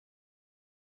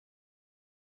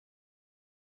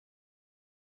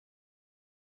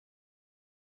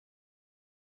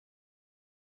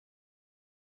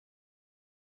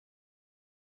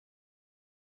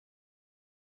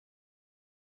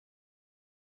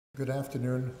Good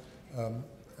afternoon.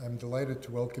 I'm delighted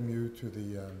to welcome you to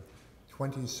the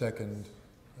 22nd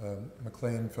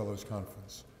MacLean Fellows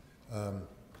Conference. The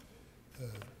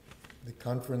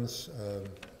conference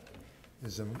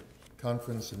is a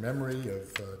conference in memory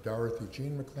of Dorothy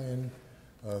Eugene MacLean,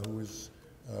 who was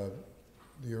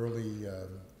the early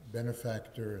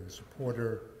benefactor and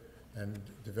supporter and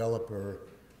developer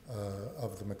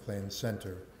of the MacLean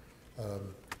Center.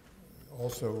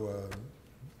 Also,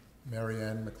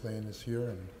 Marianne MacLean is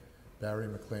here, and Barry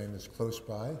MacLean is close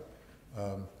by,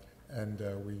 and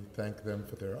we thank them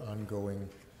for their ongoing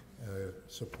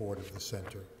support of the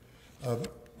center.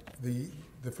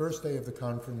 The first day of the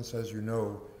conference, as you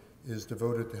know, is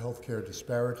devoted to healthcare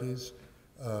disparities,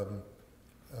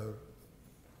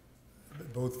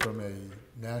 both from a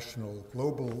national,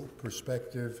 global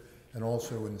perspective, and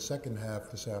also in the second half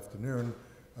this afternoon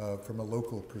from a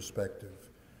local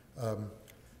perspective.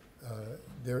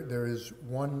 There is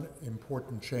one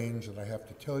important change that I have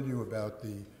to tell you about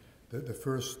the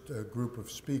first group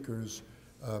of speakers,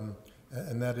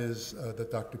 and that is that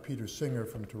Dr. Peter Singer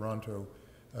from Toronto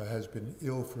has been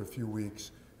ill for a few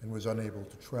weeks and was unable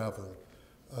to travel.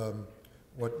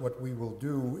 What we will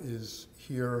do is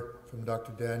hear from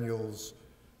Dr. Daniels,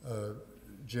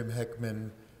 Jim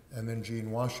Heckman, and then Gene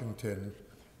Washington,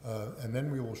 and then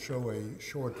we will show a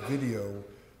short video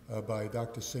by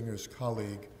Dr. Singer's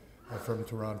colleague from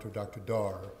Toronto, Dr.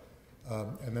 Dar.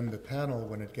 And then the panel,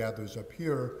 when it gathers up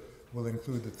here, will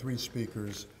include the three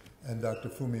speakers and Dr.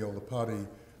 Fumio Lipati,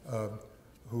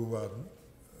 who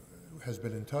has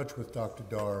been in touch with Dr.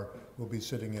 Dar, will be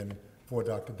sitting in for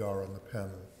Dr. Dar on the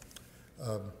panel.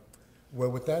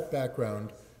 Well, with that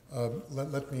background,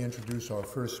 let me introduce our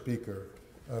first speaker.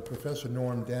 Professor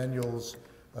Norm Daniels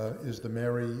is the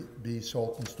Mary B.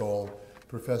 Saltonstall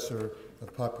Professor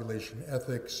of Population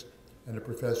Ethics and a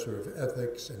Professor of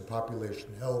Ethics and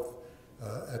Population Health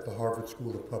at the Harvard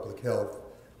School of Public Health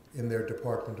in their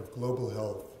Department of Global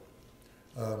Health.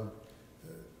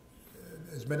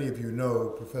 As many of you know,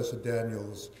 Professor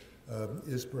Daniels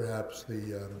is perhaps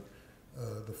the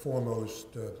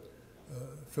foremost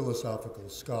philosophical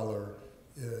scholar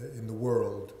in the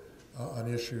world on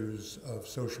issues of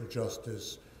social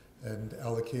justice and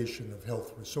allocation of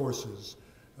health resources.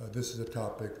 This is a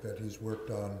topic that he's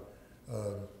worked on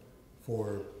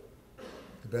for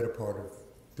the better part of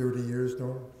 30 years,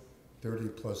 Norm? 30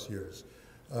 plus years.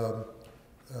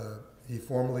 He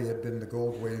formerly had been the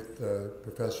Goldwaite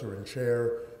Professor and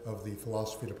Chair of the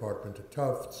Philosophy Department at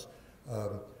Tufts,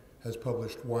 has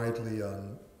published widely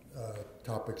on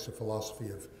topics of philosophy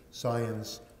of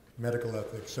science, medical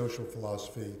ethics, social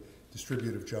philosophy,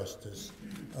 distributive justice.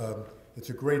 It's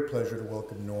a great pleasure to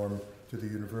welcome Norm to the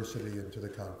university and to the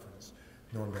conference.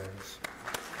 Norm Daniels.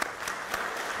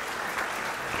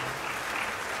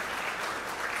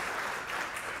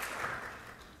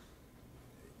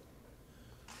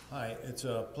 Hi, it's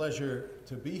a pleasure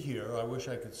to be here. I wish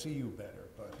I could see you better,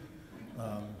 but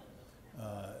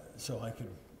so I could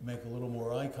make a little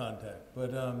more eye contact.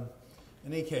 But in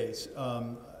any case,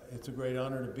 it's a great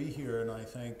honor to be here, and I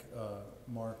thank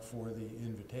Mark for the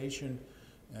invitation,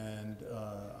 and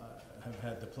have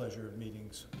had the pleasure of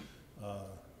meetings the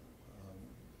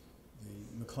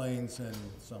MacLeans and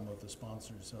some of the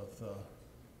sponsors of the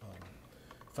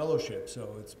fellowship,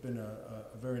 so it's been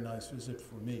a very nice visit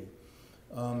for me.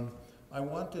 I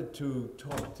wanted to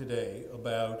talk today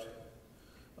about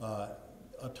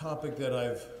a topic that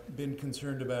I've been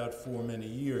concerned about for many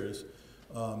years.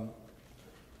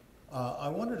 I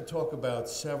wanted to talk about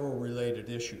several related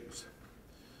issues.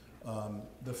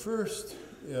 The first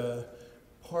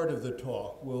part of the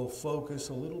talk will focus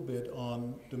a little bit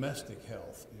on domestic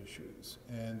health issues,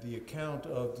 and the account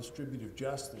of distributive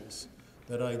justice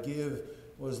that I give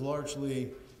was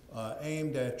largely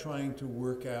aimed at trying to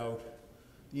work out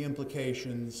the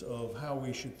implications of how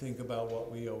we should think about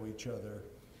what we owe each other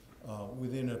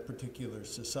within a particular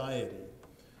society.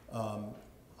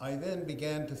 I then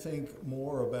began to think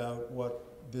more about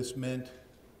what this meant,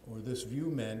 or this view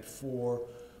meant, for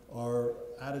our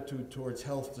attitude towards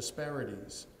health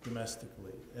disparities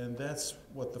domestically, and that's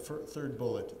what the third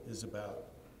bullet is about.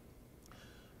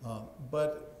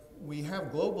 But we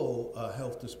have global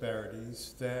health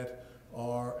disparities that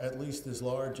are at least as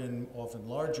large and often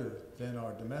larger than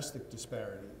our domestic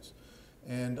disparities.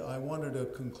 And I wanted to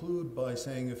conclude by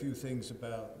saying a few things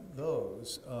about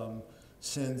those,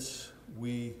 since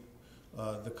the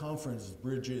conference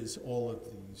bridges all of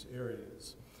these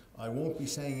areas. I won't be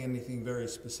saying anything very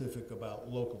specific about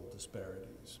local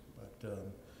disparities, but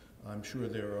I'm sure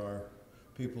there are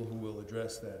people who will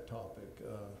address that topic.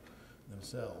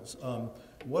 themselves.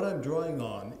 What I'm drawing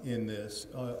on in this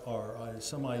are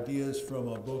some ideas from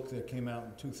a book that came out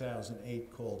in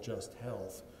 2008 called Just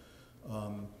Health,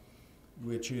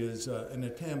 which is an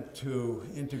attempt to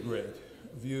integrate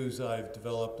views I've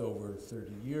developed over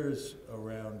 30 years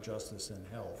around justice and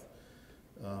health.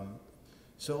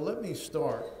 So let me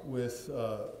start with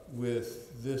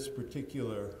this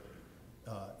particular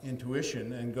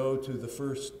intuition and go to the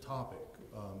first topic.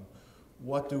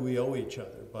 What do we owe each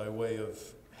other by way of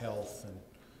health and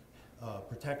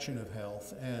protection of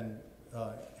health and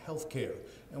health care?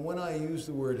 And when I use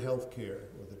the word health care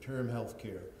or the term health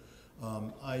care,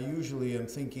 I usually am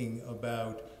thinking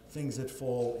about things that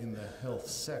fall in the health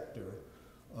sector.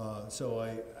 So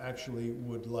I actually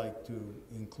would like to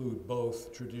include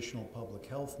both traditional public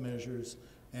health measures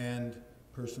and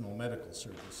personal medical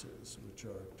services, which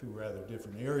are two rather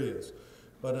different areas.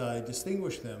 But I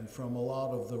distinguish them from a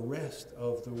lot of the rest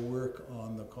of the work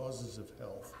on the causes of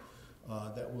health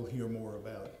that we'll hear more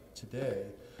about today.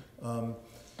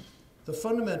 The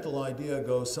fundamental idea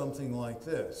goes something like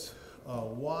this.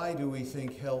 Why do we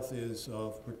think health is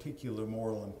of particular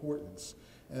moral importance?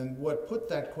 And what put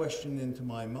that question into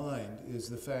my mind is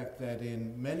the fact that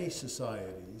in many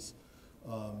societies,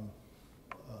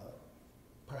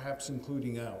 perhaps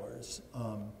including ours,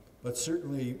 but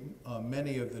certainly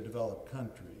many of the developed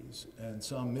countries and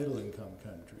some middle-income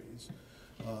countries,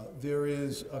 there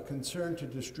is a concern to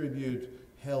distribute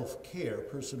health care,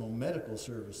 personal medical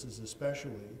services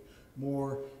especially,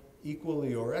 more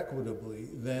equally or equitably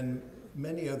than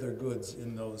many other goods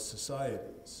in those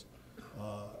societies.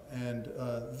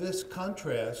 This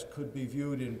contrast could be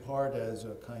viewed in part as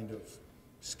a kind of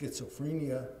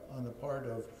schizophrenia on the part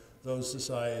of those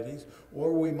societies,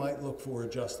 or we might look for a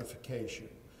justification.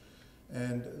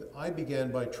 And I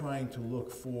began by trying to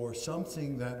look for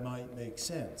something that might make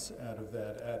sense out of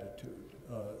that attitude,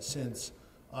 since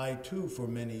I too for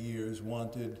many years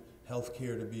wanted health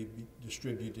care to be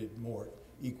distributed more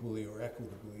equally or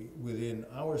equitably within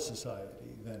our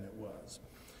society than it was.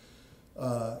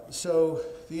 So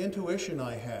the intuition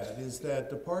I had is that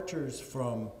departures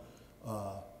from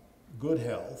good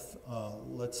health,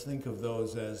 let's think of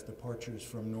those as departures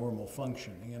from normal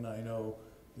functioning, and I know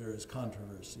there is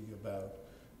controversy about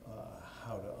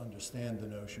how to understand the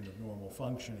notion of normal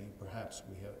functioning. Perhaps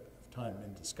we have time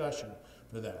in discussion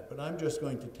for that, but I'm just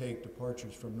going to take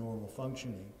departures from normal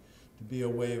functioning to be a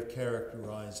way of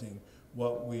characterizing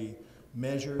what we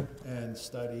measure and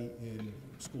study in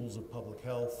schools of public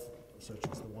health, such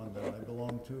as the one that I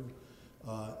belong to,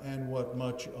 and what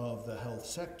much of the health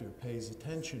sector pays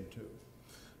attention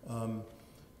to.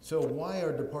 So why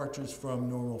are departures from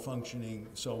normal functioning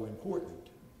so important?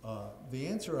 The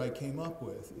answer I came up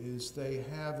with is they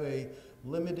have a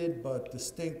limited but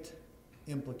distinct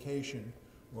implication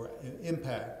or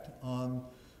impact on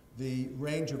the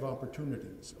range of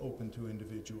opportunities open to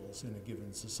individuals in a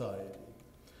given society.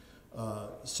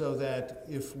 So that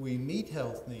if we meet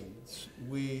health needs,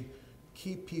 we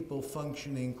keep people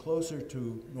functioning closer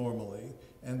to normally,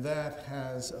 and that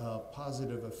has a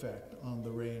positive effect on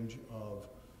the range of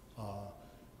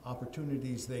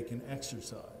opportunities they can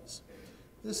exercise.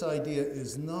 This idea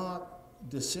is not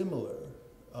dissimilar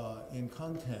in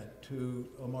content to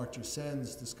Amartya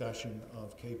Sen's discussion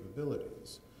of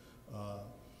capabilities.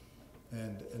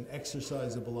 And an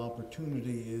exercisable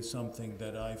opportunity is something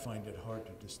that I find it hard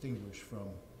to distinguish from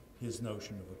his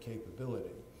notion of a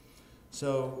capability.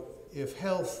 So if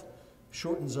health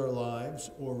shortens our lives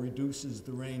or reduces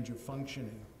the range of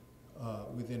functioning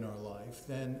within our life,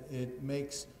 then it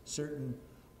makes certain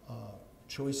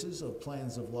choices of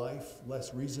plans of life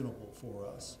less reasonable for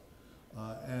us.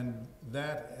 And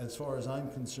that, as far as I'm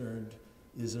concerned,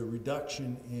 is a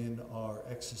reduction in our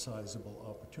exercisable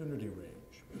opportunity range.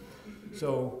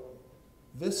 So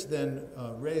this then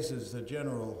raises a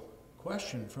general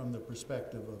question from the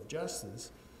perspective of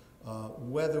justice,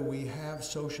 whether we have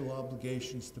social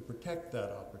obligations to protect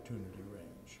that opportunity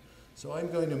range. So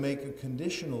I'm going to make a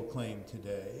conditional claim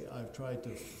today. I've tried to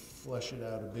flesh it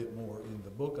out a bit more in the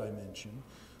book I mentioned,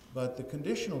 but the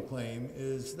conditional claim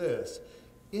is this: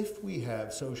 if we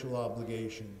have social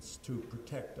obligations to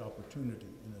protect opportunity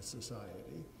in a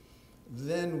society,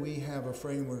 then we have a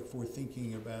framework for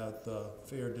thinking about the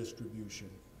fair distribution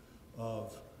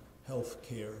of health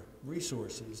care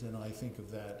resources, and I think of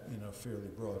that in a fairly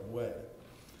broad way.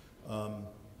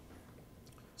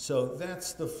 So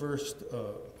that's the first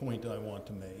point I want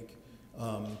to make.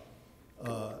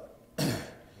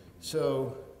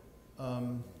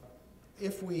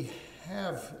 If we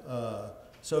have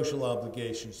social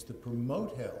obligations to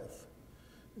promote health,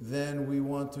 then we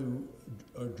want to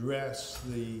address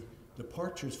the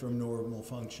departures from normal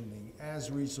functioning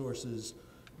as resources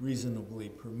reasonably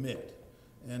permit.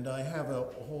 And I have a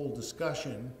whole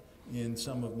discussion in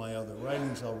some of my other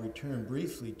writings, I'll return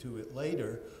briefly to it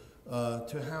later,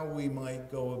 to how we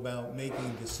might go about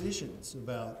making decisions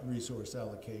about resource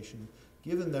allocation,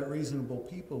 given that reasonable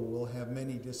people will have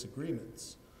many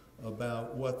disagreements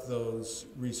about what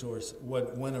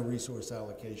when a resource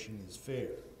allocation is fair.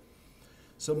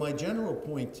 So my general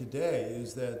point today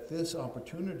is that this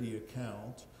opportunity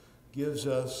account gives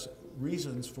us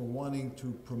reasons for wanting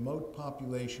to promote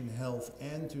population health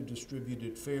and to distribute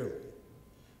it fairly.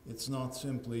 It's not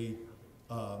simply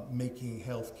making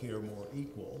health care more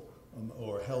equal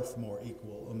or health more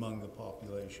equal among the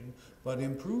population, but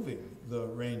improving the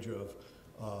range of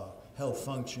health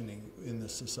functioning in the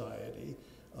society.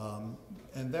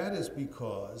 And that is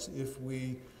because if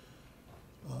we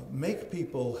make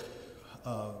people,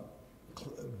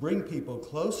 bring people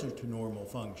closer to normal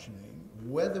functioning,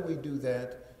 whether we do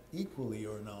that equally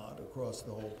or not across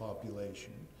the whole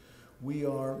population, we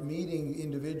are meeting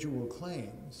individual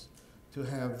claims to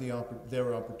have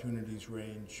their opportunities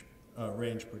range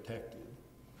protected.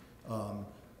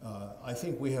 I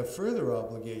think we have further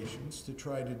obligations to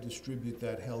try to distribute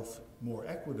that health more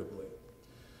equitably.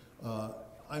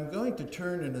 I'm going to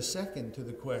turn in a second to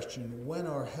the question, when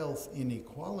are health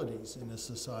inequalities in a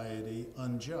society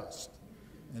unjust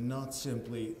and not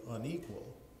simply unequal?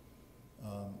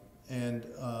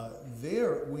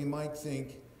 There we might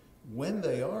think, when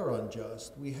they are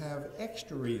unjust, we have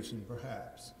extra reason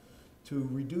perhaps to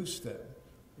reduce them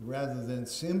rather than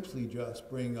simply just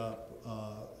bring up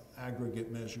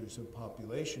aggregate measures of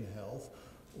population health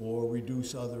or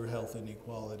reduce other health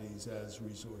inequalities as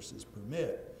resources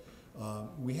permit.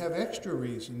 We have extra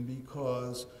reason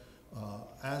because,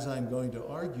 as I'm going to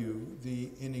argue,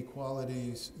 the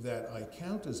inequalities that I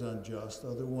count as unjust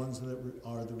are the ones that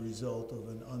are the result of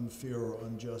an unfair or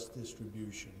unjust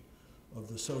distribution of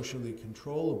the socially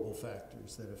controllable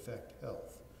factors that affect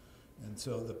health. And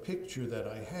so the picture that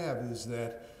I have is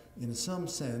that, in some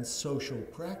sense, social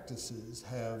practices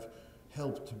have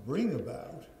helped to bring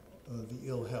about the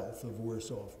ill health of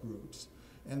worse off groups.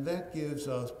 And that gives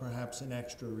us perhaps an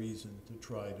extra reason to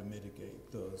try to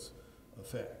mitigate those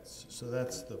effects. So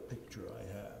that's the picture I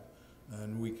have.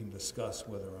 And we can discuss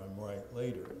whether I'm right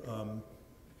later.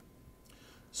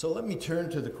 So let me turn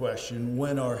to the question,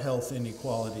 when are health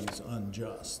inequalities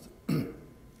unjust?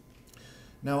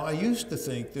 Now, I used to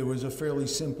think there was a fairly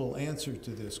simple answer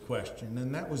to this question,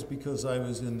 and that was because I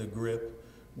was in the grip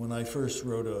when I first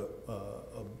wrote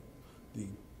the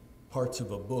parts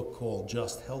of a book called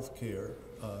Just Healthcare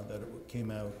that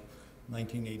came out in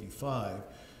 1985.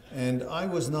 And I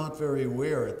was not very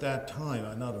aware at that time,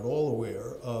 I'm not at all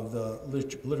aware, of the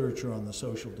literature on the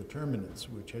social determinants,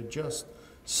 which had just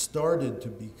started to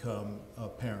become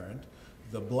apparent.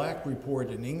 The Black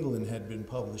Report in England had been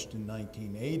published in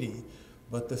 1980,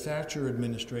 but the Thatcher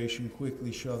administration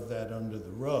quickly shoved that under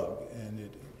the rug, and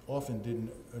it often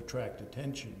didn't attract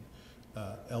attention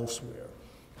elsewhere.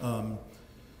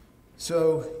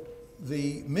 So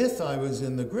the myth I was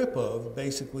in the grip of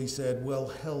basically said, well,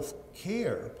 health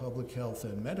care, public health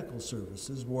and medical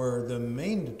services, were the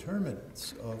main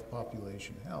determinants of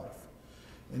population health.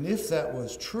 And if that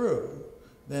was true,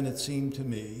 then it seemed to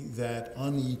me that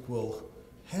unequal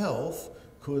health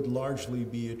could largely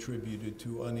be attributed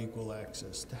to unequal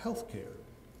access to health care.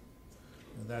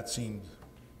 And that seemed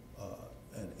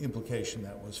an implication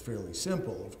that was fairly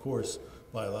simple. Of course,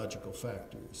 biological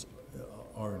factors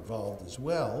are involved as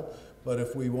well, but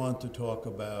if we want to talk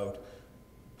about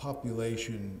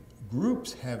population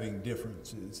groups having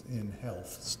differences in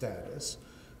health status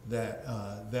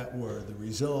that were the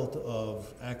result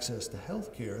of access to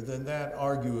health care, then that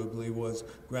arguably was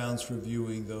grounds for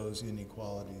viewing those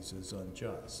inequalities as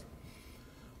unjust.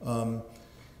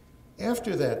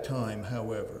 After that time,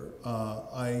 however,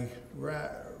 I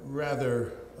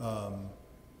rather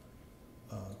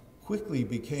quickly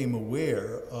became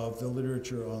aware of the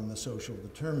literature on the social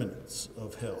determinants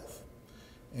of health.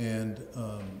 And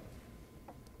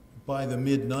by the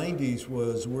mid-90s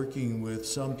was working with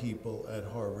some people at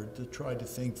Harvard to try to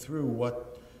think through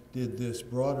what did this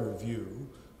broader view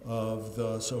of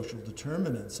the social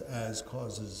determinants as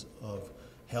causes of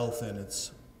health and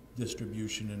its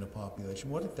distribution in a population.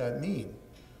 What did that mean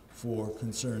for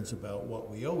concerns about what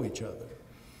we owe each other?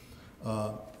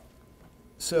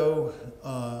 So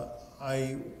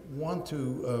I want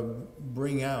to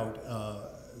bring out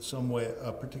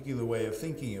a particular way of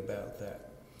thinking about that.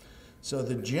 So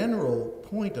the general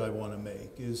point I want to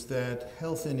make is that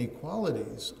health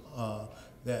inequalities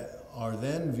that are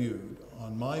then viewed,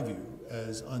 on my view,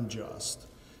 as unjust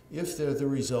if they're the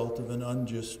result of an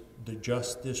unjust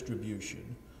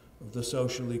distribution of the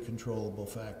socially controllable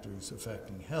factors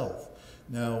affecting health.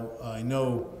 Now, I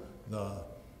know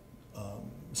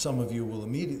some of you will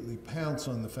immediately pounce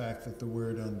on the fact that the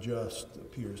word unjust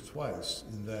appears twice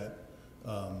in that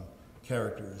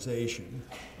characterization,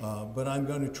 but I'm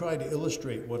going to try to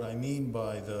illustrate what I mean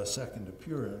by the second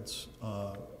appearance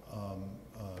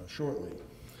shortly.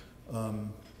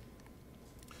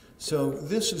 So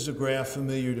this is a graph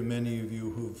familiar to many of you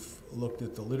who've looked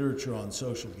at the literature on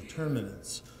social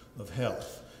determinants of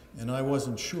health, and I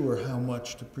wasn't sure how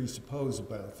much to presuppose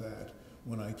about that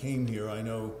when I came here. I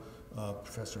know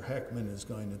Professor Heckman is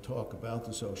going to talk about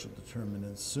the social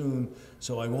determinants soon,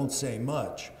 so I won't say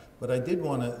much, but I did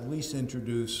want to at least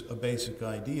introduce a basic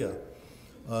idea.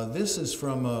 This is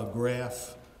from a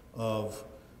graph of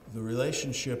the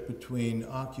relationship between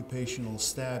occupational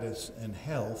status and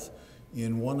health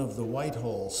in one of the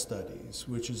Whitehall studies,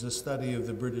 which is a study of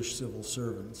the British civil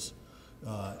servants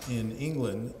in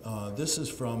England. This is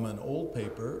from an old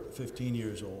paper, 15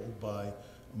 years old, by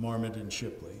Marmot and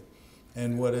Shipley.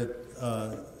 And what it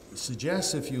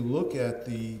suggests, if you look at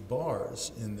the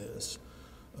bars in this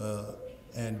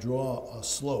and draw a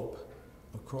slope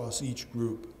across each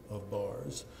group of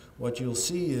bars, what you'll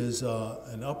see is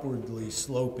an upwardly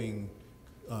sloping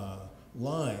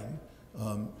line,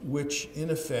 which in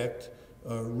effect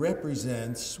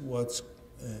represents what's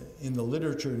in the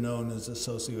literature known as a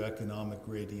socioeconomic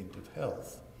gradient of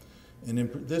health. And in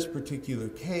this particular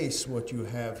case, what you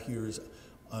have here is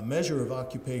a measure of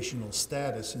occupational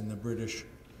status in the British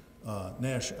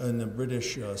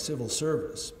civil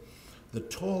service. The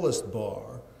tallest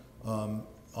bar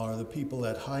are the people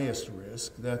at highest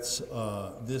risk. That's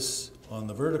this on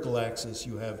the vertical axis.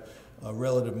 You have a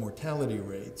relative mortality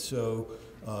rate. So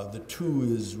the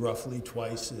 2 is roughly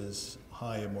twice as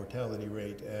high a mortality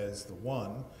rate as the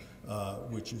 1,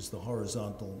 which is the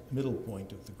horizontal middle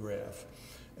point of the graph.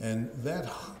 And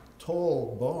that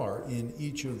tall bar in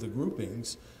each of the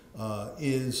groupings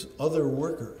is other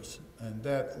workers, and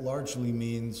that largely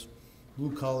means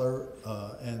blue collar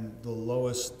and the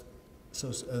lowest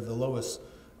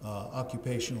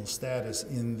occupational status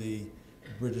in the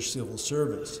British civil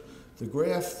service. The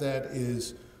graph that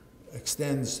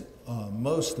extends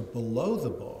most below the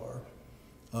bar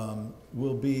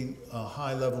will be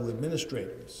high-level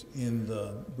administrators in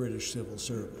the British civil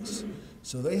service.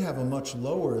 So they have a much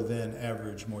lower than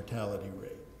average mortality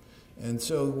rate. And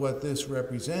so what this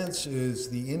represents is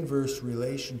the inverse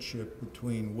relationship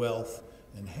between wealth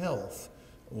and health,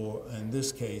 or in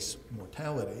this case,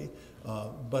 mortality.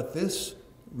 But this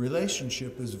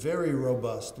relationship is very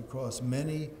robust across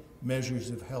many measures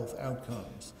of health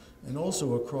outcomes, and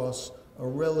also across a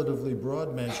relatively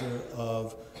broad measure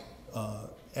of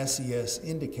SES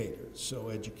indicators, so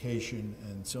education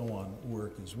and so on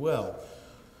work as well.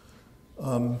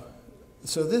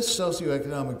 So this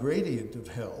socioeconomic gradient of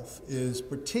health is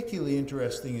particularly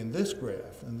interesting in this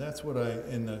graph, and that's what I,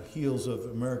 in the heels of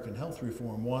American health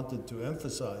reform, wanted to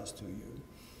emphasize to you,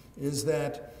 is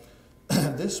that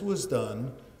this was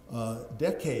done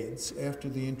decades after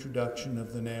the introduction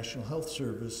of the National Health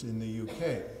Service in the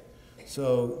UK.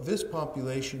 So this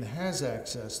population has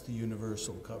access to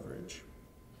universal coverage.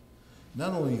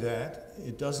 Not only that,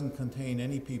 it doesn't contain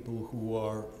any people who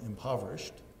are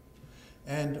impoverished.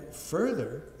 And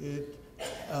further, it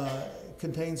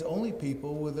contains only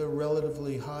people with a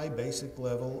relatively high basic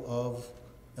level of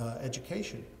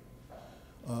education.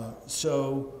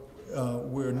 So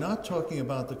we're not talking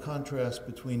about the contrast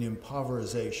between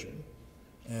impoverization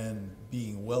and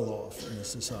being well off in a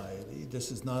society.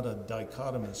 This is not a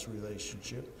dichotomous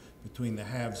relationship between the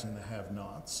haves and the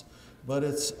have-nots, but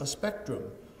it's a spectrum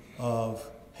of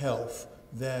health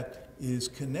that is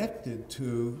connected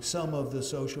to some of the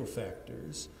social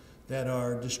factors that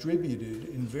are distributed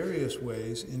in various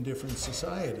ways in different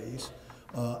societies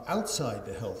outside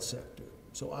the health sector.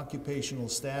 So occupational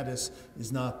status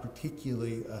is not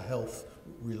particularly a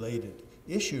health-related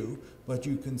issue, but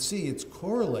you can see it's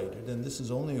correlated, and this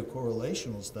is only a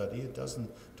correlational study. It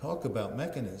doesn't talk about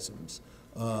mechanisms.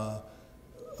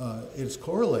 It's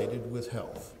correlated with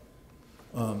health.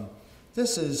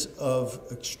 This is of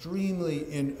extremely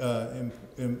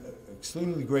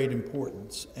great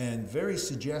importance and very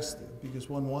suggestive, because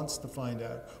one wants to find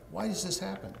out, why does this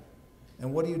happen?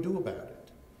 And what do you do about it?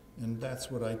 And that's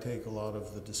what I take a lot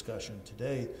of the discussion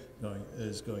today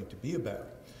is going to be about.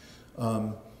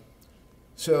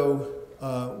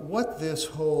 What this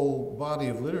whole body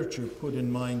of literature put in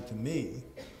mind to me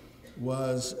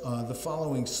was the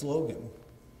following slogan,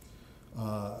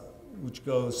 which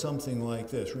goes something like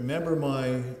this. Remember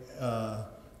my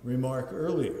remark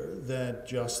earlier that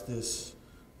justice,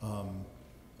 I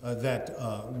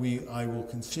will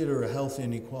consider a health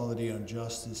inequality on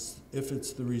justice if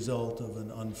it's the result of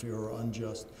an unfair or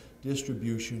unjust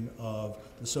distribution of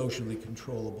the socially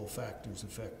controllable factors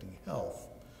affecting health.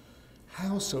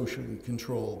 How socially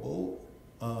controllable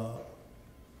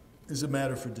is a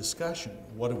matter for discussion.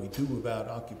 What do we do about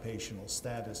occupational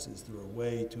status? Is there a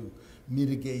way to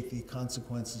mitigate the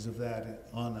consequences of that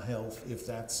on health? If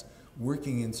that's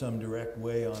working in some direct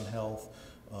way on health,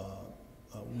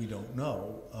 we don't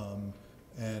know.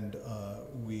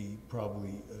 We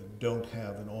probably don't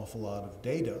have an awful lot of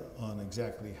data on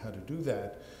exactly how to do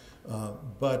that.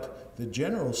 But the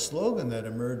general slogan that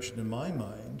emerged in my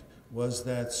mind was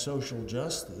that social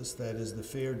justice, that is the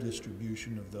fair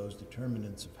distribution of those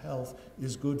determinants of health,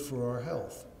 is good for our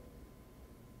health.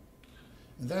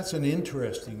 And that's an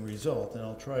interesting result, and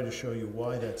I'll try to show you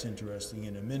why that's interesting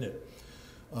in a minute.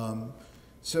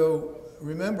 So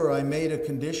remember, I made a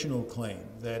conditional claim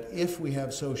that if we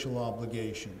have social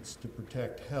obligations to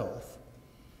protect health,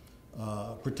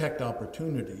 protect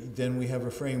opportunity, then we have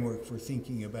a framework for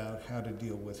thinking about how to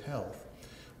deal with health.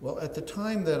 Well, at the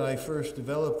time that I first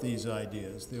developed these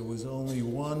ideas, there was only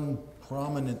one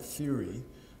prominent theory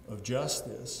of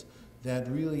justice that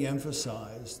really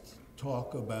emphasized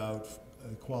talk about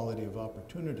equality of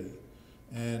opportunity.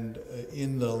 And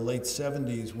in the late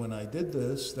 70s, when I did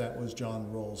this, that was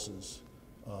John Rawls's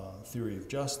theory of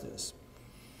justice.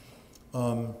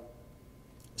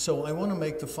 So I want to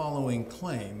make the following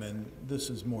claim, and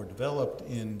this is more developed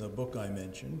in the book I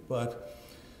mentioned, but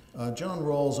John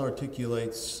Rawls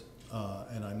articulates,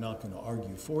 and I'm not going to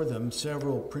argue for them,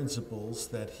 several principles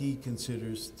that he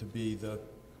considers to be the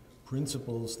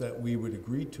principles that we would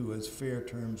agree to as fair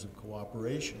terms of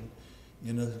cooperation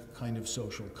in a kind of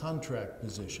social contract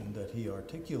position that he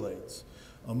articulates.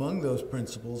 Among those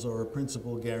principles are a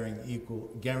principle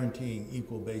guaranteeing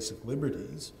equal basic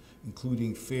liberties,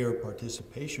 including fair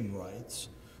participation rights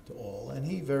to all, and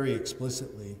he very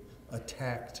explicitly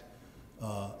attacked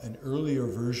an earlier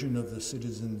version of the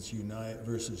Citizens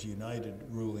versus United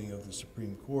ruling of the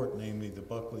Supreme Court, namely the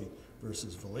Buckley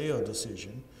versus Vallejo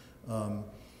decision,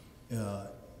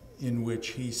 in which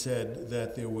he said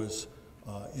that there was,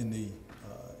 in the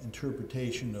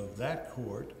interpretation of that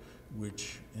court,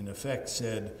 which in effect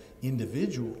said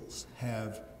individuals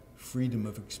have freedom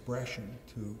of expression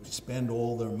to spend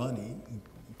all their money,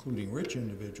 including rich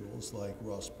individuals like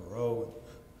Ross Perot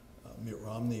and Mitt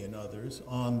Romney and others,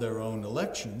 on their own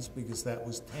elections, because that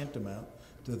was tantamount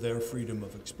to their freedom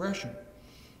of expression.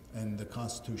 And the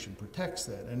Constitution protects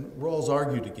that. And Rawls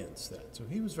argued against that. So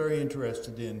he was very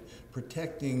interested in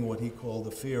protecting what he called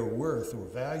the fair worth or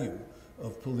value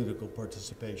of political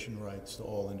participation rights to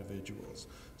all individuals.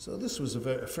 So this was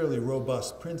a fairly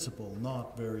robust principle,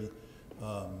 not very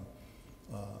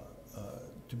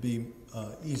to be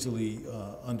easily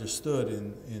understood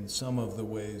in some of the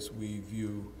ways we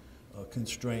view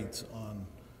constraints on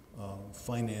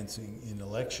financing in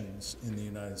elections in the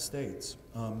United States.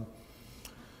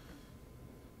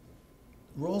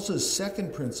 Rawls's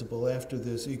second principle after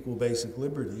this equal basic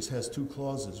liberties has two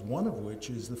clauses, one of which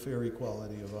is the fair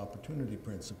equality of opportunity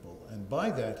principle. And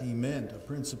by that he meant a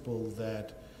principle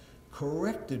that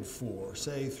corrected for,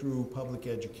 say through public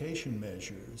education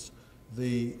measures,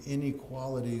 the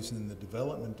inequalities in the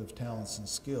development of talents and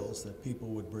skills that people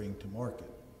would bring to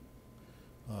market.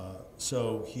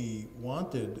 So he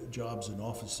wanted jobs and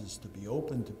offices to be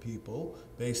open to people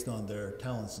based on their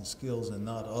talents and skills and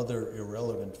not other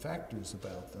irrelevant factors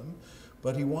about them,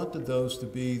 but he wanted those to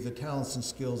be the talents and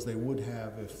skills they would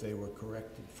have if they were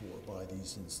corrected for by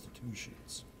these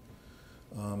institutions.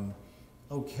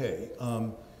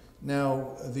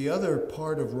 Now, the other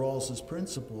part of Rawls's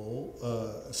principle,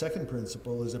 second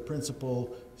principle, is a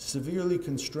principle severely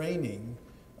constraining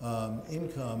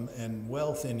income and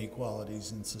wealth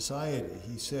inequalities in society.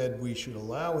 He said we should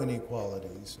allow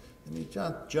inequalities, and it's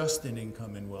not just in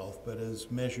income and wealth, but as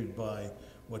measured by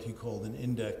what he called an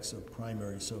index of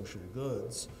primary social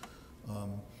goods.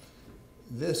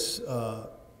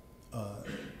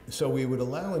 So we would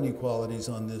allow inequalities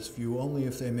on this view only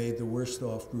if they made the worst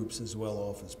off groups as well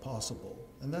off as possible.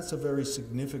 And that's a very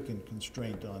significant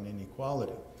constraint on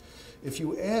inequality. If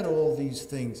you add all these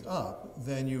things up,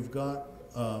 then you've got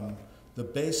the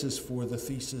basis for the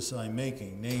thesis I'm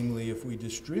making, namely if we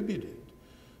distributed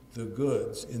the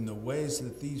goods in the ways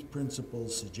that these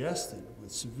principles suggested,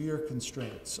 with severe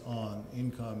constraints on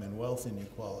income and wealth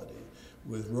inequality,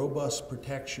 with robust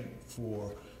protection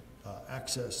for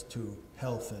access to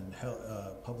health and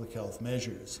public health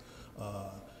measures,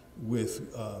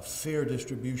 with fair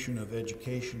distribution of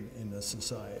education in a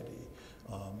society,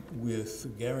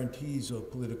 with guarantees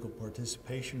of political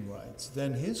participation rights,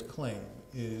 then his claim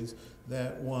is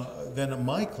that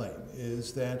my claim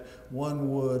is that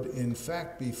one would in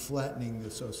fact be flattening the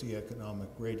socioeconomic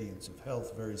gradients of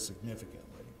health very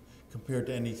significantly compared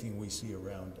to anything we see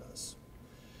around us.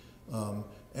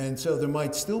 And so there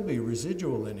might still be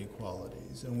residual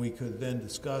inequalities, and we could then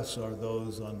discuss, are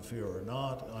those unfair or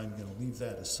not? I'm going to leave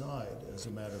that aside as a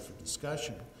matter for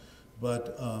discussion.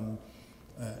 But,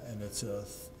 and it's a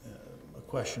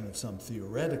question of some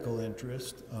theoretical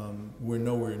interest. We're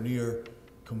nowhere near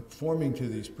conforming to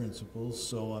these principles,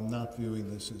 so I'm not viewing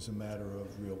this as a matter of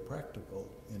real practical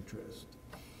interest.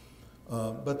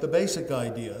 But the basic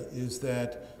idea is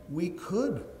that we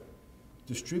could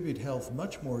distribute health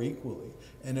much more equally,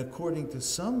 and according to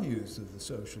some views of the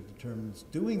social determinants,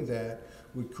 doing that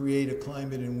would create a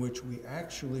climate in which we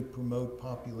actually promote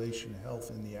population health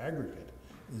in the aggregate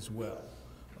as well.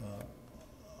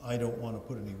 I don't want to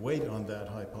put any weight on that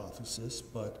hypothesis,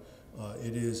 but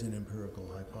it is an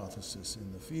empirical hypothesis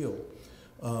in the field.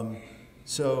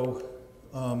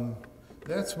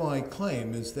 That's my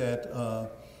claim, is that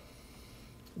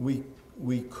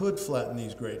we could flatten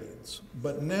these gradients.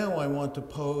 But now I want to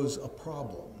pose a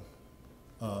problem.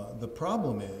 The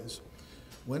problem is,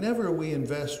 whenever we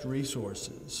invest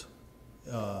resources,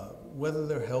 whether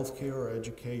they're healthcare or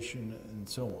education and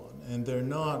so on, and they're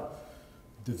not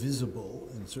divisible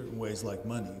in certain ways like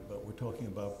money, but we're talking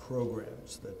about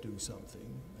programs that do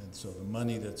something, and so the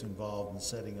money that's involved in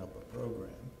setting up a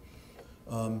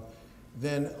program,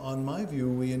 then on my view,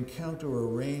 we encounter a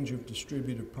range of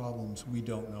distributive problems we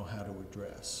don't know how to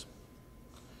address.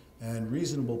 And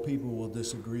reasonable people will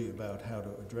disagree about how to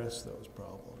address those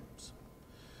problems.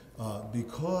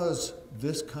 Because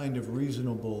this kind of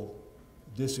reasonable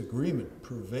disagreement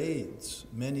pervades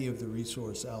many of the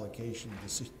resource allocation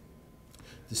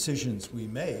decisions we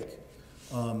make,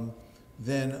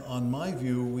 then on my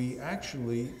view, we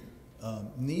actually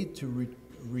need to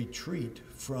retreat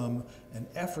from an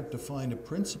effort to find a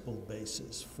principled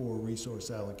basis for resource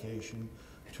allocation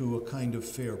to a kind of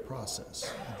fair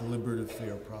process, a deliberative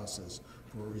fair process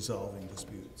for resolving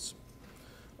disputes.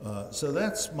 So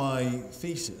that's my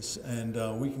thesis,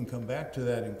 and we can come back to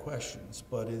that in questions,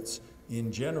 but it's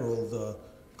in general the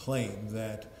claim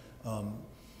that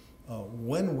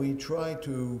when we try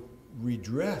to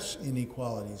redress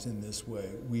inequalities in this way,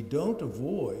 we don't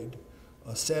avoid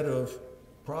a set of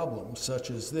problems such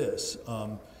as this,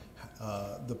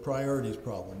 the priorities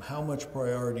problem. How much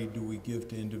priority do we give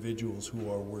to individuals who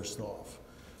are worst off?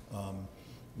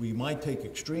 We might take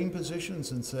extreme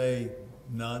positions and say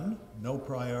none, no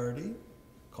priority.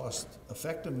 Cost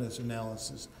effectiveness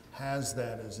analysis has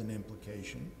that as an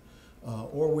implication.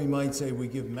 Or we might say we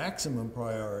give maximum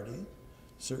priority.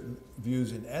 Certain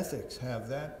views in ethics have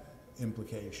that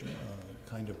implication, a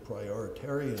kind of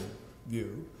prioritarian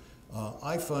view.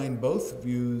 I find both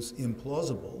views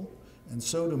implausible, and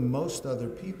so do most other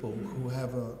people who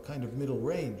have a kind of middle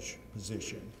range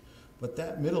position. But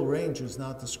that middle range is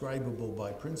not describable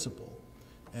by principle,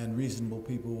 and reasonable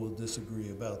people will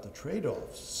disagree about the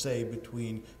trade-offs, say,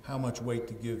 between how much weight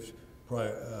to give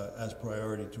as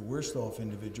priority to worst off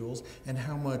individuals and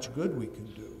how much good we can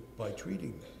do by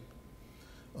treating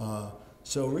them.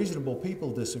 So reasonable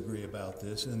people disagree about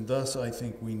this, and thus I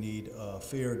think we need a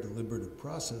fair deliberative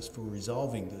process for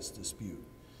resolving this dispute.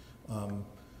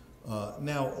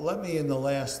 Now, let me, in the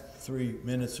last 3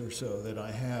 minutes or so that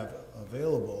I have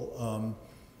available,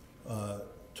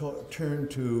 turn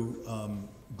to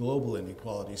global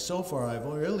inequality. So far, I've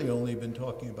really only been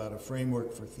talking about a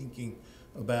framework for thinking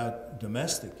about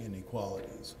domestic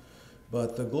inequalities.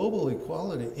 But the global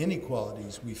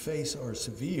inequalities we face are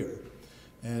severe,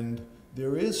 and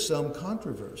there is some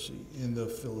controversy in the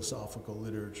philosophical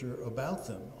literature about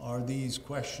them. Are these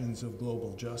questions of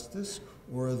global justice,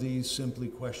 or are these simply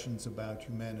questions about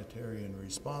humanitarian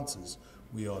responses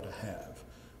we ought to have?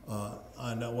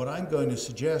 And what I'm going to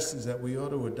suggest is that we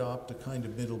ought to adopt a kind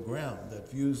of middle ground that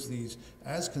views these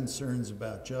as concerns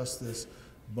about justice,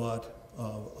 but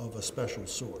of a special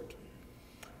sort.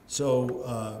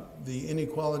 So the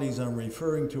inequalities I'm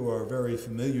referring to are very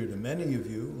familiar to many of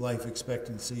you. Life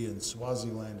expectancy in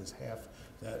Swaziland is half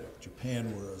that of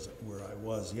Japan, where I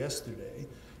was yesterday.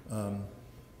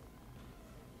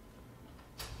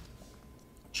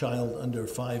 Child under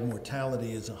 5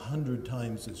 mortality is 100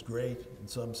 times as great in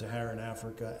sub-Saharan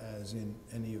Africa as in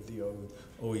any of the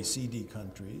OECD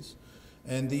countries.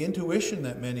 And the intuition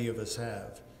that many of us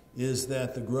have is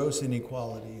that the gross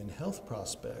inequality in health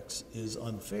prospects is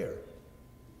unfair.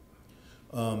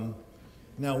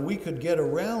 Now, we could get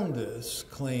around this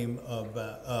claim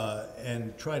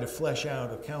and try to flesh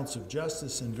out accounts of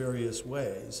justice in various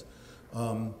ways.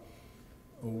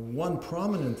 One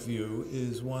prominent view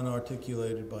is one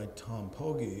articulated by Tom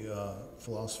Pogge, a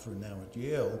philosopher now at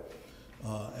Yale,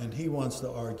 and he wants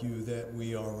to argue that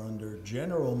we are under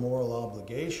general moral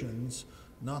obligations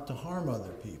not to harm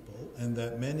other people, and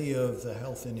that many of the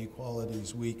health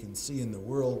inequalities we can see in the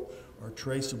world are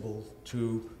traceable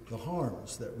to the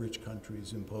harms that rich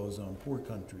countries impose on poor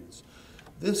countries.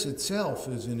 This itself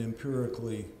is an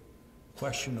empirically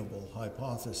questionable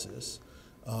hypothesis,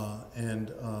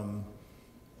 and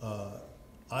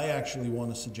I actually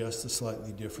want to suggest a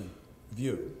slightly different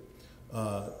view.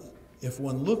 If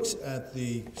one looks at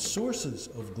the sources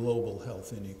of global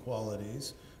health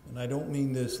inequalities, and I don't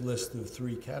mean this list of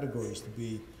 3 categories to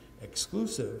be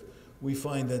exclusive, we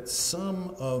find that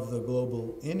some of the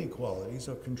global inequalities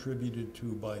are contributed to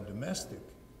by domestic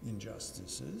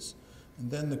injustices. And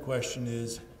then the question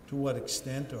is, to what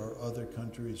extent are other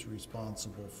countries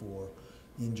responsible for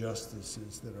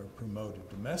injustices that are promoted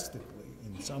domestically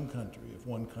in some country? If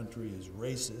one country is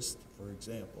racist, for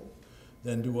example,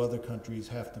 then do other countries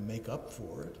have to make up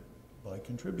for it by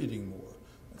contributing more?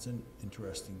 That's an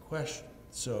interesting question.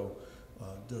 So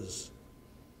does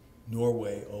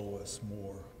Norway owe us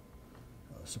more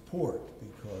support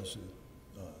because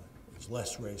it is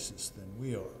less racist than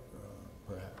we are,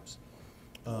 perhaps?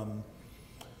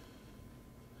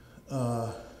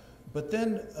 But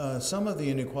then some of the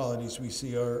inequalities we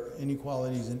see are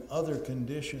inequalities in other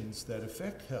conditions that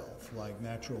affect health, like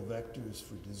natural vectors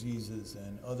for diseases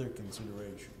and other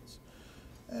considerations.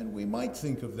 And we might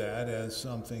think of that as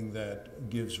something that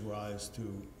gives rise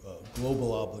to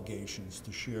global obligations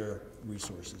to share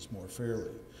resources more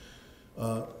fairly.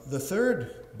 The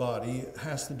third body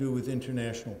has to do with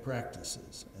international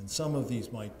practices, and some of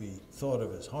these might be thought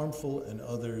of as harmful and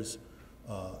others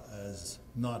as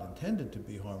not intended to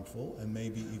be harmful and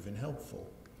maybe even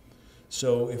helpful.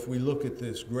 So if we look at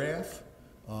this graph,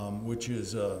 which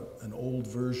is an old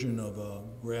version of a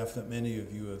graph that many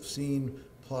of you have seen,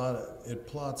 it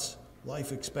plots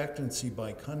life expectancy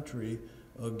by country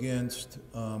against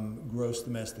gross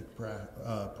domestic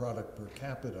product per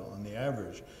capita on the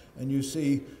average. And you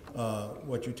see,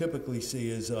 what you typically see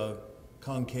is a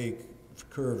concave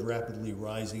curve rapidly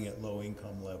rising at low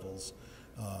income levels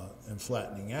and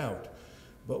flattening out.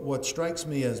 But what strikes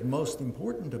me as most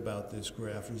important about this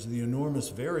graph is the enormous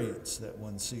variance that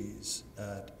one sees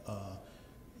at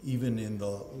even in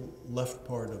the left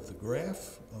part of the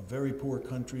graph. Very poor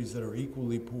countries that are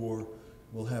equally poor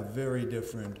will have very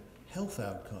different health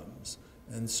outcomes.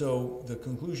 And so the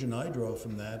conclusion I draw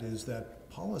from that is that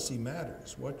policy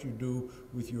matters. What you do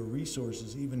with your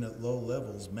resources, even at low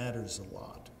levels, matters a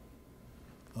lot.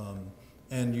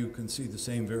 And you can see the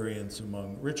same variance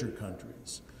among richer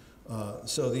countries.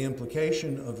 So the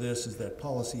implication of this is that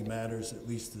policy matters at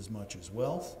least as much as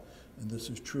wealth, and this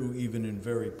is true even in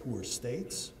very poor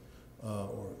states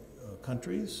or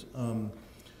countries.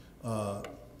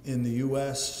 In the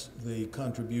US, the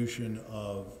contribution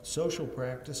of social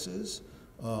practices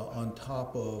on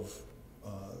top of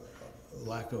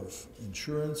lack of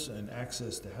insurance and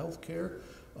access to health care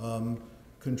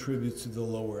contributes to the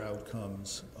lower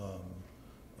outcomes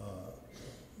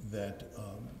that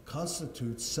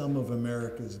constitutes some of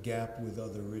America's gap with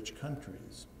other rich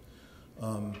countries.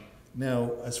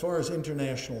 Now, as far as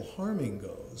international harming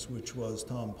goes, which was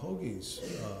Tom Pogge's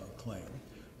claim,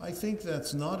 I think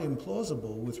that's not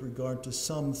implausible with regard to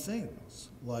some things,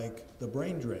 like the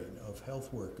brain drain of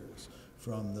health workers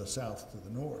from the south to the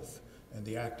north and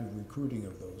the active recruiting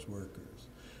of those workers.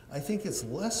 I think it's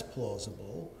less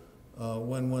plausible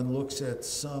when one looks at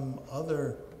some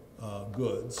other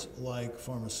goods, like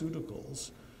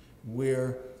pharmaceuticals,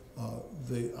 where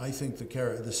I think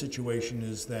the situation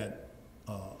is that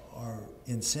our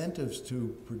incentives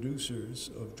to producers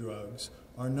of drugs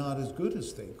are not as good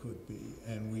as they could be,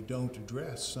 and we don't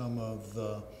address some of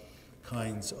the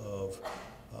kinds of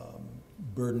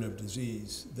burden of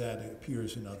disease that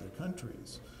appears in other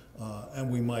countries. And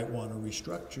we might want to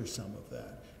restructure some of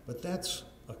that. But that's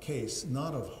a case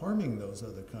not of harming those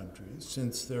other countries,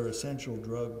 since their essential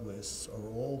drug lists are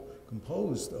all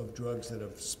composed of drugs that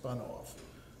have spun off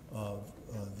of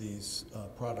these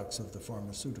products of the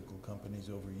pharmaceutical companies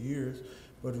over years,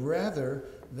 but rather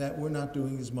that we're not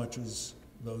doing as much as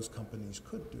those companies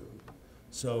could do.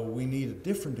 So we need a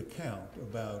different account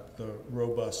about the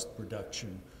robust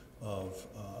production of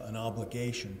an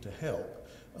obligation to help.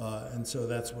 And so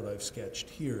that's what I've sketched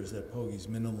here, is that Pogge's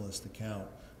minimalist account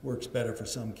works better for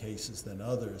some cases than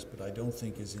others, but I don't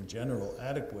think is in general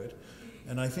adequate.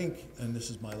 And I think, and this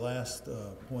is my last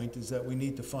point, is that we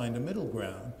need to find a middle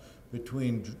ground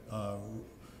between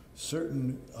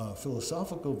certain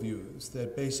philosophical views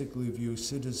that basically view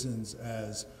citizens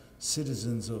as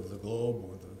citizens of the globe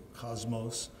or the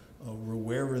cosmos,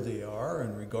 wherever they are,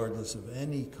 and regardless of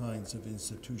any kinds of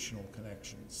institutional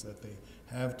connections that they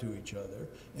have to each other.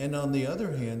 And on the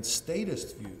other hand,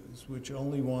 statist views, which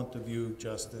only want to view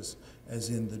justice as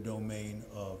in the domain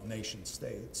of nation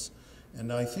states.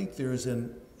 And I think there's a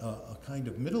kind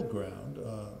of middle ground.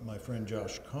 My friend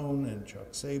Josh Cohn and Chuck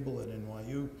Sable at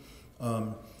NYU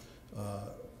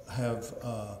have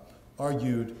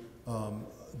argued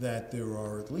that there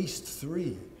are at least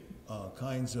three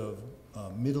kinds of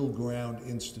middle ground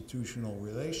institutional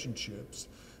relationships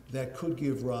that could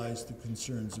give rise to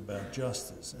concerns about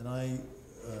justice. And I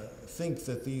think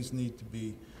that these need to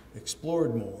be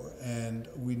explored more, and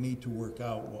we need to work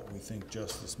out what we think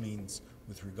justice means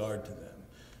with regard to them.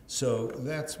 So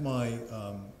that's my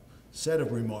set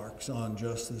of remarks on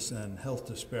justice and health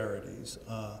disparities.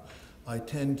 I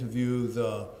tend to view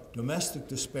the domestic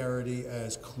disparity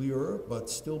as clearer, but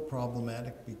still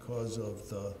problematic because of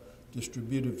the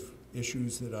distributive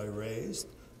issues that I raised,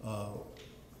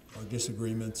 or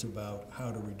disagreements about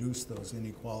how to reduce those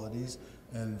inequalities,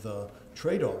 and the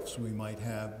trade-offs we might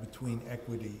have between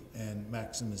equity and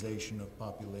maximization of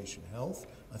population health.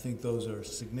 I think those are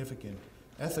significant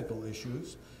ethical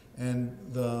issues, and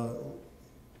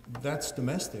that's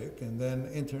domestic. And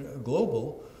then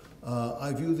global,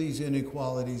 I view these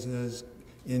inequalities as,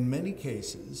 in many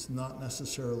cases, not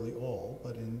necessarily all,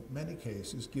 but in many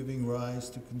cases, giving rise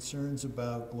to concerns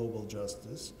about global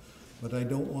justice. But I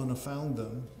don't want to found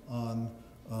them on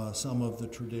some of the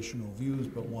traditional views,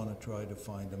 but want to try to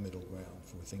find a middle ground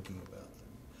for thinking about them.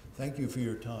 Thank you for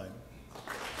your time.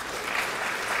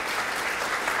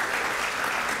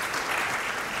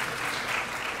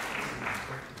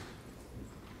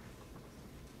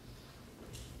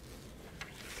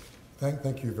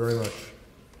 Thank you very much.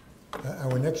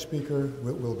 Our next speaker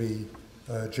will be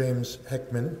James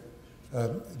Heckman.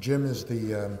 Jim is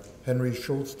the Henry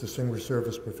Schultz Distinguished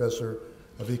Service Professor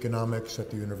of Economics at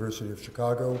the University of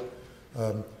Chicago.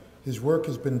 His work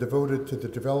has been devoted to the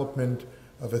development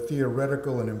of a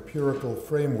theoretical and empirical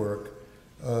framework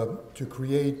to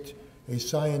create a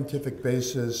scientific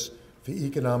basis for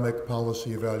economic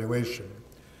policy evaluation.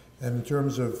 And in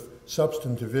terms of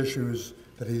substantive issues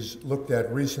that he's looked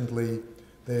at recently,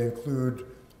 they include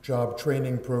job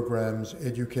training programs,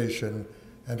 education,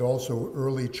 and also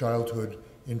early childhood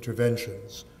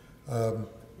interventions.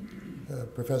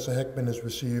 Professor Heckman has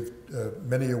received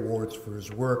many awards for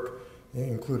his work,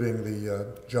 including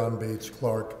the John Bates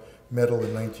Clark Medal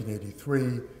in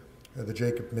 1983, the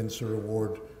Jacob Mincer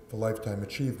Award for Lifetime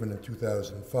Achievement in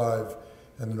 2005,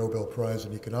 and the Nobel Prize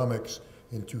in Economics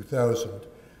in 2000.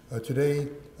 Today,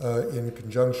 in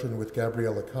conjunction with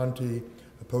Gabriella Conti,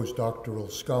 a postdoctoral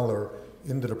scholar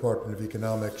in the Department of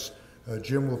Economics,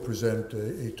 Jim will present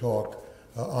a talk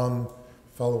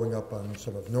following up on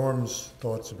some of Norm's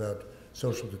thoughts about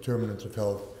social determinants of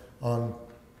health on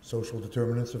social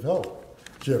determinants of health.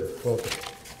 Jim, welcome.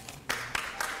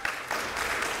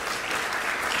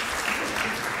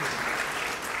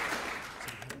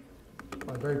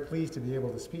 I'm very pleased to be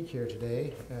able to speak here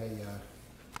today. I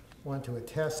want to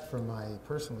attest from my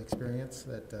personal experience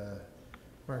that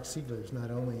Mark Siegler is not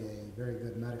only a very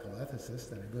good medical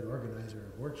ethicist and a good organizer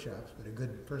of workshops, but a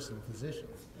good personal physician.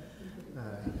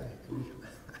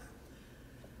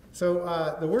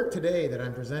 So the work today that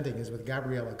I'm presenting is with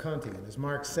Gabriella Conti, and as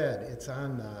Mark said, it's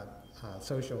on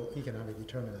social economic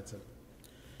determinants of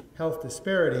health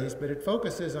disparities, but it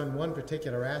focuses on one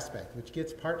particular aspect, which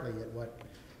gets partly at what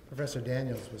Professor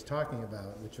Daniels was talking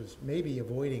about, which was maybe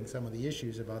avoiding some of the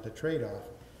issues about the trade-off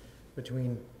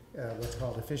between what's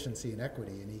called efficiency and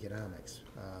equity in economics.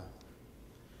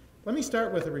 Let me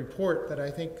start with a report that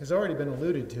I think has already been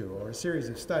alluded to, or a series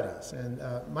of studies. And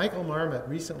Michael Marmot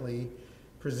recently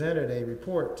presented a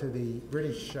report to the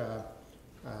British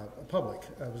public.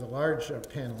 It was a large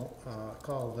panel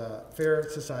called Fair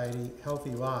Society,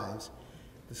 Healthy Lives,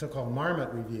 the so-called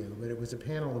Marmot Review, but it was a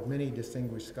panel of many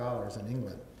distinguished scholars in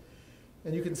England.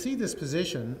 And you can see this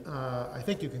position, I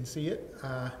think you can see it,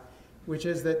 which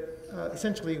is that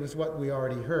essentially it was what we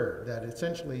already heard, that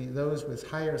essentially those with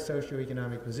higher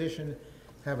socioeconomic position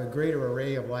have a greater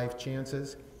array of life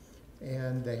chances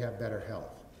and they have better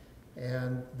health.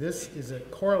 And this is a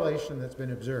correlation that's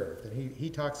been observed. And he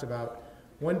talks about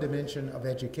one dimension of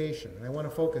education, and I want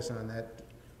to focus on that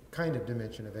kind of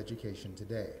dimension of education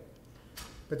today.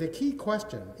 But the key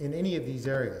question in any of these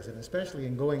areas, and especially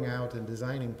in going out and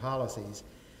designing policies,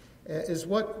 is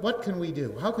what can we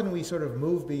do? How can we sort of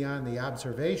move beyond the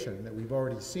observation that we've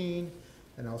already seen,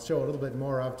 and I'll show a little bit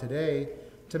more of today,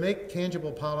 to make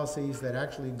tangible policies that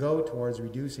actually go towards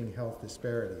reducing health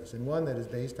disparities, and one that is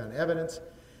based on evidence,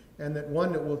 and that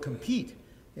one that will compete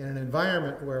in an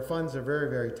environment where funds are very,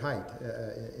 very tight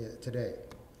today.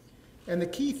 And the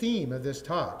key theme of this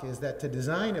talk is that to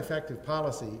design effective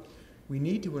policy, we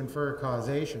need to infer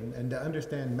causation and to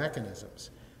understand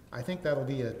mechanisms. I think that'll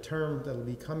be a term that'll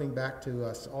be coming back to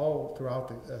us all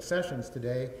throughout the sessions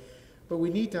today, but we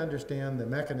need to understand the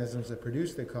mechanisms that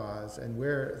produce the cause and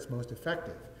where it's most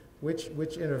effective, which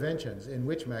interventions in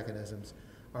which mechanisms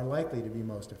are likely to be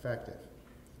most effective.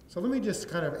 So let me just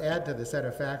kind of add to the set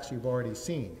of facts you've already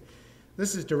seen.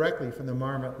 This is directly from the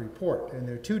Marmot report, and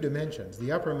there are two dimensions.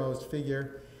 The uppermost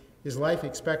figure is life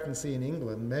expectancy in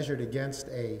England measured against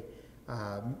a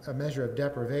measure of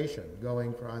deprivation,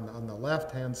 going from on the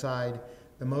left-hand side,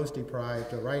 the most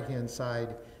deprived, to the right-hand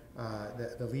side,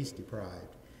 the least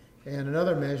deprived. And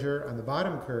another measure on the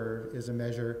bottom curve is a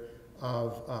measure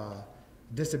of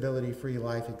disability-free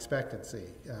life expectancy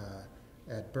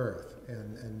at birth.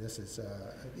 And this is,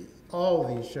 all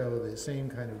of these show the same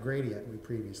kind of gradient we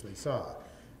previously saw.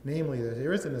 Namely, that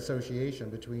there is an association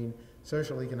between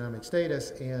social economic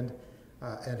status and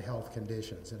health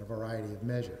conditions in a variety of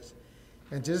measures.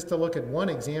 And just to look at one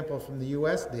example from the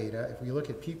US data, if we look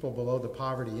at people below the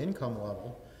poverty income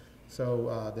level,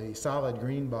 so the solid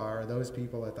green bar are those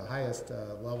people at the highest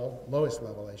level, lowest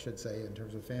level I should say, in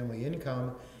terms of family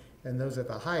income, and those at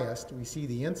the highest, we see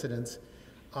the incidence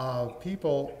of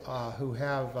people who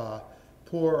have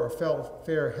poor or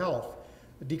fair health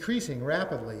decreasing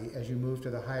rapidly as you move to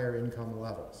the higher income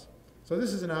levels. So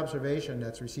this is an observation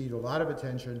that's received a lot of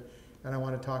attention and I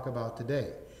want to talk about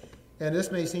today. And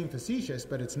this may seem facetious,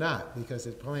 but it's not, because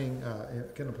it's going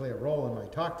to play a role in my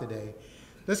talk today.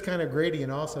 This kind of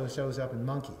gradient also shows up in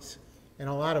monkeys and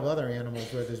a lot of other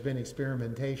animals where there's been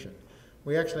experimentation.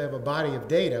 We actually have a body of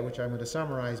data, which I'm going to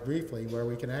summarize briefly, where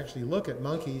we can actually look at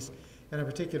monkeys, and in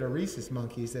particular rhesus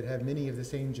monkeys, that have many of the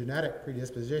same genetic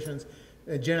predispositions,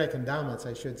 genetic endowments,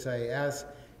 I should say, as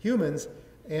humans,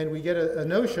 and we get a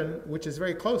notion which is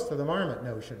very close to the marmot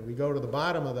notion. We go to the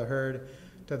bottom of the herd,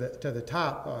 to the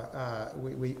top,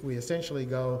 we essentially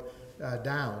go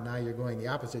down. Now you're going the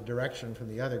opposite direction from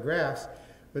the other graphs,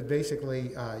 but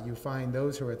basically you find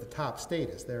those who are at the top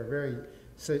status. They're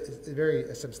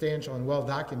very substantial and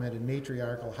well-documented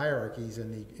matriarchal hierarchies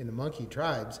in the monkey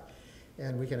tribes,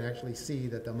 and we can actually see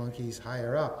that the monkeys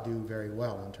higher up do very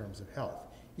well in terms of health,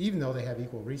 even though they have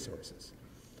equal resources.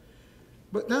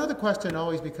 But now the question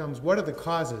always becomes, what are the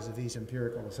causes of these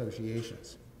empirical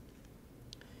associations?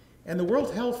 And the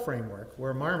World Health Framework,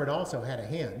 where Marmot also had a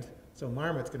hand, so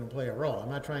Marmot's going to play a role. I'm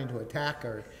not trying to attack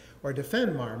or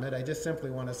defend Marmot. I just simply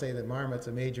want to say that Marmot's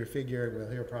a major figure. We'll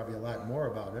hear probably a lot more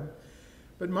about him.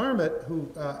 But Marmot,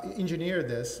 who engineered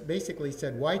this, basically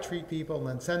said, why treat people and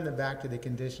then send them back to the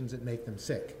conditions that make them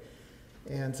sick?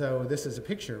 And so this is a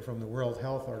picture from the World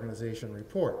Health Organization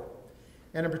report.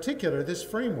 And in particular, this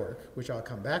framework, which I'll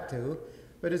come back to,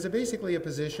 but is basically a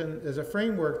position, is a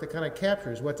framework that kind of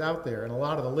captures what's out there in a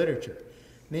lot of the literature.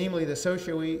 Namely, the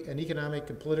socio and economic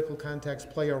and political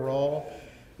context play a role.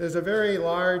 There's a very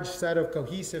large set of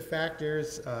cohesive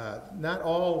factors, not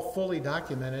all fully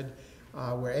documented,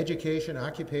 where education,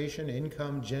 occupation,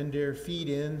 income, gender feed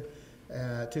in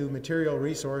to material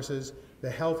resources, the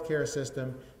healthcare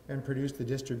system, and produce the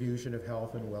distribution of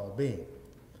health and well-being.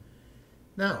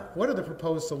 Now, what are the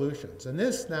proposed solutions? And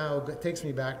this now takes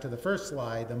me back to the first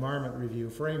slide, the Marmot Review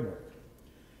Framework.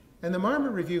 And the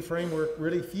Marmot Review Framework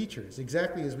really features,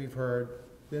 exactly as we've heard,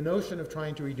 the notion of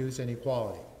trying to reduce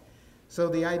inequality. So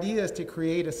the idea is to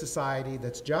create a society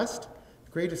that's just,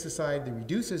 create a society that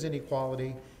reduces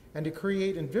inequality, and to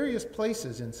create in various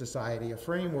places in society a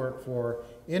framework for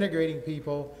integrating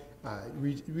people,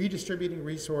 redistributing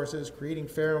resources, creating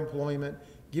fair employment,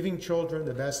 giving children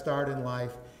the best start in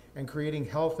life, and creating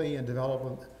healthy and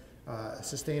development,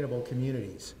 sustainable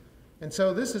communities. And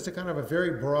so this is a kind of a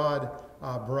very broad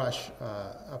brush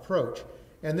approach.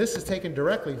 And this is taken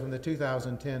directly from the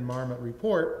 2010 Marmot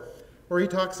report, where he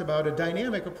talks about a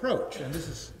dynamic approach. And this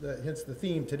is hence the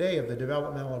theme today of the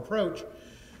developmental approach,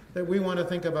 that we want to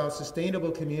think about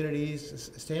sustainable communities,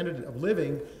 standard of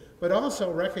living, but also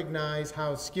recognize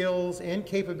how skills and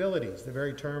capabilities, the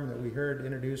very term that we heard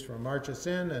introduced from Marcia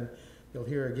Sin, and you'll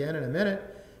hear again in a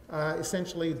minute,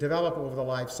 essentially develop over the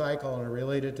life cycle and are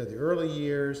related to the early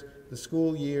years, the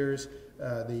school years,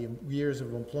 the years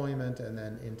of employment, and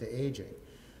then into aging.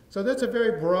 So that's a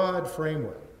very broad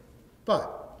framework.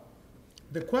 But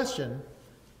the question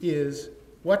is,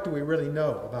 what do we really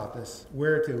know about this,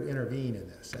 where to intervene in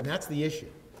this? And that's the issue.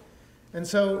 And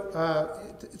so,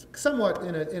 somewhat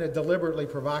in a deliberately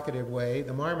provocative way,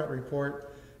 the Marmot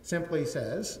report simply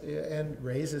says, and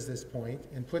raises this point,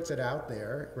 and puts it out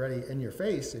there, ready in your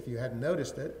face if you hadn't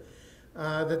noticed it,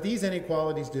 that these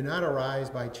inequalities do not arise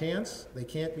by chance. They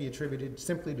can't be attributed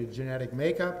simply to genetic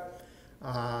makeup,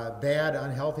 bad,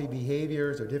 unhealthy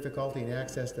behaviors, or difficulty in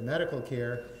access to medical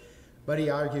care, but he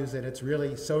argues that it's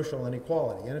really social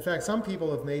inequality. And in fact, some people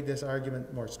have made this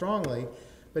argument more strongly,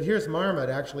 but here's Marmot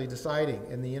actually deciding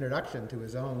in the introduction to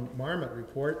his own Marmot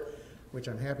report, which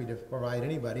I'm happy to provide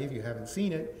anybody if you haven't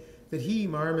seen it, that he,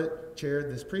 Marmot,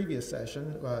 chaired this previous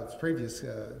session,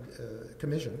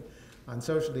 commission on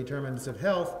social determinants of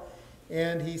health,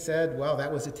 and he said, well,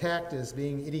 that was attacked as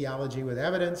being ideology with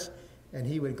evidence, and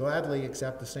he would gladly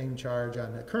accept the same charge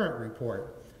on the current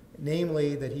report,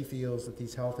 namely that he feels that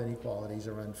these health inequalities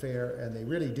are unfair and they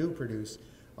really do produce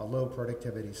a low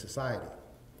productivity society.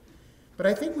 But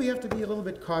I think we have to be a little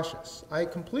bit cautious. I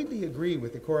completely agree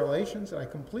with the correlations, and I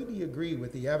completely agree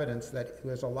with the evidence that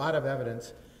there's a lot of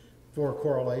evidence for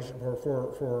correlation,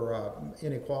 for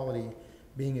inequality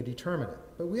being a determinant.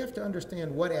 But we have to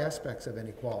understand what aspects of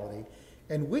inequality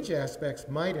and which aspects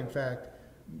might, in fact,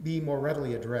 be more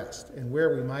readily addressed and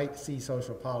where we might see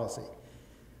social policy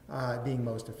being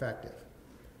most effective.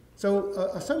 So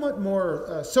a somewhat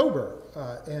more sober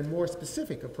and more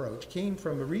specific approach came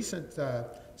from a recent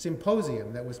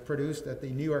symposium that was produced at the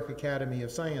New York Academy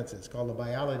of Sciences called The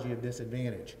Biology of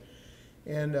Disadvantage.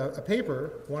 And a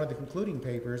paper, one of the concluding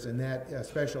papers in that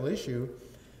special issue,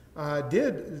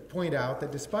 did point out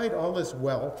that despite all this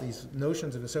wealth, these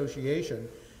notions of association,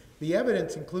 the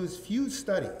evidence includes few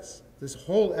studies. This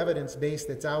whole evidence base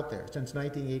that's out there since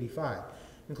 1985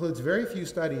 includes very few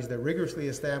studies that rigorously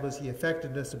establish the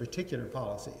effectiveness of particular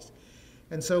policies.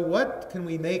 And so what can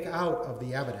we make out of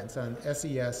the evidence on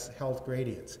SES health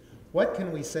gradients? What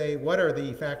can we say? What are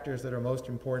the factors that are most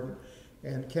important?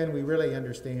 And can we really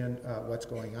understand what's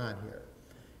going on here?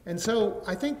 And so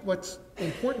I think what's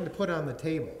important to put on the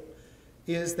table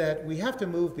is that we have to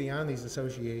move beyond these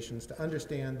associations to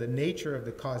understand the nature of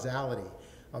the causality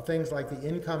of things like the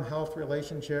income-health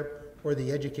relationship or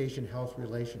the education-health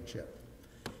relationship.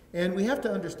 And we have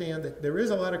to understand that there is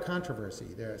a lot of controversy.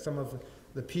 There are some of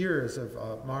the peers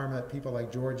of Marmot, people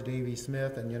like George Davey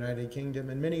Smith in the United Kingdom,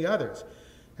 and many others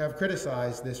have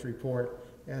criticized this report,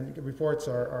 and reports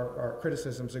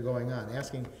criticisms are going on,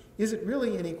 asking, is it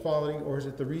really inequality or is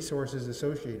it the resources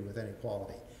associated with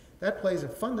inequality? That plays a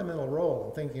fundamental role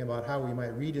in thinking about how we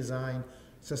might redesign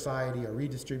society or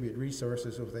redistribute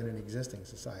resources within an existing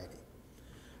society.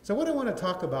 So what I want to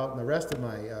talk about in the rest of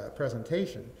my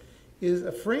presentation is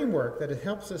a framework that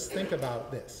helps us think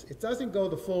about this. It doesn't go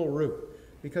the full route,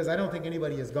 because I don't think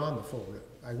anybody has gone the full route.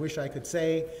 I wish I could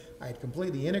say I had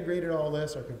completely integrated all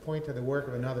this or could point to the work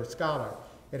of another scholar.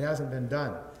 It hasn't been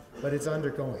done, but it's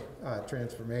undergoing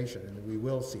transformation, and we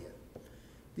will see it.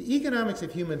 The economics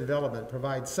of human development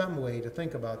provides some way to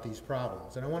think about these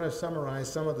problems, and I want to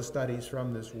summarize some of the studies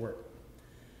from this work.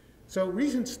 So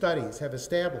recent studies have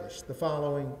established the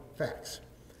following facts.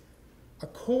 A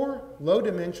core,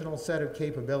 low-dimensional set of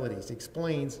capabilities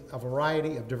explains a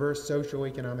variety of diverse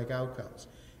socioeconomic outcomes.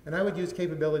 And I would use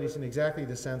capabilities in exactly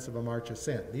the sense of a march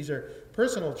ascent. These are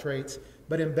personal traits,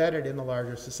 but embedded in the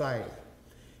larger society.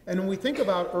 And when we think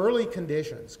about early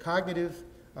conditions, cognitive,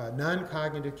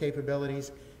 non-cognitive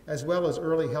capabilities, as well as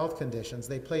early health conditions,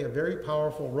 they play a very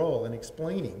powerful role in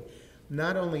explaining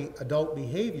not only adult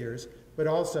behaviors, but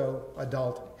also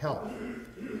adult health.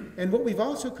 And what we've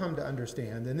also come to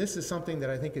understand, and this is something that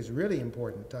I think is really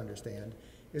important to understand,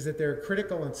 is that there are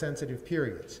critical and sensitive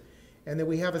periods, and that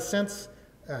we have a sense,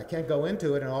 I can't go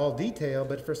into it in all detail,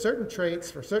 but for certain traits,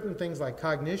 for certain things like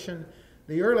cognition,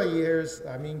 the early years,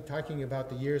 I mean talking about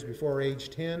the years before age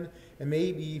 10 and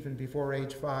maybe even before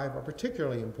age 5, are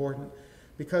particularly important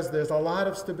because there's a lot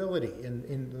of stability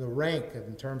in the rank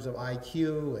in terms of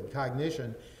IQ and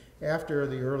cognition after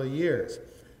the early years.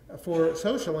 For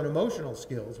social and emotional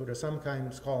skills, which are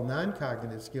sometimes called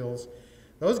non-cognitive skills,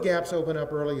 those gaps open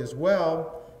up early as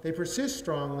well. They persist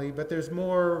strongly, but there's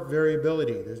more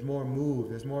variability, there's more move,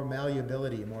 there's more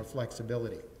malleability, more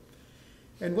flexibility.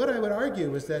 And what I would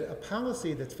argue is that a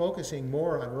policy that's focusing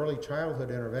more on early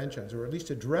childhood interventions, or at least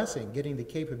addressing getting the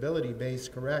capability base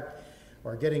correct,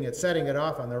 or setting it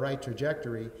off on the right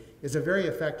trajectory, is a very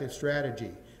effective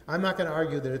strategy. I'm not going to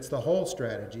argue that it's the whole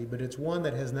strategy, but it's one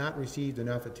that has not received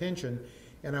enough attention,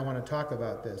 and I want to talk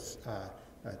about this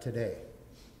today.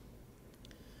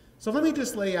 So let me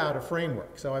just lay out a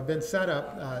framework. So I've been set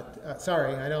up,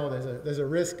 sorry, I know there's a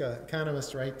risk,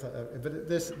 economists, right, but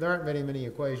there aren't many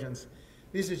equations.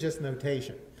 These are just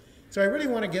notation. So I really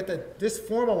want to get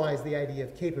formalize the idea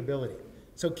of capability.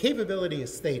 So capability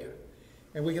is theta.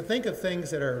 And we can think of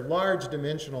things that are large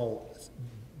dimensional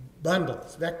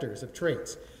bundles, vectors of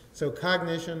traits. So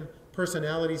cognition,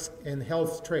 personalities, and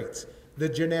health traits, the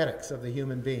genetics of the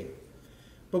human being.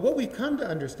 But what we've come to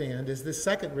understand is this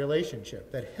second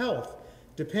relationship, that health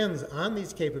depends on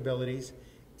these capabilities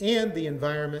and the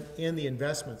environment and the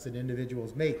investments that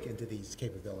individuals make into these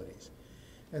capabilities.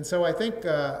 And so I think,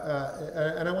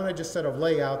 and I want to just sort of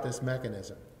lay out this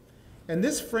mechanism. And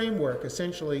this framework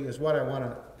essentially is what I want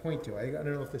to point to. I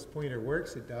don't know if this pointer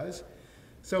works, it does.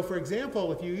 So for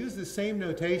example, if you use the same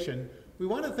notation, we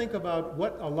want to think about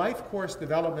what a life course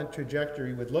development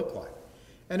trajectory would look like.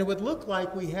 And it would look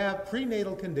like we have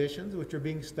prenatal conditions which are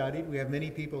being studied. We have many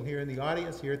people here in the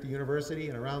audience, here at the university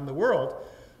and around the world,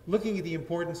 looking at the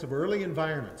importance of early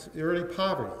environments, early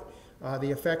poverty,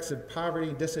 the effects of poverty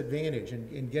and disadvantage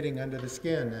in getting under the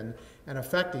skin and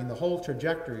affecting the whole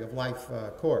trajectory of life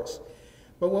course.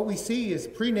 But what we see is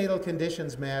prenatal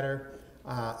conditions matter.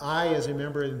 I, as a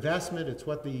member, investment, it's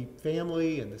what the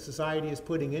family and the society is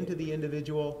putting into the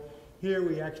individual. Here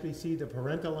we actually see the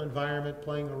parental environment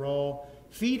playing a role,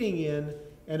 feeding in,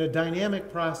 and a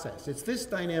dynamic process. It's this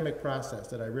dynamic process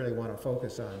that I really want to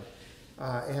focus on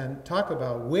and talk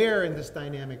about where in this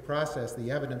dynamic process the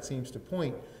evidence seems to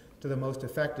point to the most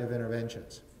effective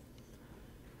interventions.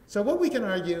 So what we can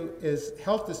argue is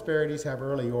health disparities have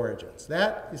early origins.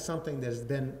 That is something that has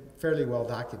been fairly well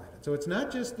documented. So it's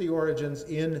not just the origins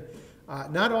in,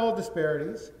 not all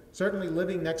disparities. Certainly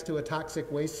living next to a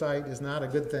toxic waste site is not a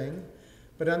good thing.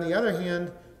 But on the other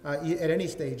hand, at any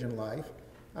stage in life,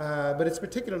 but it's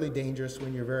particularly dangerous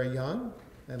when you're very young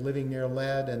and living near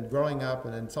lead and growing up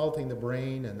and insulting the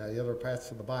brain and the other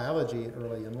parts of the biology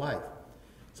early in life.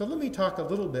 So let me talk a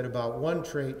little bit about one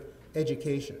trait,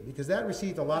 education, because that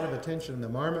received a lot of attention in the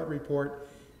Marmot report,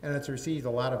 and it's received a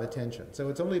lot of attention. So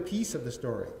it's only a piece of the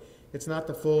story. It's not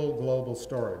the full global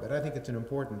story, but I think it's an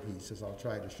important piece, as I'll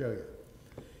try to show you.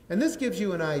 And this gives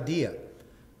you an idea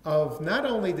of not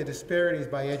only the disparities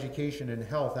by education and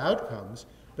health outcomes,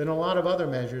 but in a lot of other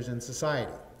measures in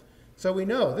society. So we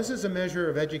know this is a measure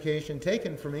of education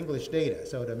taken from English data,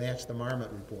 so to match the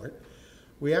Marmot report.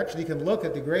 We actually can look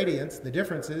at the gradients, the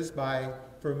differences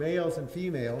for males and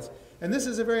females, and this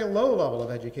is a very low level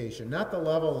of education, not the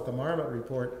level that the Marmot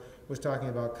report was talking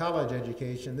about college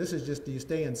education. This is just, do you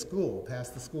stay in school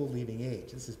past the school leaving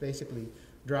age? This is basically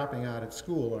dropping out of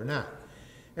school or not.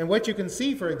 And what you can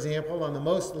see, for example, on the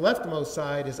leftmost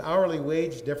side is hourly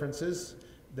wage differences.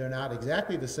 They're not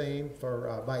exactly the same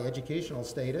by educational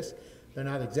status. They're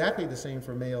not exactly the same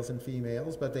for males and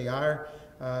females, but they are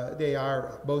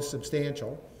both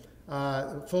substantial.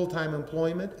 Full-time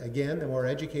employment, again, the more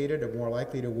educated are more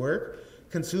likely to work.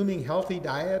 Consuming healthy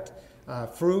diet,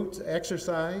 fruit,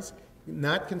 exercise,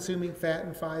 not consuming fat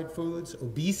and fried foods,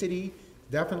 obesity,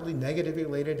 definitely negatively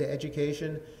related to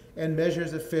education, and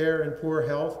measures of fair and poor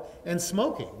health, and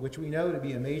smoking, which we know to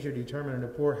be a major determinant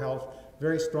of poor health,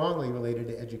 very strongly related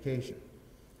to education.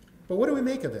 But what do we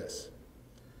make of this?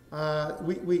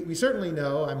 We certainly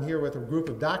know, I'm here with a group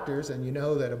of doctors, and you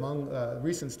know that among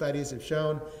recent studies have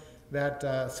shown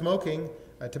that smoking,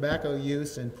 tobacco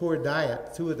use, and poor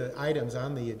diet, two of the items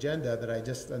on the agenda that I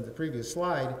just, on the previous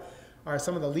slide, are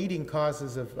some of the leading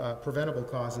causes of, preventable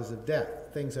causes of death,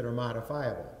 things that are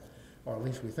modifiable, or at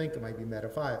least we think it might be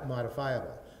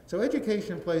modifiable. So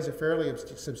education plays a fairly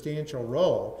substantial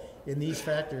role in these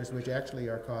factors which actually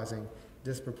are causing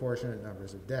disproportionate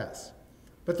numbers of deaths.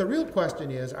 But the real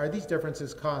question is, are these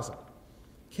differences causal?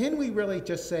 Can we really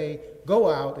just say, go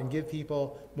out and give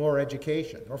people more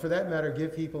education, or for that matter,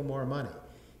 give people more money?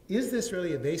 Is this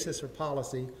really a basis for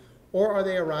policy, or are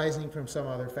they arising from some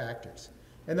other factors?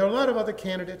 And there are a lot of other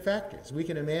candidate factors. We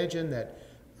can imagine that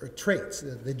traits,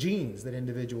 the genes that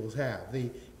individuals have,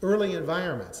 the early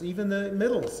environments, even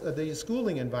the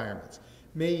schooling environments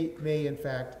may in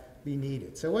fact be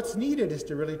needed. So what's needed is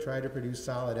to really try to produce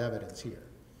solid evidence here.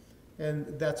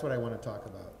 And that's what I want to talk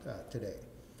about today.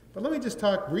 But let me just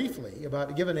talk briefly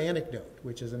give an anecdote,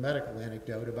 which is a medical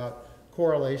anecdote about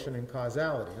correlation and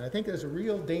causality. And I think there's a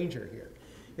real danger here.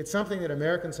 It's something that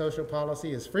American social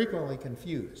policy is frequently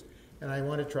confused. And I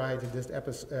want to try to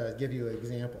just give you an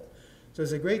example. So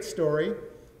there's a great story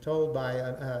told by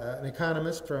an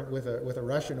economist with a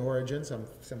Russian origin some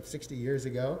 60 years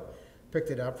ago.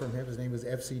 Picked it up from him. His name was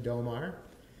F.C. Domar,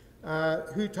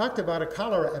 who talked about a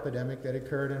cholera epidemic that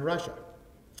occurred in Russia.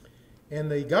 And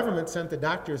the government sent the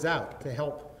doctors out to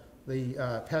help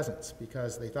the peasants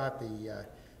because they thought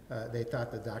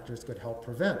the doctors could help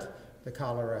prevent the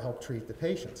cholera, help treat the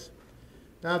patients.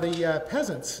 Now, the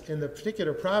peasants in the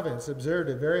particular province observed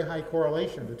a very high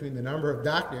correlation between the number of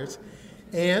doctors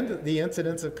and the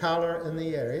incidence of cholera in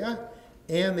the area,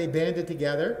 and they banded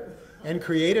together and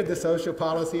created the social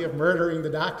policy of murdering the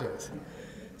doctors.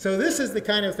 So this is the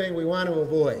kind of thing we want to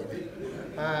avoid.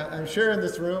 I'm sure in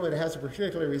this room it has a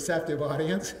particularly receptive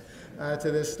audience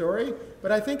to this story,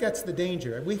 but I think that's the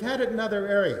danger. We've had it in other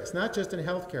areas, not just in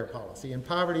healthcare policy, in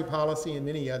poverty policy, and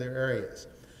many other areas.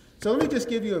 So let me just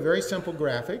give you a very simple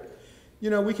graphic. You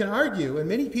know, we can argue, and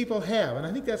many people have, and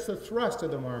I think that's the thrust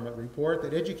of the Marmot report,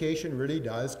 that education really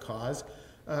does causally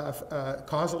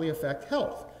affect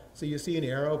health. So you see an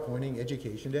arrow pointing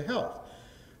education to health.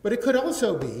 But it could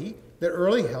also be that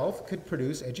early health could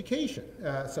produce education.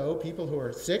 So people who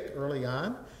are sick early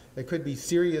on, there could be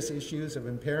serious issues of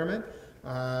impairment.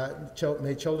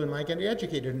 Children might get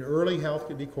educated, and early health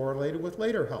could be correlated with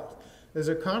later health. There's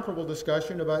a comparable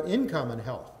discussion about income and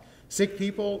health. Sick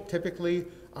people typically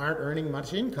aren't earning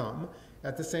much income.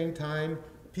 At the same time,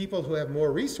 people who have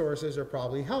more resources are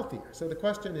probably healthier. So the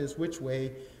question is, which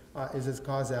way is this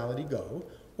causality go?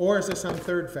 Or is there some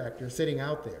third factor sitting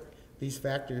out there? These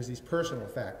factors, these personal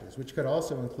factors, which could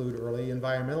also include early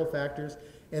environmental factors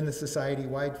and the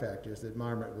society-wide factors that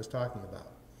Marmot was talking about.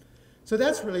 So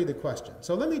that's really the question.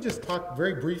 So let me just talk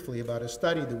very briefly about a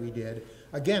study that we did,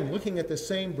 again, looking at the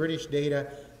same British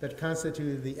data that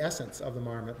constituted the essence of the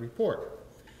Marmot report.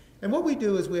 And what we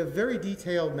do is we have very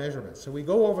detailed measurements. So we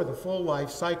go over the full life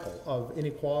cycle of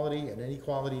inequality and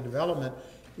inequality development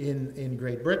in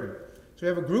Great Britain. So we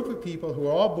have a group of people who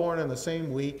are all born on the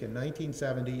same week in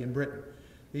 1970 in Britain.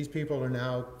 These people are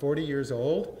now 40 years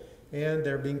old, and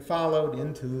they're being followed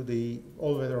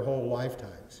over their whole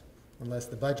lifetimes, unless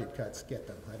the budget cuts get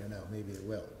them. I don't know, maybe it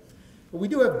will. But we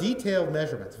do have detailed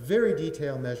measurements, very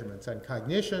detailed measurements on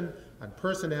cognition, on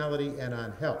personality, and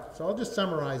on health. So I'll just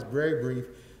summarize very brief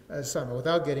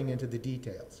without getting into the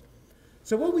details.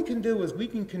 So what we can do is we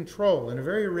can control in a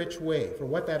very rich way for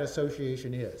what that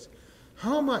association is.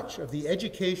 How much of the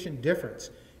education difference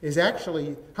is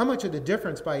actually, how much of the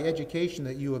difference by education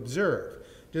that you observe,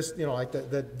 just, you know, like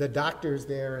the doctors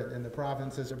there in the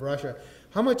provinces of Russia,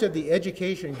 how much of the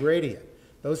education gradient,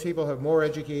 those people have more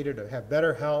educated, or have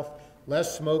better health,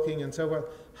 less smoking, and so forth,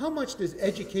 how much does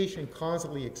education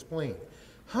causally explain?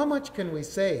 How much can we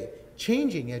say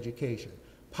changing education,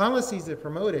 policies that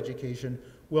promote education,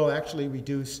 will actually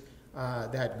reduce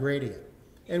that gradient?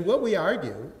 And what we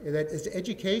argue is that is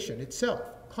education itself,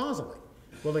 causally,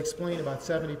 will explain about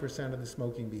 70% of the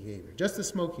smoking behavior, just the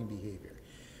smoking behavior.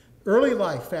 Early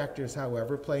life factors,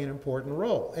 however, play an important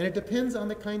role, and it depends on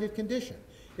the kind of condition.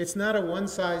 It's not a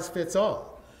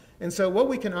one-size-fits-all. And so what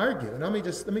we can argue, and let me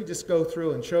just go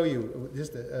through and show you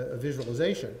just a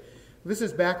visualization. This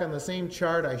is back on the same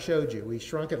chart I showed you. We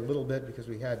shrunk it a little bit because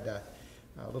we had a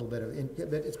little bit of,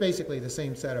 but it's basically the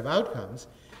same set of outcomes.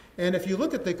 And if you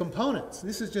look at the components,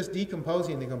 this is just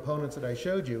decomposing the components that I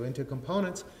showed you into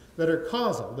components that are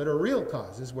causal, that are real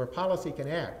causes where policy can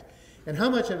act. And how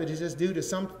much of it is just due to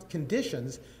some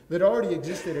conditions that already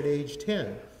existed at age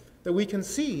 10, that we can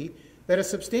see that a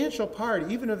substantial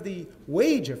part, even of the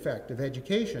wage effect of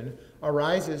education,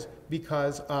 arises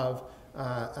because of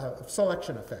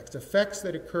selection effects, effects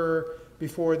that occur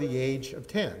before the age of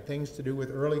 10, things to do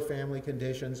with early family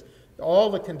conditions, all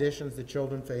the conditions that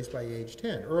children face by age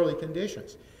 10, early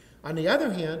conditions. On the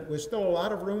other hand, there's still a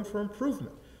lot of room for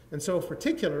improvement. And so in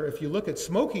particular, if you look at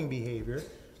smoking behavior,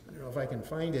 I don't know if I can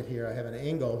find it here, I have an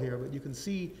angle here, but you can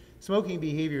see smoking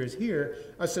behavior is here.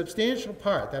 A substantial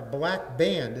part, that black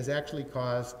band, is actually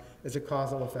caused as a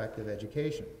causal effect of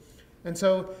education. And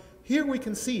so here we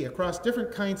can see across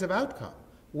different kinds of outcome,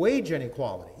 wage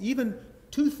inequality, even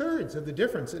 2/3 of the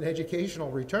difference in educational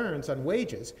returns on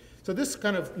wages. So this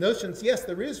kind of notions, yes,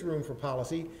 there is room for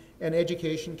policy, and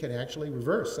education can actually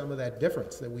reverse some of that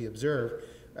difference that we observe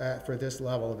for this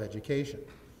level of education.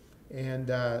 And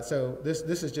so this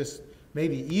is just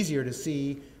maybe easier to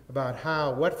see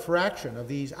about what fraction of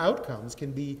these outcomes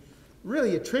can be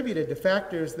really attributed to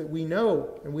factors that we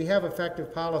know, and we have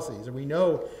effective policies, and we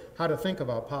know how to think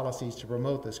about policies to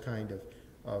promote this kind of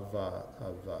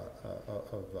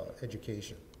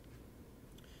education.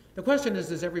 The question is,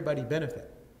 does everybody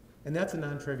benefit? And that's a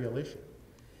non-trivial issue.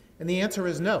 And the answer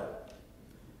is no.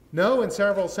 No in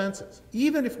several senses.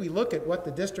 Even if we look at what the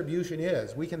distribution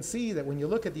is, we can see that when you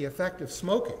look at the effect of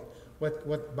smoking, what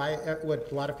a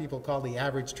lot of people call the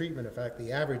average treatment effect,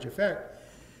 the average effect,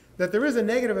 that there is a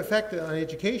negative effect on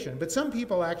education, but some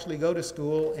people actually go to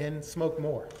school and smoke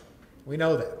more. We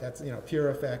know that. That's, pure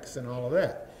effects and all of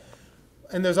that.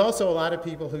 And there's also a lot of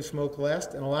people who smoke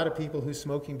less, and a lot of people whose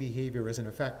smoking behavior isn't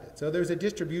affected. So there's a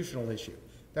distributional issue.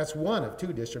 That's one of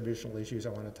two distributional issues I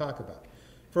want to talk about.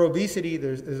 For obesity,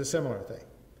 there's a similar thing.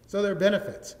 So there are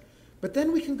benefits. But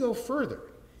then we can go further.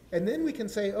 And then we can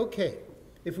say, okay,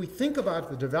 if we think about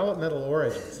the developmental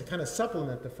origins to kind of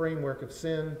supplement the framework of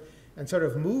sin and sort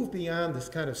of move beyond this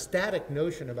kind of static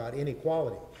notion about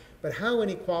inequality, but how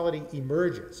inequality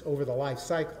emerges over the life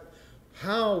cycle,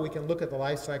 how we can look at the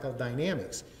life cycle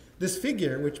dynamics. This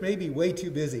figure, which may be way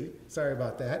too busy, sorry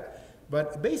about that,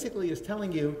 but basically is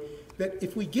telling you that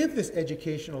if we give this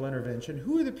educational intervention,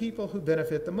 who are the people who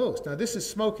benefit the most? Now, this is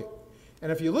smoking.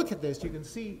 And if you look at this, you can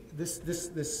see this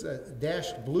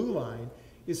dashed blue line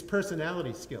is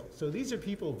personality skill. So these are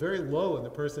people very low in the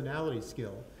personality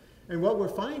skill. And what we're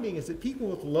finding is that people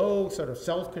with low sort of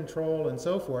self-control and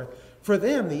so forth, for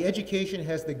them, the education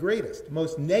has the greatest,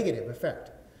 most negative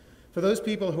effect. For those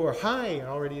people who are high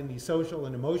already in these social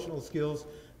and emotional skills,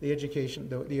 the education,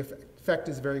 the effect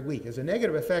is very weak. There's a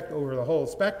negative effect over the whole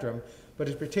spectrum, but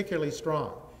it's particularly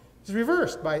strong. It's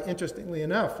reversed by, interestingly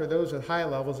enough, for those with high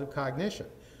levels of cognition.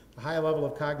 A high level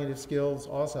of cognitive skills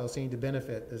also seem to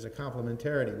benefit as a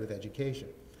complementarity with education.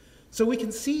 So we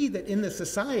can see that in the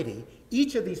society,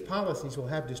 each of these policies will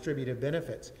have distributive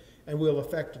benefits and will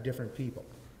affect different people.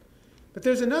 But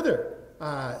there's another,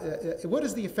 what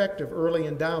is the effect of early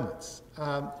endowments?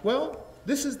 Well,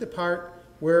 this is the part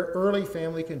where early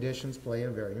family conditions play a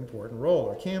very important role,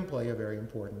 or can play a very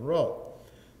important role.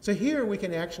 So here we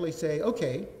can actually say,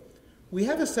 okay, we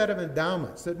have a set of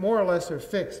endowments that more or less are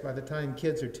fixed by the time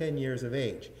kids are 10 years of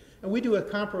age. And we do a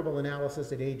comparable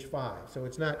analysis at age 5. So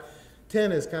it's not,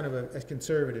 10 is kind of a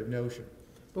conservative notion.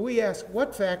 But we ask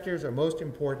what factors are most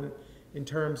important in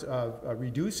terms of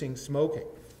reducing smoking.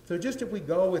 So just if we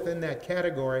go within that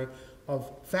category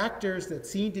of factors that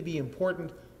seem to be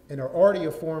important and are already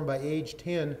formed by age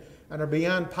 10 and are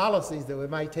beyond policies that we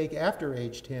might take after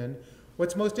age 10,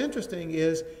 what's most interesting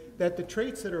is that the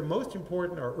traits that are most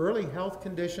important are early health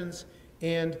conditions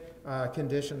and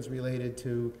conditions related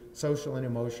to social and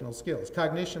emotional skills.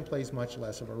 Cognition plays much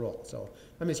less of a role, so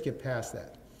let me skip past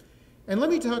that. And let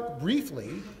me talk briefly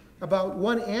about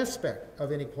one aspect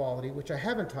of inequality, which I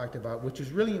haven't talked about, which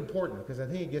is really important because I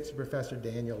think it gets to Professor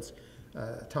Daniels'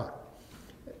 talk.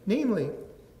 Namely,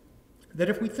 that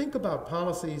if we think about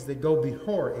policies that go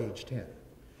before age 10,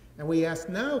 and we ask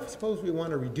now, suppose we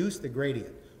want to reduce the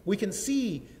gradient, we can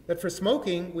see that for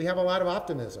smoking, we have a lot of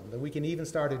optimism, that we can even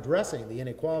start addressing the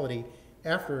inequality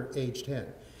after age 10.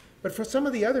 But for some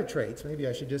of the other traits, maybe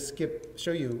I should just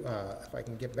show you, if I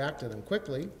can get back to them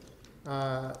quickly.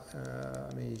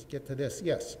 Let me get to this,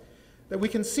 yes. That we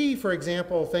can see, for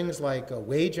example, things like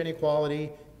wage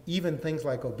inequality, even things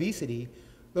like obesity,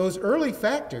 those early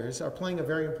factors are playing a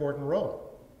very important role.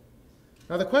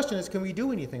 Now the question is, can we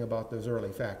do anything about those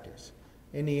early factors?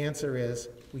 And the answer is,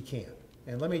 we can't.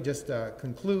 And let me just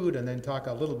conclude and then talk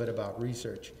a little bit about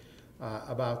research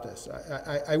about this.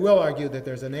 I will argue that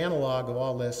there's an analog of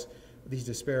all this, these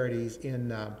disparities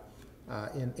in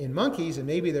monkeys, and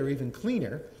maybe they're even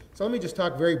cleaner. So let me just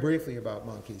talk very briefly about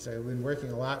monkeys. I've been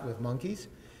working a lot with monkeys.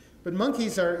 But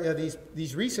monkeys are,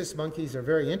 these rhesus monkeys are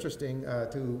very interesting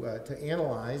to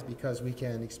analyze because we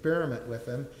can experiment with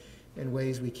them in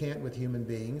ways we can't with human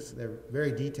beings. They're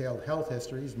very detailed health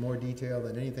histories, more detailed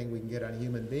than anything we can get on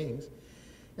human beings.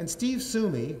 And Steve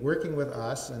Sumi, working with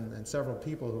us and several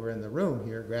people who are in the room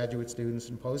here, graduate students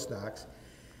and postdocs,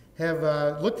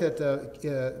 have looked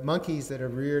at monkeys that are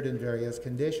reared in various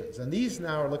conditions. And these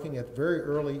now are looking at very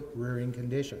early rearing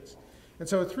conditions. And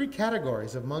so 3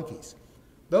 categories of monkeys.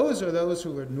 Those are those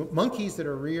who are monkeys that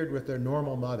are reared with their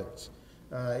normal mothers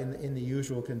in the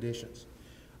usual conditions.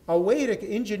 A way to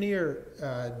engineer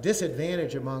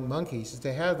disadvantage among monkeys is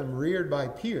to have them reared by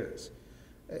peers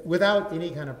without any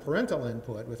kind of parental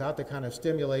input, without the kind of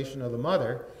stimulation of the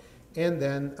mother, and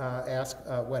then ask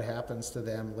what happens to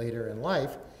them later in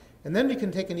life. And then we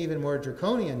can take an even more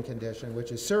draconian condition,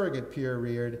 which is surrogate peer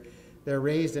reared. They're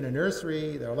raised in a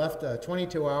nursery, they're left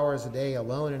 22 hours a day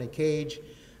alone in a cage,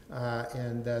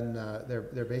 and then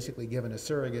they're basically given a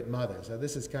surrogate mother. So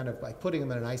this is kind of like putting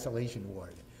them in an isolation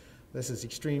ward. This is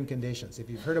extreme conditions. If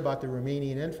you've heard about the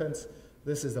Romanian infants,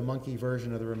 this is the monkey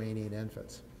version of the Romanian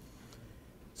infants.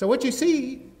 So what you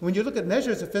see when you look at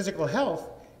measures of physical health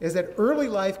is that early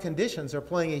life conditions are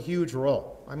playing a huge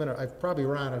role. I've probably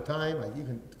run out of time.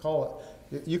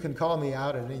 You can call me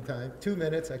out at any time. 2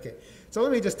 minutes, okay. So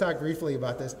let me just talk briefly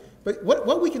about this. But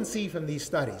what we can see from these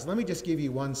studies, let me just give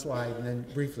you one slide and then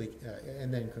briefly,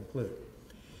 and then conclude.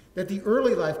 That the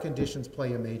early life conditions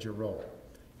play a major role.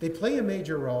 They play a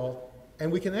major role,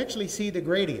 and we can actually see the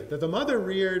gradient. That the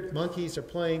mother-reared monkeys are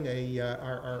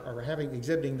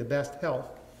exhibiting the best health.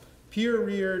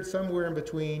 peer-reared, somewhere in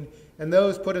between, and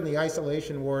those put in the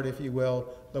isolation ward, if you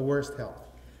will, the worst health.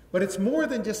 But it's more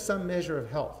than just some measure of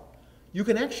health. You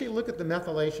can actually look at the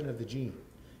methylation of the gene.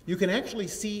 You can actually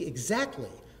see exactly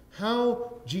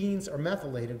how genes are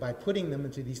methylated by putting them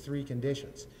into these three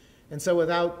conditions. And so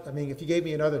if you gave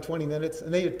me another 20 minutes,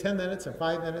 and they had 10 minutes or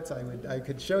 5 minutes, I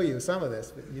could show you some of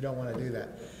this, but you don't want to do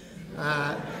that.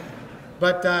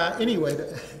 Anyway,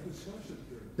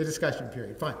 the discussion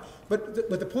period, fine. But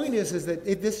the point is that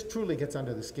this truly gets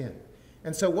under the skin.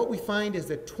 And so what we find is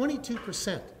that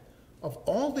 22% of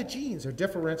all the genes are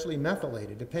differentially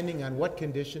methylated, depending on what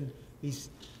condition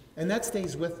and that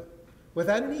stays with them,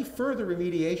 without any further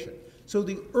remediation. So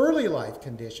the early life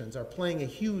conditions are playing a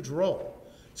huge role.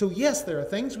 So yes, there are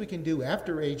things we can do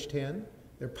after age 10.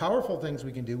 There are powerful things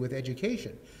we can do with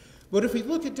education. But if we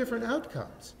look at different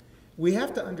outcomes, we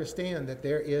have to understand that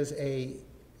there is a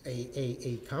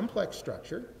complex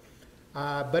structure,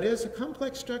 but it's a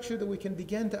complex structure that we can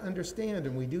begin to understand,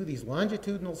 and we do these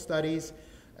longitudinal studies.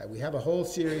 We have a whole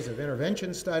series of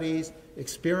intervention studies,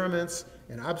 experiments,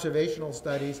 and observational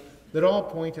studies that all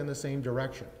point in the same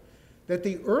direction. That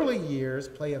the early years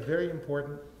play a very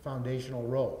important foundational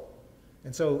role.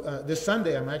 And so this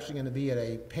Sunday, I'm actually going to be at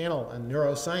a panel on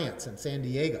neuroscience in San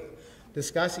Diego,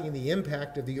 discussing the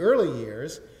impact of the early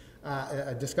years,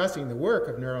 discussing the work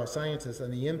of neuroscientists on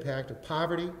the impact of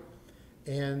poverty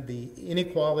and the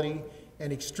inequality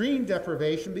and extreme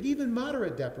deprivation, but even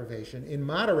moderate deprivation, in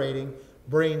moderating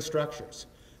brain structures,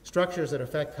 structures that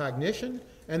affect cognition,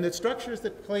 and that structures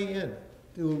that play in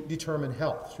to determine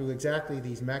health through exactly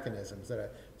these mechanisms,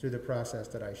 through the process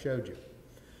that I showed you.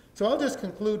 So I'll just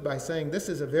conclude by saying this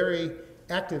is a very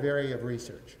active area of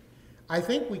research. I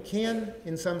think we can,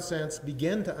 in some sense,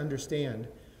 begin to understand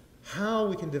how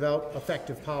we can develop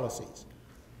effective policies.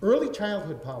 Early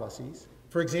childhood policies,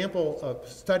 for example, a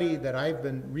study that I've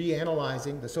been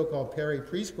reanalyzing, the so-called Perry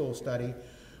Preschool study,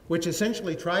 which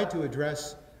essentially tried to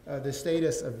address the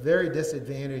status of very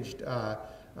disadvantaged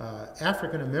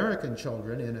African-American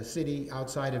children in a city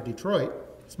outside of Detroit,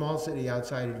 small city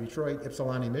outside of Detroit,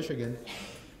 Ypsilanti, Michigan.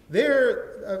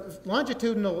 There,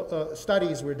 longitudinal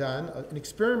studies were done, an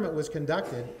experiment was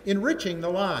conducted, enriching the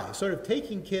lives, sort of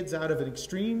taking kids out of an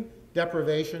extreme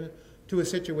deprivation to a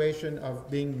situation of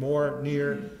being more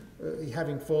near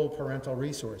having full parental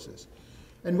resources.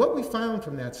 And what we found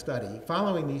from that study,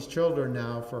 following these children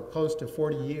now for close to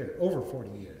 40 years, over 40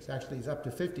 years, actually it's up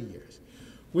to 50 years,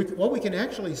 what we can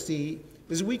actually see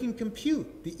is we can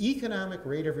compute the economic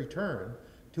rate of return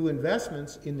to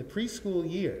investments in the preschool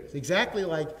years, exactly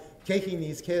like taking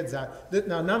these kids out.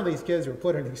 Now, none of these kids were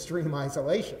put in extreme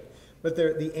isolation, but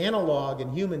they're the analog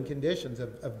in human conditions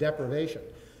of deprivation.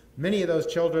 Many of those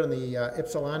children in the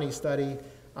Ypsilanti study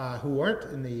who aren't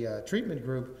in the treatment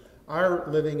group are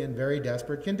living in very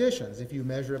desperate conditions, if you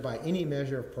measure it by any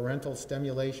measure of parental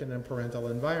stimulation and parental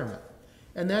environment.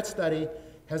 And that study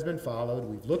has been followed.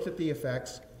 We've looked at the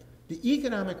effects. The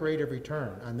economic rate of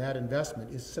return on that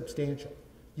investment is substantial.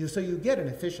 So you get an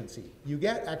efficiency. You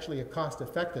get actually a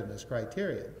cost-effectiveness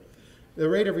criterion. The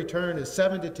rate of return is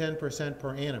 7 to 10%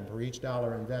 per annum for each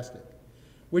dollar invested,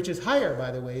 which is higher, by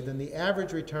the way, than the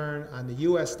average return on the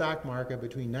U.S. stock market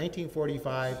between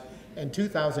 1945 and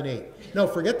 2008. No,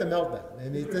 forget the meltdown.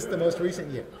 And this is the most recent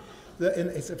year.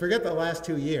 Forget the last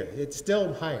 2 years. It's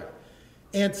still higher.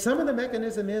 And some of the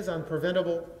mechanism is on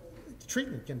preventable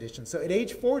treatment conditions. So at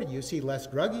age 40, you see less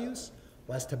drug use,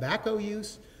 less tobacco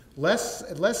use, less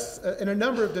in a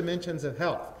number of dimensions of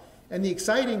health. And the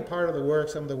exciting part of the work,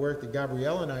 some of the work that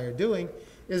Gabrielle and I are doing,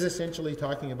 is essentially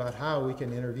talking about how we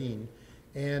can intervene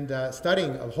and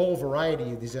studying a whole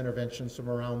variety of these interventions from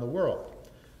around the world.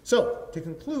 So, to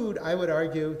conclude, I would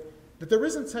argue that there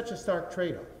isn't such a stark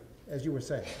trade-off, as you were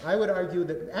saying. I would argue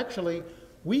that actually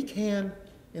we can,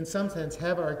 in some sense,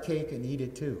 have our cake and eat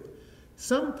it too.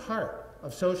 Some part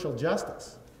of social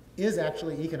justice is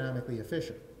actually economically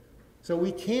efficient. So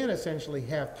we can essentially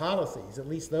have policies, at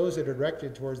least those that are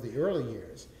directed towards the early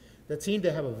years, that seem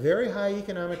to have a very high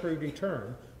economic rate of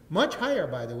return, much higher,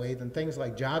 by the way, than things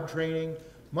like job training,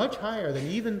 much higher than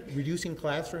even reducing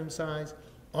classroom size,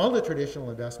 all the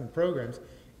traditional investment programs,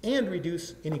 and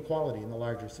reduce inequality in the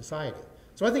larger society.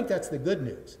 So I think that's the good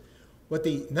news. What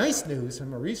the nice news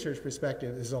from a research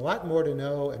perspective is a lot more to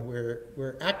know, and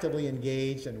we're actively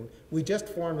engaged, and we just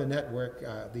formed a network,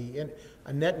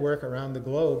 a network around the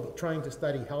globe trying to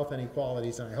study health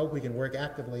inequalities, and I hope we can work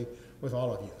actively with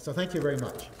all of you. So thank you very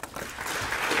much.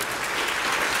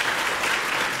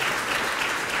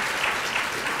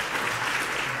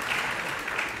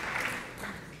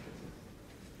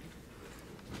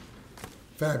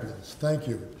 Fabulous, thank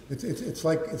you. It's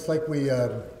like we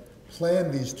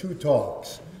planned these two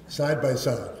talks side by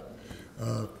side,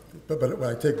 but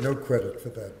I take no credit for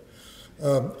that.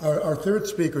 Our third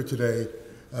speaker today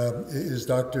is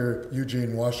Dr.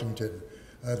 Eugene Washington,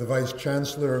 the Vice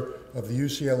Chancellor of the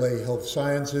UCLA Health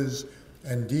Sciences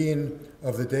and Dean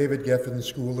of the David Geffen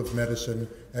School of Medicine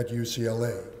at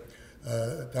UCLA.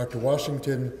 Dr.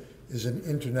 Washington is an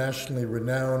internationally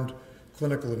renowned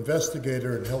clinical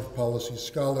investigator and health policy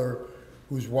scholar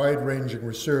whose wide-ranging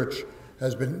research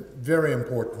has been very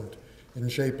important in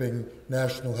shaping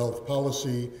national health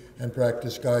policy and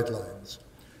practice guidelines.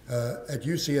 At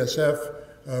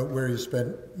UCSF, where he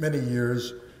spent many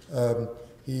years,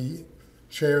 he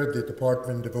chaired the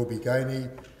Department of OB-GYN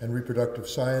and Reproductive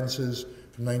Sciences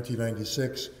from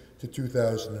 1996 to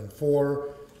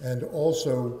 2004, and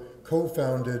also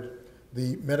co-founded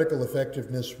the Medical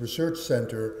Effectiveness Research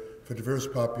Center for Diverse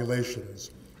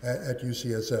Populations at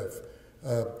UCSF.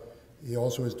 He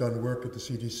also has done work at the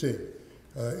CDC.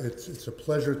 It's a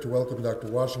pleasure to welcome Dr.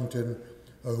 Washington,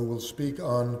 who will speak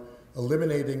on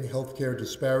eliminating healthcare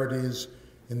disparities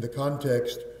in the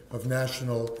context of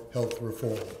national health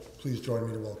reform. Please join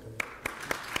me to welcome him.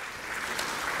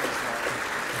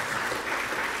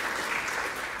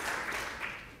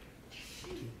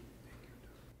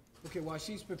 Okay, while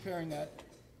she's preparing that,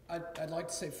 I'd like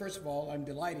to say, first of all, I'm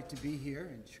delighted to be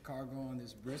here in Chicago on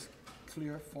this brisk,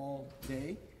 clear fall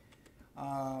day.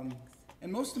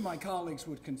 And most of my colleagues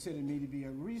would consider me to be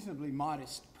a reasonably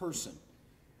modest person,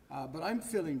 but I'm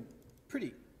feeling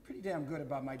pretty damn good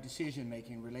about my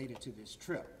decision-making related to this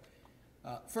trip.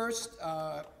 First,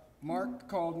 Mark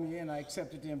called me and I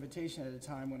accepted the invitation at a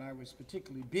time when I was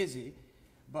particularly busy,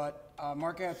 but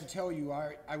Mark, I have to tell you,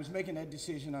 I was making that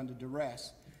decision under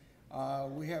duress.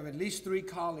 We have at least 3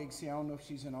 colleagues here. I don't know if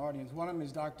she's in the audience. One of them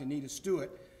is Dr. Anita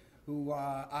Stewart, who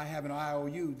I have an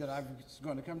IOU that I was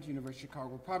going to come to University of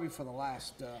Chicago probably for the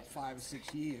last 5 or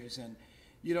 6 years, and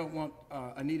you don't want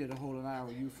Anita to hold an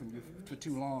IOU from you for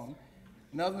too long.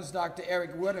 Another one is Dr.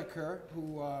 Eric Whitaker, who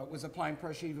was applying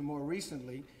pressure even more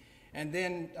recently, and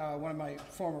then one of my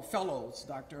former fellows,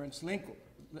 Dr. Ernst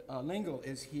Lingle,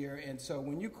 is here, and so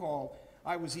when you call,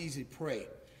 I was easy prey.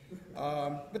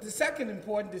 But the second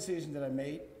important decision that I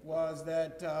made was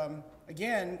that,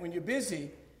 again, when you're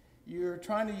busy, you're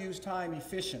trying to use time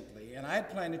efficiently. And I had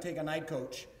planned to take a night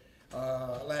coach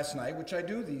last night, which I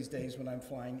do these days when I'm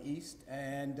flying east.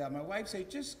 And my wife said,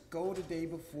 just go the day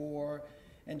before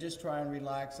and just try and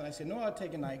relax. And I said, no, I'll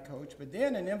take a night coach. But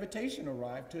then an invitation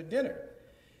arrived to a dinner.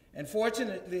 And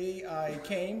fortunately, I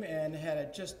came and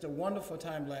had just a wonderful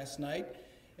time last night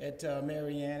at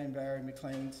Mary Ann and Barry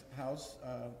MacLean's house.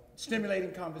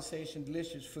 Stimulating conversation,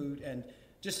 delicious food, and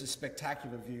just a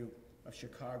spectacular view of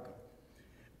Chicago.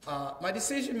 My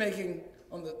decision-making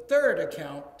on the third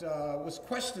account was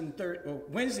questioned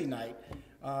Wednesday night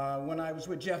when I was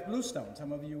with Jeff Bluestone.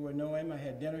 Some of you will know him. I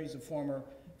had dinner. He's a former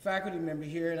faculty member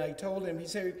here, and I told him, he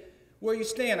said, where are you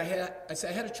staying? I said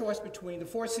I had a choice between the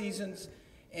Four Seasons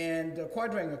and the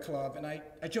Quadrangle Club, and I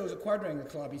chose a Quadrangle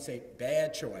Club. He said,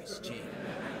 bad choice, Gene.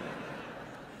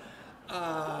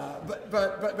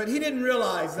 But he didn't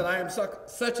realize that I am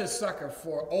such a sucker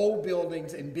for old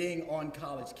buildings and being on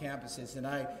college campuses, and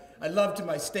I loved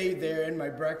my stay there and my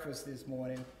breakfast this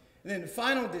morning. And then the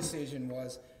final decision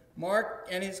was Mark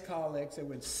and his colleagues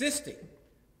were insisting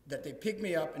that they pick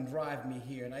me up and drive me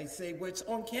here. And I say, well, it's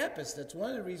on campus. That's one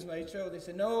of the reasons I chose. They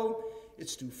said, no,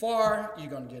 it's too far.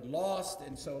 You're going to get lost.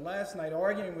 And so last night,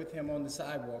 arguing with him on the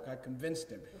sidewalk, I convinced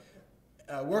him.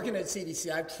 Working at CDC,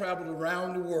 I've traveled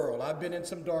around the world. I've been in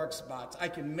some dark spots. I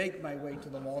can make my way to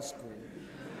the law school.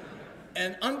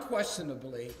 And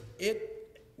unquestionably, if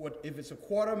it's a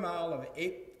quarter mile or an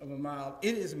eighth of a mile,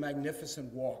 it is a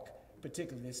magnificent walk,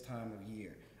 particularly this time of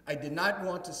year. I did not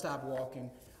want to stop walking.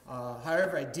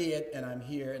 However, I did, and I'm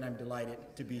here, and I'm delighted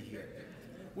to be here.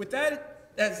 With that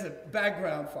as a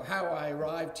background for how I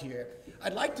arrived here,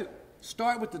 I'd like to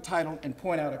start with the title and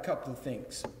point out a couple of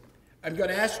things. I'm going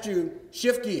to ask you to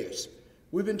shift gears.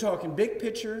 We've been talking big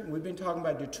picture, and we've been talking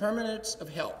about determinants of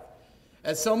health.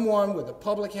 As someone with a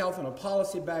public health and a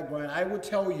policy background, I will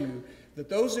tell you that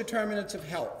those determinants of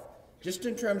health, just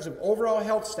in terms of overall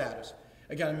health status,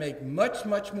 are going to make much,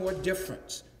 much more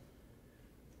difference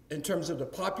in terms of the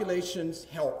population's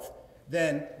health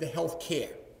than the health care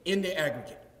in the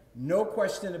aggregate. No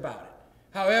question about it.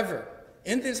 However,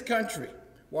 in this country,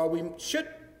 while we should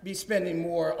be spending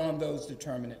more on those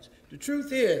determinants, the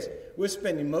truth is we're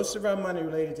spending most of our money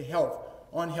related to health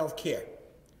on health care.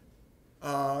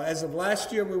 As of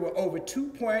last year, we were over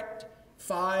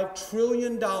 $2.5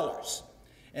 trillion.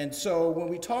 And so when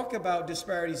we talk about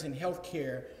disparities in health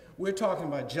care, we're talking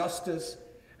about justice,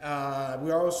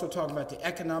 We're also talking about the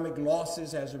economic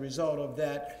losses as a result of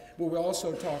that, but we're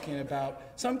also talking about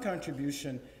some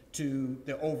contribution to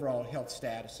the overall health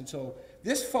status. And so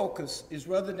this focus is,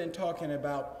 rather than talking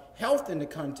about health in the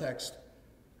context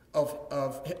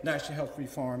of national health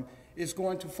reform, is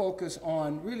going to focus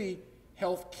on really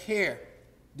health care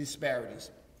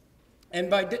disparities. And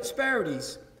by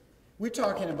disparities, we're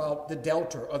talking about the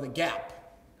delta or the gap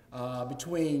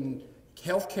between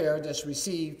health care that's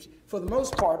received, for the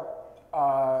most part,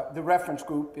 the reference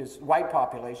group is white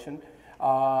population,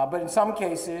 but in some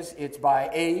cases it's by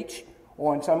age,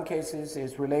 or in some cases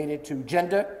it's related to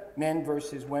gender, men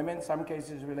versus women, some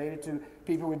cases related to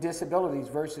people with disabilities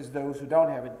versus those who don't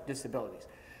have disabilities.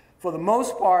 For the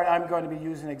most part, I'm going to be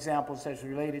using examples as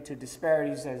related to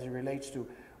disparities as it relates to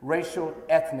racial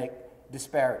ethnic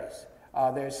disparities.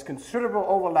 There's considerable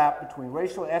overlap between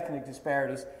racial ethnic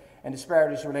disparities and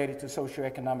disparities related to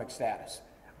socioeconomic status.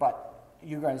 But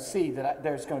you're going to see that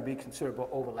there's going to be considerable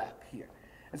overlap here.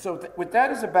 And so with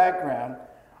that as a background,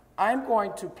 I'm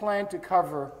going to plan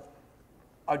to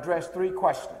address three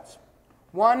questions.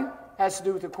 One has to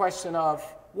do with the question of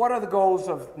what are the goals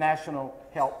of national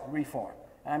health reform?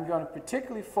 And I'm going to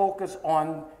particularly focus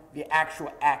on the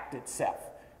actual act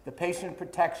itself, the Patient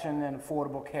Protection and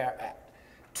Affordable Care Act.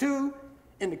 Two,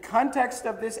 in the context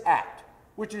of this act,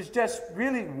 which is just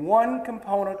really one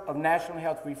component of national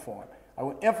health reform. I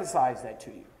will emphasize that to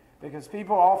you, because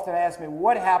people often ask me,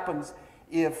 what happens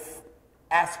if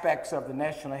aspects of the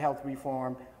national health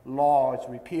reform law is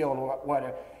repealed or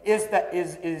whatever?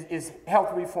 Is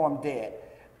health reform dead?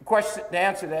 The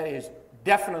answer to that is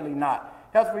definitely not.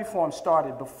 Health reform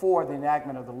started before the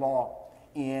enactment of the law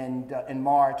in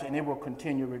March, and it will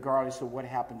continue regardless of what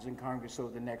happens in Congress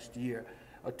over the next year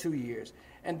or 2 years.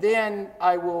 And then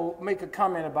I will make a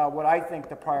comment about what I think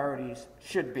the priorities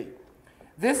should be.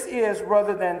 This is,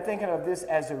 rather than thinking of this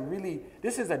as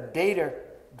this is a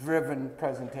data-driven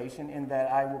presentation in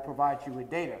that I will provide you with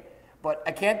data. But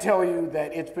I can't tell you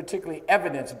that it's particularly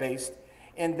evidence-based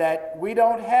in that we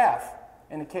don't have,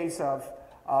 in the case of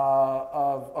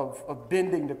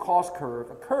bending the cost curve,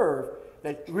 a curve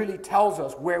that really tells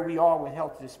us where we are with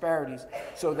health disparities,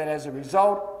 so that as a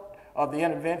result of the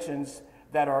interventions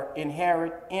that are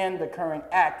inherent in the current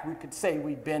act, we could say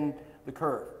we bend the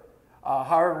curve.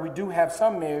 However, we do have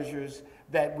some measures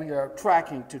that we are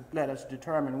tracking to let us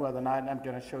determine whether or not, and I'm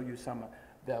going to show you some of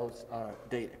those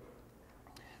data.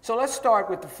 So let's start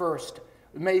with the first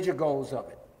major goals of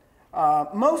it.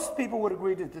 Most people would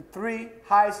agree that the three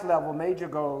highest level major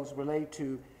goals relate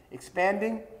to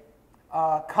expanding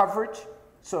coverage,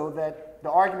 so that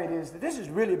the argument is that this is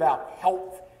really about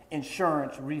health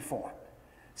insurance reform.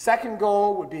 Second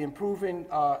goal would be improving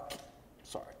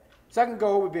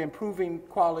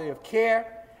quality of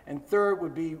care, and third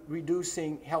would be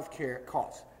reducing healthcare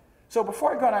costs. So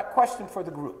before I go on, a question for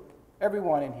the group,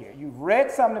 everyone in here. You've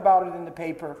read something about it in the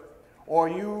paper, or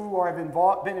you have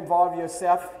been involved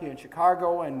yourself here in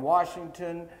Chicago and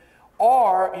Washington,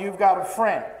 or you've got a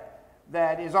friend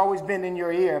that has always been in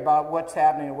your ear about what's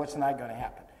happening and what's not going to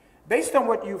happen. Based on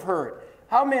what you've heard,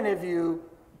 how many of you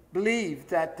believe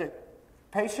that the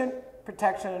Patient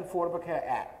Protection and Affordable Care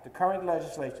Act, the current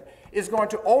legislation, is going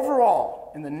to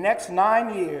overall, in the next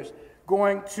 9 years,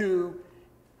 going to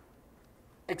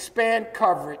expand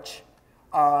coverage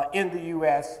in the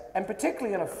U.S., and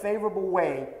particularly in a favorable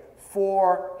way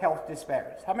for health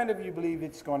disparities? How many of you believe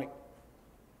it's going to?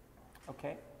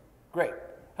 Okay, great.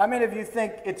 How many of you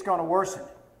think it's going to worsen?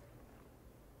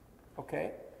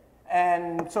 Okay,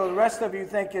 and so the rest of you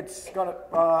think it's going to,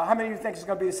 how many of you think it's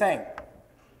going to be the same?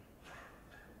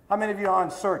 How many of you are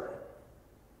uncertain?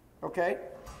 Okay,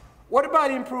 what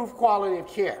about improved quality of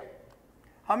care?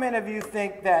 How many of you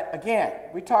think that, again,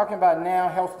 we're talking about now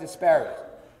health disparities.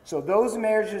 So those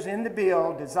measures in the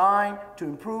bill designed to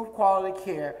improve quality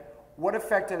care, what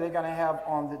effect are they going to have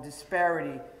on the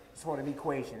disparity sort of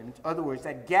equation? In other words,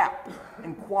 that gap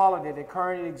in quality that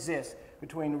currently exists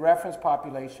between the reference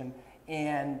population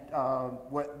and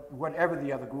whatever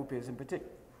the other group is, in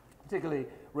particularly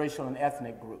racial and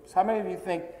ethnic groups. How many of you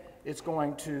think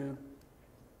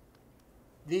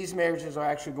these measures are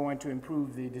actually going to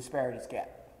improve the disparities gap,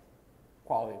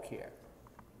 quality of care?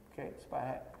 Okay, it's about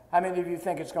half. How many of you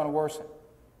think it's going to worsen?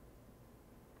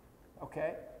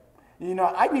 Okay. You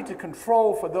know, I need to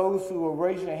control for those who are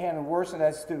raising their hand and worsen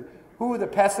as to who are the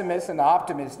pessimists and the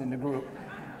optimists in the group.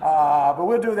 But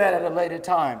we'll do that at a later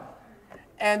time.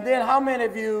 And then how many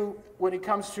of you, when it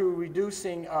comes to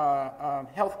reducing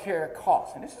healthcare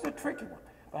costs, and this is a tricky one,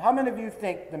 but how many of you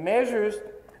think the measures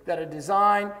that are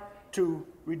designed to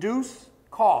reduce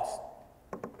costs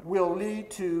will lead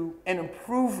to an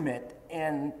improvement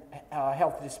in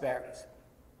health disparities?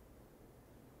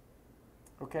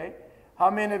 Okay? How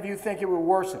many of you think it will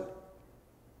worsen?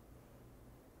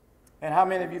 And how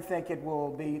many of you think it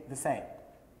will be the same?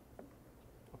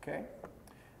 Okay?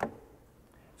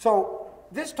 So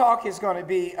this talk is going to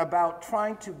be about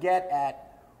trying to get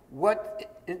at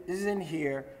what is in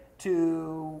here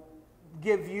to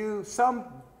give you some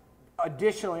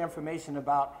additional information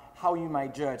about how you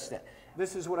might judge that.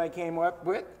 This is what I came up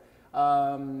with,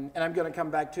 and I'm going to come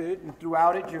back to it. And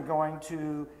throughout it, you're going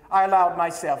to, I allowed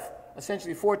myself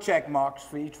essentially 4 check marks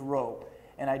for each row,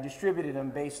 and I distributed them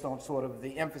based on sort of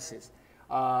the emphasis,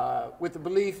 with the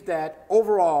belief that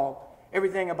overall,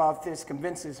 everything about this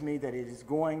convinces me that it is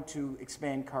going to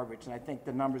expand coverage, and I think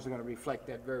the numbers are going to reflect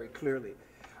that very clearly.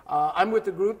 I'm with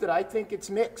the group that I think it's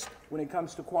mixed when it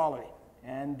comes to quality,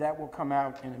 and that will come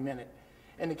out in a minute.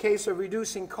 In the case of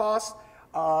reducing costs,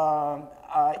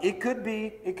 it could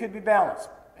be balanced,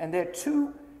 and there are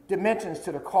 2 dimensions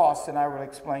to the cost, and I will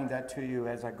explain that to you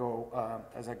as I go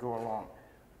along.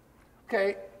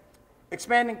 Okay,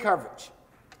 expanding coverage.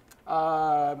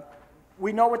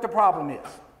 We know what the problem is.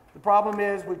 The problem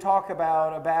is we talk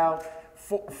about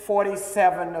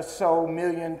 47 or so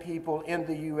million people in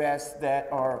the U.S. that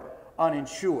are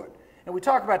uninsured. And we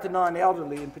talk about the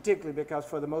non-elderly in particular because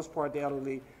for the most part the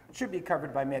elderly should be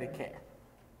covered by Medicare.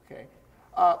 Okay?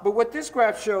 But what this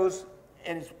graph shows,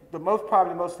 and it's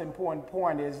probably the most important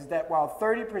point, is that while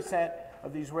 30%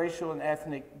 of these racial and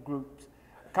ethnic groups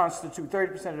constitute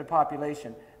 30% of the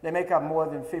population, they make up more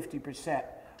than 50%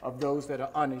 of those that are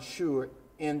uninsured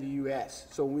in the U.S.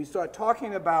 So when we start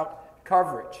talking about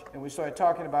coverage and we start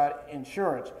talking about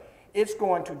insurance, it's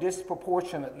going to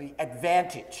disproportionately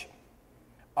advantage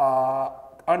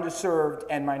underserved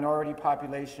and minority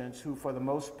populations who, for the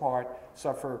most part,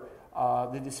 suffer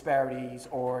the disparities,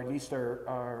 or at least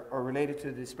are related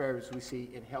to the disparities we see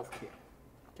in healthcare.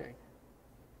 Okay.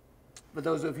 For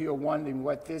those of you who are wondering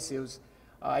what this is,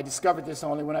 I discovered this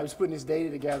only when I was putting this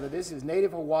data together. This is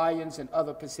Native Hawaiians and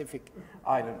other Pacific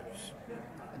Islanders.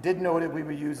 I didn't know that we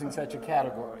were using such a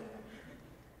category.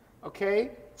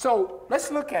 Okay, so let's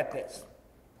look at this.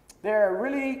 There are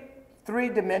really 3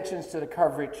 dimensions to the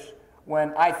coverage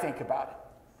when I think about it.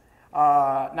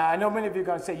 Now, I know many of you are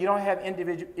going to say you don't have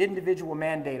individual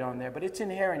mandate on there, but it's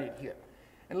inherent here.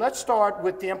 And let's start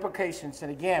with the implications.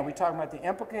 And again, we're talking about the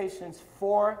implications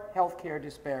for healthcare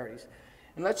disparities.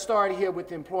 And let's start here with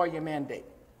the employer mandate.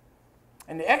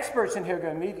 And the experts in here are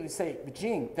going to immediately say,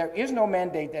 Eugene, there is no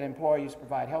mandate that employers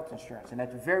provide health insurance, and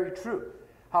that's very true.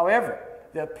 However,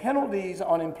 there are penalties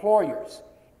on employers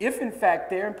if, in fact,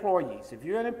 their employees, if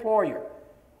you're an employer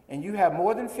and you have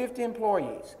more than 50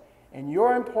 employees, and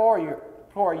your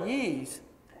employees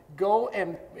go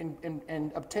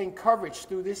and obtain coverage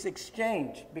through this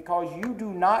exchange because you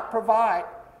do not provide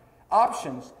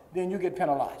options, then you get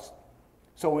penalized.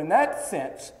 So in that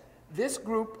sense, this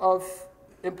group of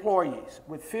employees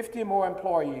with 50 or more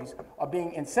employees are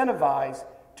being incentivized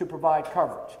to provide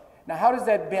coverage. Now, how does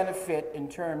that benefit in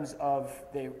terms of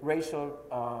the racial,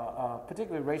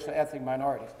 particularly racial ethnic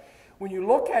minorities? When you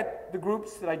look at the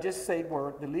groups that I just said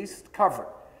were the least covered,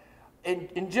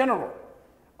 in general,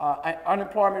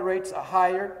 unemployment rates are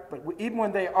higher, but even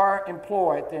when they are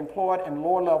employed, they're employed in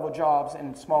lower level jobs and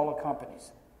in smaller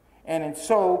companies. And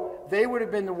so they would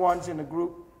have been the ones in the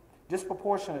group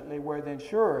disproportionately where the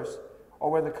insurers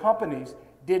or where the companies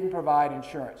didn't provide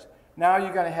insurance. Now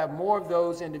you're going to have more of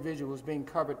those individuals being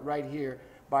covered right here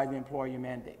by the employer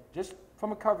mandate, just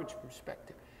from a coverage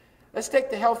perspective. Let's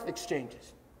take the health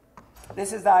exchanges.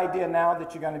 This is the idea now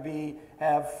that you're going to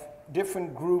have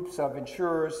different groups of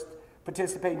insurers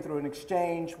participating through an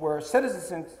exchange where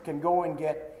citizens can go and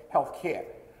get health care.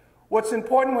 What's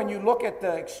important when you look at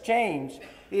the exchange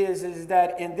is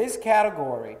that in this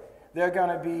category, there are going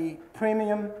to be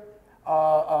premium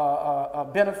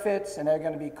benefits, and there are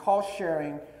going to be cost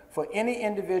sharing for any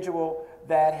individual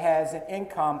that has an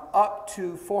income up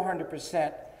to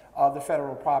 400% of the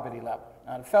federal poverty level.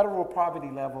 Now, the federal poverty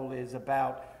level is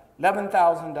about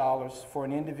 $11,000 for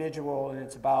an individual, and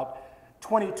it's about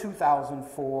 $22,000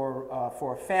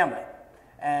 for a family.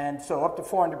 And so up to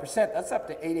 400%, that's up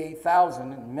to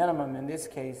 $88,000, and minimum in this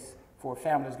case for a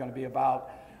family is going to be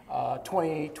about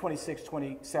 $26,000,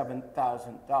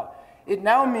 $27,000. It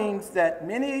now means that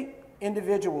many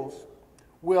individuals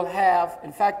will have,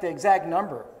 in fact, the exact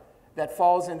number that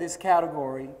falls in this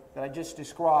category that I just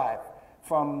described,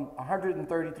 from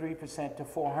 133% to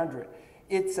 400.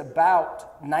 It's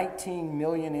about 19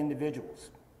 million individuals.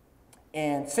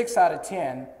 And 6 out of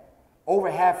 10,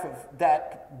 over half of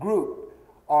that group,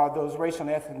 are those racial and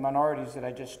ethnic minorities that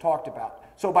I just talked about.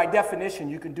 So by definition,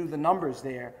 you can do the numbers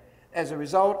there. As a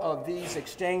result of these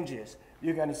exchanges,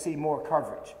 you're going to see more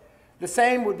coverage. The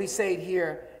same would be said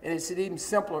here, and it's an even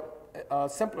simpler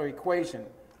equation.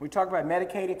 We talk about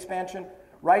Medicaid expansion.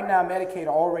 Right now, Medicaid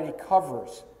already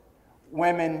covers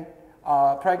women,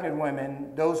 pregnant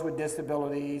women, those with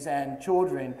disabilities, and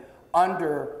children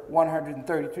under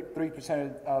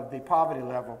 133% of the poverty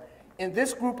level. In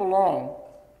this group alone,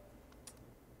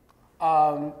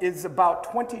 is about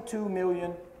 22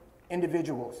 million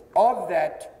individuals. Of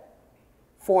that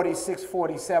 46,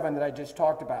 47 that I just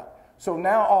talked about. So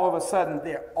now all of a sudden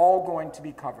they're all going to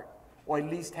be covered, or at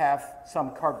least have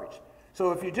some coverage.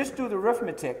 So if you just do the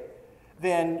arithmetic,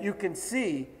 then you can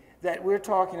see that we're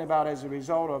talking about, as a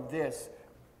result of this,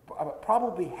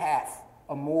 probably half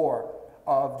or more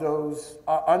of those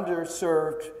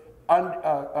underserved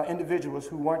individuals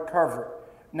who weren't covered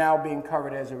now being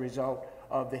covered as a result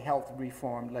of the health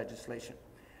reform legislation.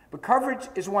 But coverage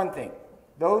is one thing.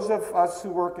 Those of us who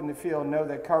work in the field know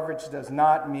that coverage does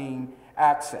not mean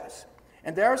access.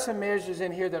 And there are some measures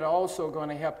in here that are also going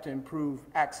to help to improve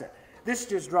access. This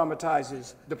just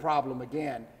dramatizes the problem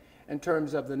again in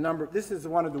terms of the number. This is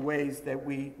one of the ways that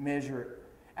we measure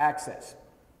access.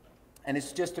 And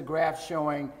it's just a graph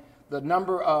showing the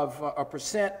number of, a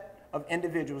percent of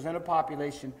individuals in a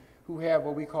population who have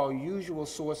what we call usual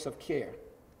source of care.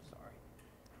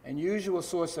 And usual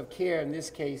source of care in this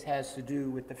case has to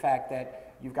do with the fact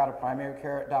that you've got a primary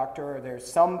care doctor, or there's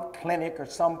some clinic or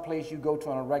some place you go to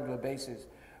on a regular basis,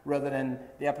 rather than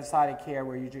the episodic care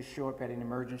where you just show up at an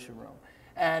emergency room.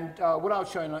 And what I'll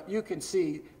show you, you can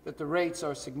see that the rates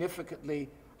are significantly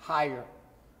higher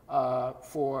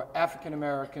for African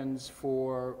Americans,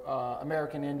 for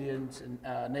American Indians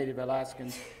and Native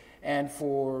Alaskans, and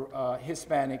for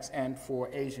Hispanics and for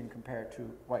Asian compared to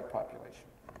white population.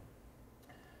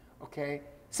 Okay,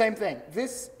 same thing.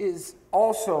 This is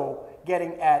also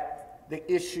getting at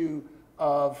the issue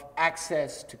of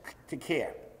access to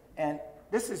care. And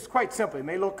this is quite simple. It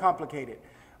may look complicated,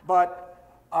 but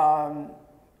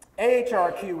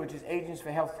AHRQ, which is Agency for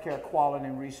Healthcare Quality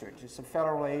and Research, it's a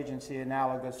federal agency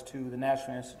analogous to the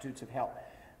National Institutes of Health.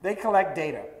 They collect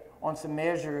data on some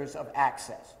measures of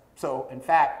access. So, in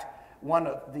fact, one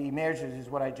of the measures is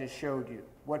what I just showed you.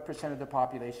 What percent of the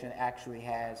population actually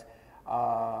has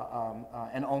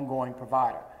an ongoing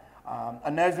provider.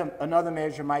 Another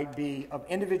measure might be of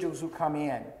individuals who come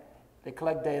in. They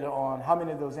collect data on how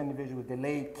many of those individuals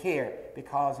delayed care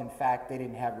because, in fact, they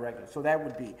didn't have regular. So that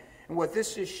would be. And what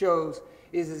this just shows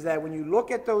is that when you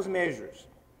look at those measures,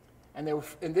 and there were,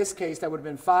 in this case, that would have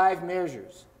been 5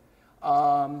 measures.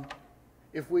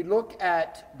 If we look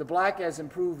at the black as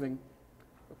improving,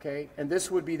 okay, and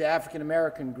this would be the African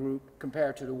American group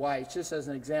compared to the whites, just as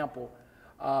an example.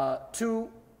 2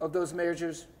 of those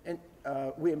measures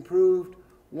we improved.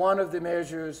 1 of the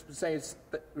measures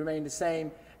remained the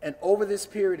same. And over this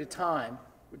period of time,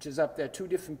 which is up there, 2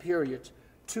 different periods,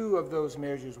 2 of those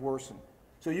measures worsened.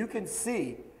 So you can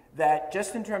see that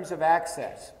just in terms of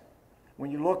access, when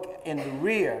you look in the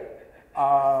rear,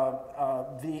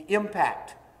 the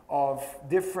impact of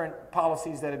different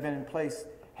policies that have been in place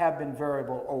have been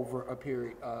variable over a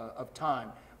period of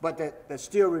time. But that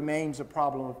still remains a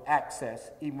problem of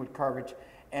access, even with coverage.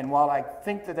 And while I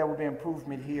think that there will be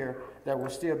improvement here, there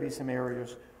will still be some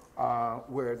areas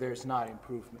where there's not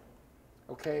improvement.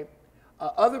 Okay?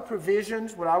 Other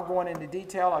provisions, without going into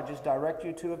detail, I'll just direct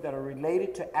you to it, that are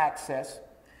related to access,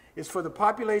 is for the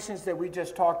populations that we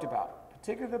just talked about,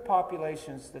 particularly the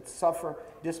populations that suffer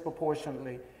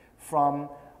disproportionately from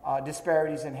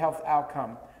disparities in health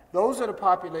outcome. Those are the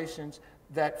populations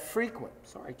that frequent,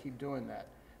 sorry, I keep doing that,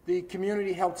 the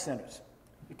community health centers.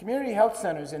 The community health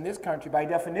centers in this country, by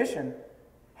definition,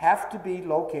 have to be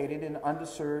located in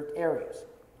underserved areas,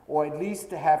 or at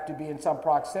least to have to be in some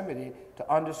proximity to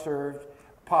underserved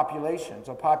populations,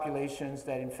 or populations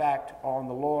that, in fact, are on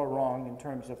the lower rung in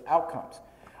terms of outcomes.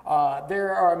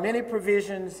 There are many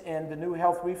provisions in the new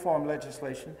health reform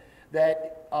legislation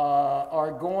that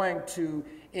are going to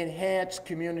enhance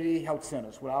community health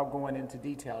centers, without going into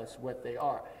detail as to what they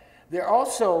are. There are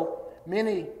also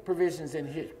many provisions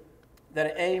in here that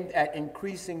are aimed at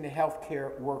increasing the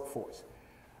healthcare workforce.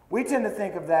 We tend to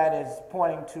think of that as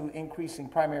pointing to increasing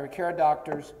primary care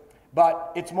doctors,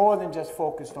 but it's more than just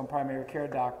focused on primary care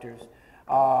doctors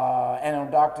and on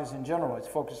doctors in general. It's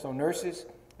focused on nurses,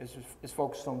 it's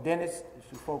focused on dentists,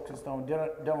 it's focused on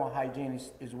dental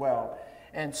hygienists as well.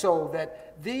 And so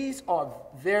that these are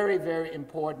very, very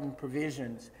important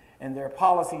provisions, and there are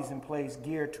policies in place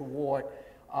geared toward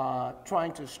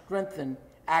trying to strengthen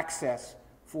access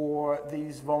for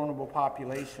these vulnerable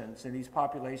populations and these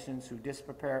populations who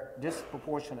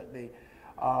disproportionately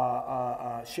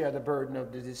share the burden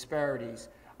of the disparities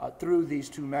through these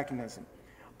two mechanisms.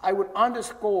 I would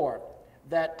underscore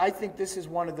that I think this is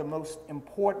one of the most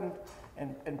important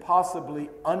and possibly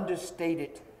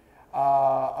understated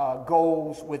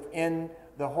goals within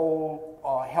the whole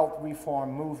health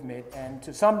reform movement. And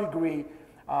to some degree,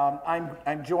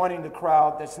 I'm joining the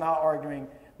crowd that's now arguing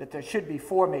that there should be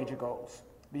 4 major goals.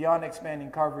 Beyond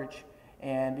expanding coverage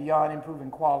and beyond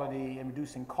improving quality and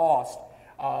reducing cost,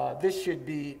 this should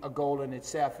be a goal in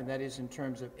itself, and that is in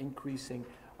terms of increasing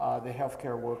the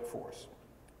healthcare workforce.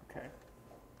 Okay.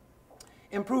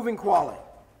 Improving quality.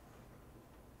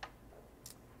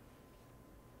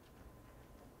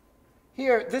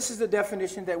 Here, this is the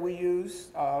definition that we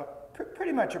use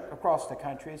pretty much across the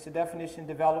country. It's a definition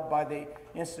developed by the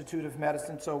Institute of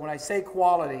Medicine. So when I say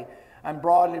quality, I'm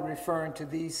broadly referring to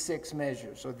these 6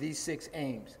 measures, or these 6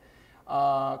 aims.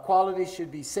 Quality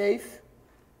should be safe,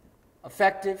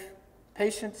 effective,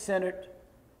 patient-centered,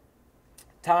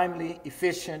 timely,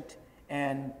 efficient,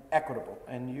 and equitable.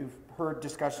 And you've heard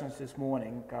discussions this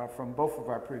morning from both of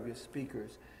our previous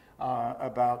speakers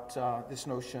about this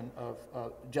notion of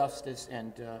justice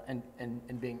and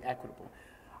being equitable.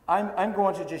 I'm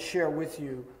going to just share with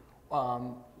you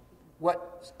some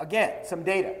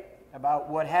data about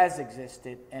what has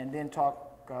existed, and then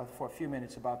talk for a few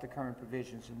minutes about the current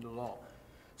provisions in the law.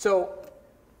 So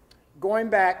going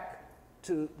back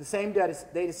to the same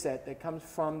data set that comes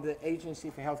from the Agency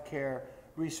for Healthcare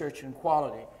Research and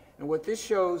Quality. And what this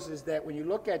shows is that when you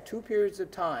look at 2 periods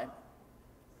of time,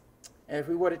 and if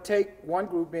we were to take one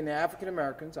group being the African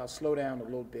Americans, I'll slow down a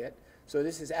little bit. So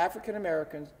this is African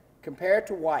Americans compared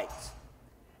to whites.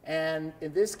 And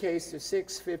in this case, there's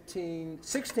 16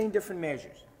 different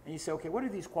measures. And you say, okay, what are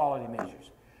these quality measures?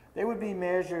 They would be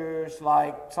measures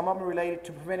like, some of them related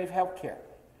to preventive health care,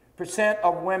 percent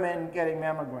of women getting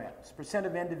mammograms, percent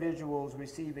of individuals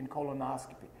receiving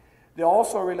colonoscopy. They're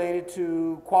also related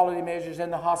to quality measures in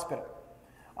the hospital,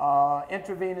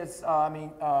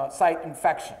 site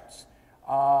infections,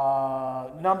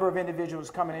 number of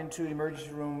individuals coming into the emergency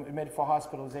room admitted for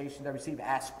hospitalization that receive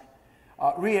aspirin,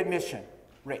 readmission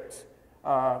rates.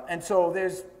 And so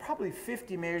there's probably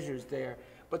 50 measures there,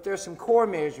 but there are some core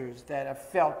measures that are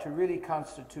felt to really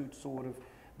constitute sort of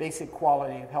basic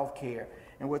quality of health care.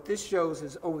 And what this shows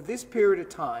is over this period of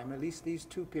time, at least these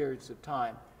 2 periods of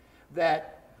time,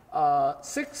 that for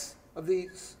 6 of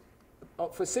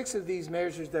these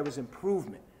measures there was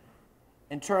improvement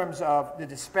in terms of the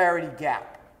disparity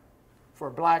gap for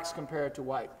blacks compared to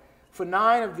white. For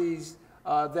 9 of these,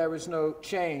 there was no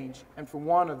change, and for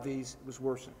 1 of these, it was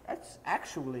worsened. That's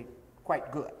actually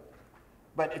quite good.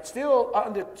 But it still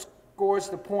underscores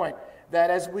the point that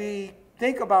as we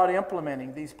think about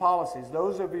implementing these policies,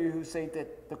 those of you who say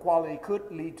that the quality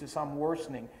could lead to some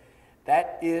worsening,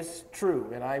 that is true.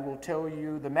 And I will tell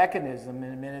you the mechanism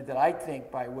in a minute that I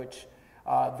think by which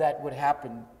that would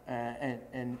happen,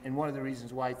 and one of the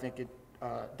reasons why I think it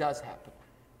does happen.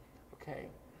 Okay.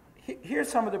 Here's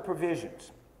some of the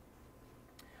provisions.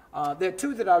 There are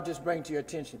 2 that I'll just bring to your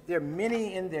attention. There are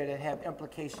many in there that have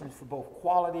implications for both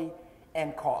quality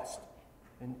and cost.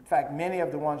 In fact, many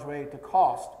of the ones related to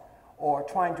cost are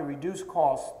trying to reduce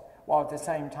cost while at the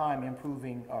same time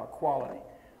improving quality.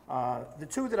 The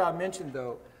 2 that I mentioned,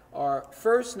 though, are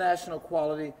first, National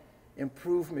Quality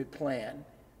Improvement Plan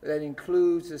that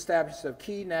includes the establishment of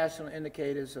key national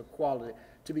indicators of quality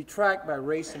to be tracked by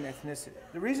race and ethnicity.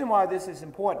 The reason why this is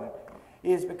important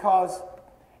is because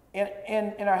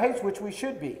in our haste, which we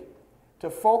should be, to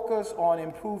focus on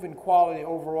improving quality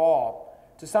overall,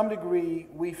 to some degree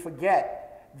we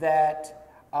forget that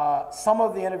some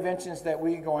of the interventions that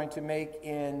we're going to make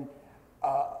in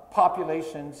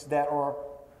populations that are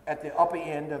at the upper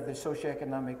end of the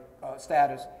socioeconomic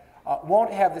status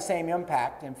won't have the same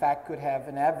impact. In fact, could have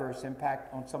an adverse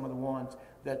impact on some of the ones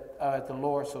that are at the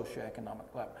lower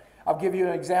socioeconomic level. I'll give you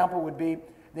an example would be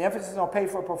the emphasis on pay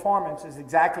for performance is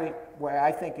exactly where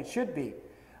I think it should be.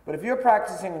 But if you're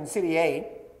practicing in City A,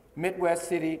 Midwest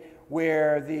city,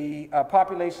 where the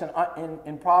population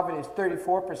in poverty is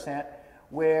 34%,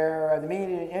 where the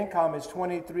median income is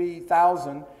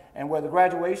 $23,000, and where the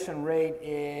graduation rate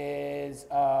is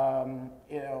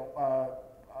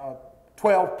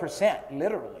 12%,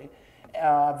 literally,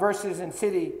 versus in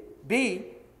City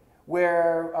B,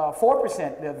 where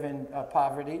 4% live in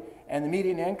poverty, and the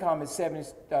median income is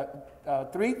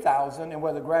 $73,000, and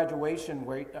where the graduation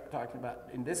rate, talking about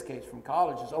in this case from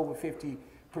college, is over 50%,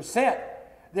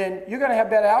 then you're going to have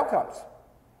better outcomes.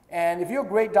 And if you're a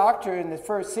great doctor in the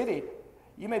first city,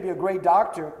 you may be a great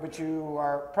doctor, but you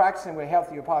are practicing with a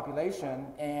healthier population,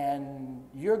 and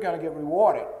you're going to get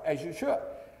rewarded, as you should.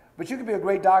 But you could be a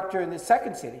great doctor in the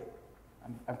second city.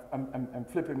 I'm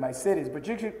flipping my cities, but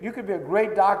you could be a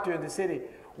great doctor in the city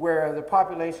where the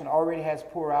population already has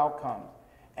poor outcomes.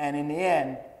 And in the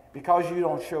end, because you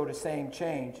don't show the same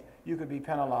change, you could be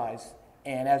penalized.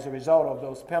 And as a result of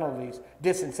those penalties,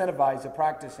 disincentivize the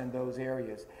practice in those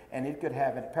areas. And it could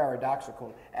have a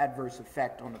paradoxical adverse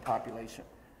effect on the population.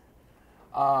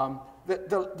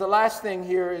 The last thing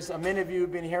here is many of you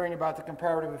have been hearing about the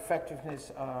comparative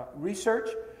effectiveness research.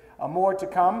 More to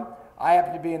come. I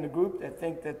happen to be in the group that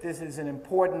think that this is an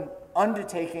important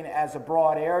undertaking as a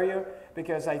broad area,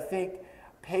 because I think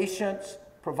patients,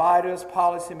 providers,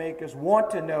 policymakers want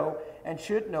to know and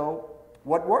should know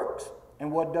what works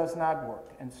and what does not work.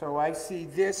 And so I see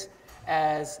this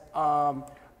as an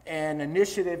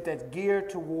initiative that's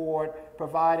geared toward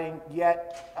providing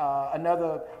yet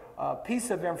another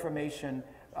piece of information,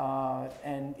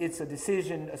 and it's a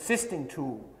decision assisting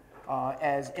tool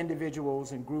as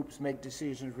individuals and groups make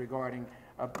decisions regarding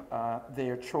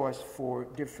their choice for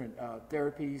different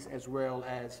therapies as well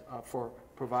as for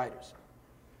providers.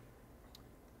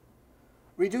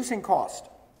 Reducing cost.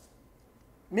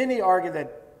 Many argue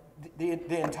that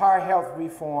the entire health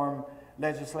reform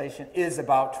legislation is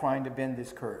about trying to bend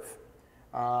this curve.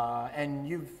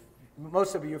 And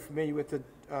most of you are familiar with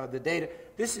the data.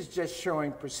 This is just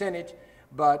showing percentage,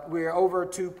 but we're over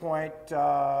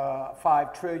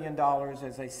 $2.5 trillion,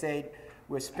 as I said.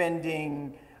 We're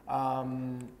spending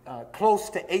close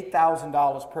to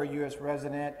 $8,000 per U.S.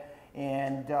 resident.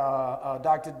 And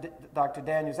Dr.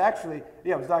 Daniels, actually,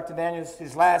 yeah, it was Dr. Daniels,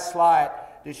 his last slide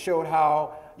that showed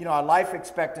how, you know, our life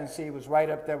expectancy was right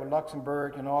up there with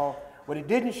Luxembourg and all. What it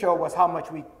didn't show was how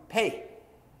much we pay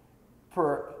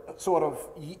per sort of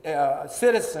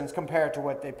citizens compared to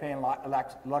what they pay in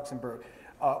Luxembourg.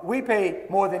 We pay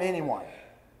more than anyone,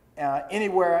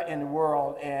 anywhere in the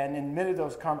world, and in many of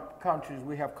those countries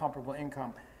we have comparable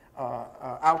income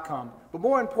outcome. But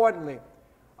more importantly,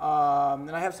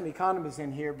 and I have some economists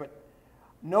in here, but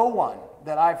no one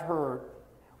that I've heard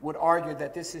would argue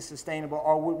that this is sustainable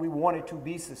or would we want it to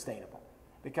be sustainable,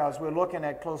 because we're looking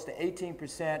at close to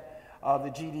 18% of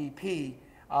the GDP,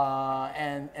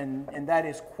 and that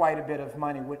is quite a bit of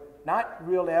money with not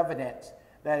real evidence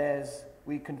that as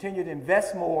we continue to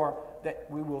invest more that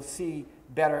we will see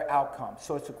better outcomes.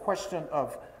 So it's a question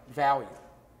of value.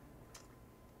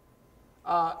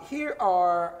 Here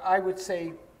are, I would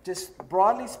say, just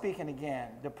broadly speaking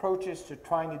again, the approaches to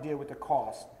trying to deal with the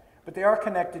cost, but they are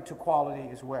connected to quality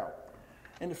as well.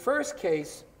 In the first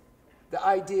case, the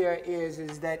idea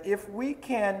is that if we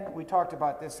can, we talked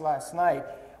about this last night,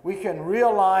 we can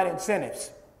realign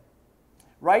incentives.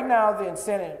 Right now the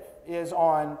incentive is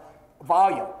on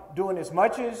volume, doing as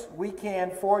much as we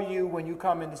can for you when you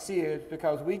come in to see us,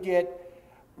 because we get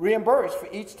reimbursed for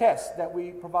each test that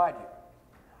we provide you.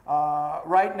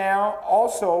 Right now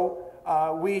also,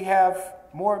 we have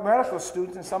more medical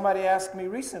students, and somebody asked me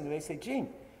recently, they say, Gene,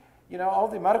 you know, all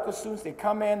the medical students, they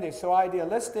come in, they're so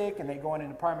idealistic, and they're going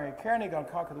into primary care, and they're going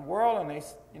to conquer the world, and they,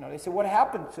 you know, they say, what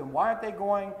happened to them? Why aren't they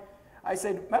going? I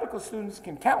said, medical students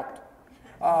can count.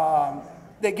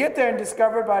 They get there and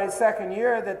discover by the second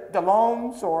year that the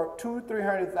loans are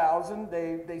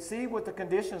 $200,000-300,000. They see what the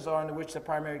conditions are under which the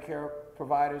primary care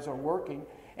providers are working,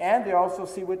 and they also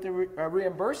see what the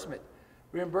reimbursements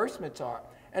are.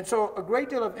 And so a great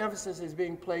deal of emphasis is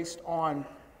being placed on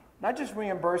not just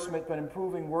reimbursement, but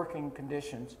improving working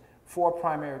conditions for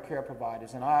primary care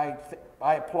providers. And I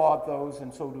applaud those,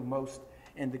 and so do most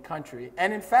in the country.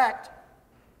 And in fact,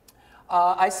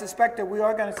 I suspect that we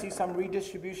are going to see some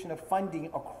redistribution of funding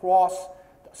across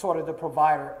sort of the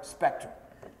provider spectrum.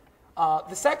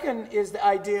 The second is the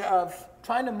idea of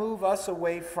trying to move us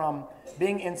away from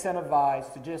being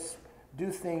incentivized to just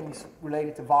do things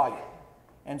related to volume.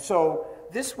 And so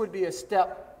this would be a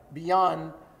step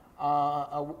beyond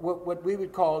what we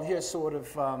would call here sort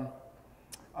of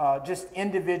just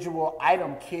individual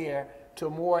item care to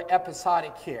more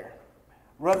episodic care.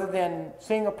 Rather than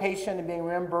seeing a patient and being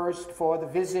reimbursed for the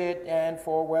visit and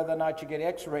for whether or not you get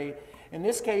x-rayed, in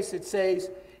this case it says,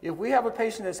 if we have a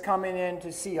patient that's coming in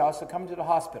to see us or coming to the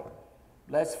hospital,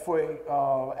 let's for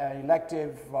an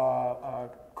elective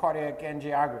cardiac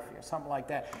angiography or something like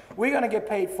that, we're going to get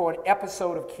paid for an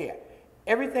episode of care.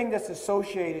 Everything that's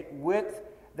associated with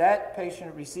that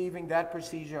patient receiving that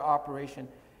procedure operation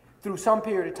through some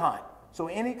period of time. So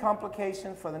any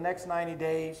complications for the next 90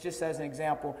 days, just as an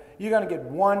example, you're going to get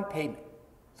one payment.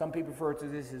 Some people refer to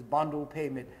this as bundle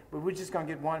payment, but we're just going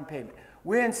to get one payment.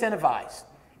 We're incentivized,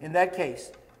 in that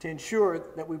case, to ensure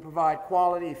that we provide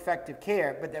quality, effective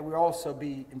care, but that we also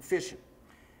be efficient.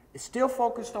 It's still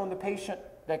focused on the patient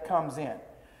that comes in.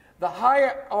 The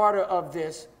higher order of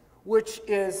this, which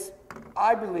is,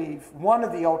 I believe, one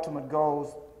of the ultimate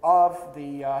goals of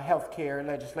the healthcare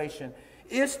legislation,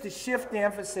 is to shift the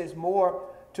emphasis more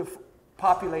to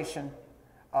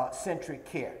population-centric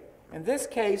care. In this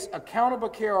case, accountable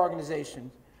care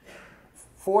organizations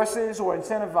forces or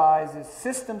incentivizes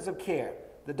systems of care,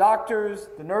 the doctors,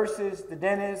 the nurses, the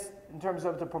dentists, in terms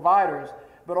of the providers,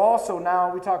 but also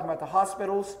now we're talking about the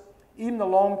hospitals, even the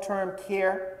long-term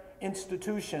care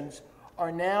institutions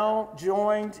are now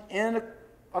joined in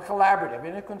a collaborative,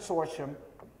 in a consortium,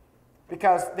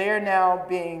 because they're now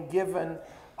being given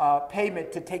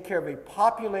payment to take care of a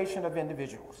population of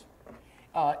individuals.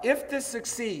 If this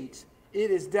succeeds,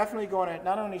 it is definitely going to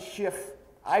not only shift,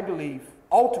 I believe,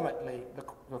 ultimately the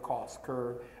cost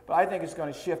curve, but I think it's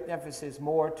going to shift emphasis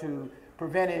more to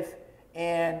preventive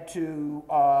and to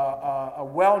a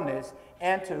wellness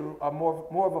and to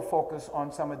more of a focus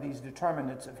on some of these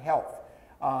determinants of health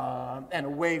and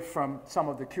away from some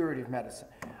of the curative medicine.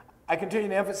 I continue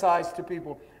to emphasize to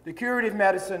people the curative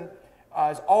medicine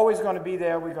is always going to be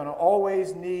there. We're going to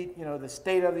always need, the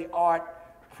state-of-the-art,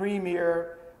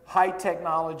 premier, high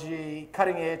technology,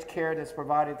 cutting-edge care that's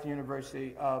provided at the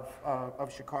University of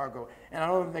Chicago. And I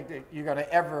don't think that you're going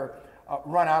to ever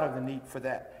run out of the need for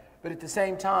that. But at the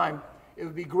same time, it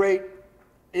would be great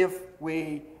if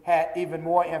we had even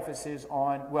more emphasis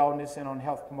on wellness and on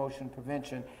health promotion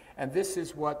prevention. And this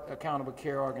is what accountable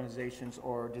care organizations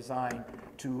are designed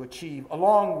to achieve,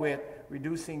 along with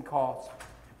reducing costs,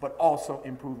 but also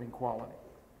improving quality.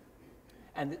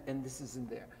 And this isn't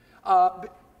there.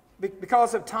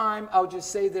 Because of time, I'll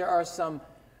just say there are some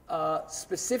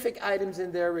specific items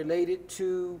in there related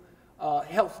to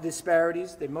health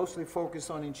disparities. They mostly focus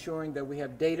on ensuring that we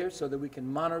have data so that we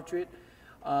can monitor it.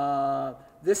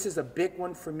 This is a big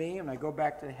one for me, and I go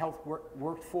back to the health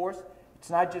workforce. It's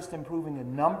not just improving the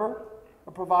number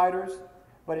of providers,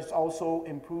 but it's also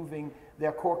improving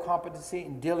their core competency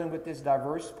in dealing with this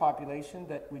diverse population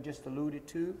that we just alluded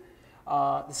to.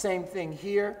 The same thing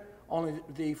here, only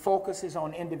the focus is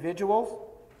on individuals,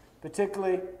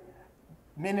 particularly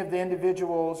many of the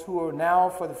individuals who are now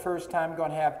for the first time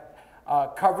going to have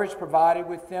coverage provided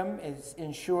with them, is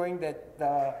ensuring that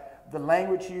the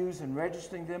language used in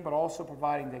registering them, but also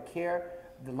providing the care.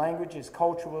 The language is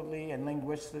culturally and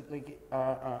linguistically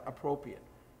appropriate.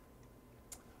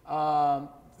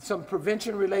 Some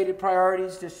prevention-related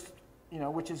priorities, just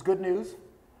which is good news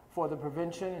for the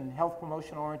prevention and health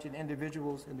promotion-oriented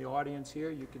individuals in the audience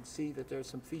here. You can see that there's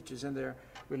some features in there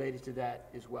related to that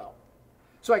as well.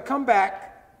 So I come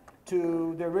back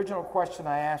to the original question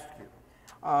I asked you.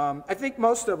 I think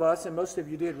most of us, and most of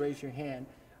you did raise your hand,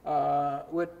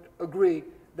 would agree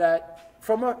that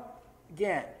from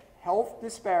again, health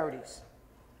disparities,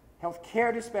 health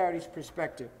care disparities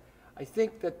perspective, I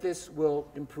think that this will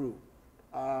improve.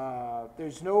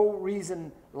 There's no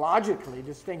reason logically,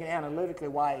 just thinking analytically,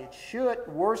 why it should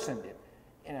worsen it,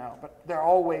 but there are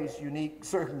always unique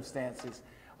circumstances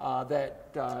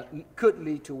that could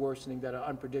lead to worsening that are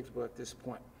unpredictable at this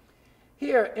point.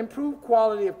 Here, improved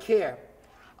quality of care.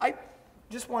 I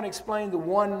just want to explain the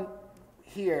one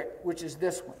here, which is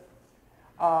this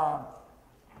one.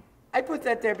 I put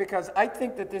that there because I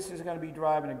think that this is going to be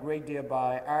driving a great deal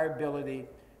by our ability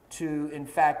to, in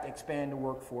fact, expand the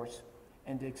workforce,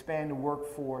 and to expand the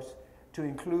workforce to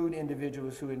include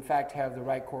individuals who, in fact, have the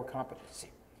right core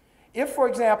competency. If, for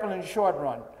example, in the short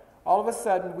run, all of a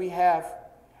sudden we have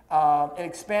an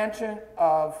expansion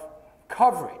of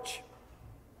coverage.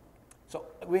 So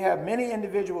we have many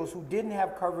individuals who didn't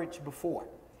have coverage before.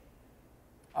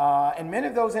 And many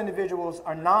of those individuals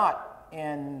are not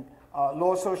in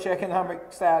low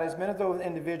socioeconomic status. Many of those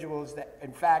individuals that,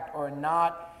 in fact, are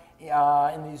not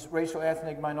in these racial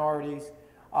ethnic minorities.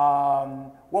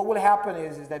 What will happen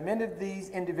is that many of these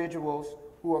individuals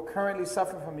who are currently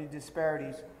suffering from these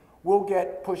disparities will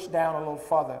get pushed down a little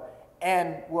further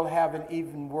and will have an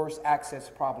even worse access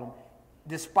problem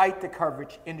despite the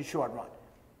coverage in the short run.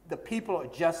 The people are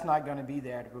just not going to be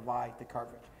there to provide the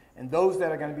coverage. And those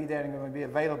that are going to be there and going to be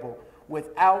available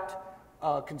without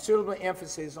considerable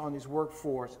emphasis on this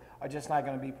workforce are just not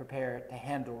going to be prepared to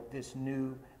handle this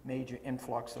new major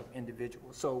influx of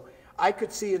individuals. So I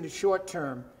could see in the short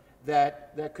term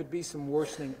that there could be some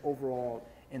worsening overall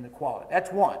in the quality.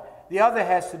 That's one. The other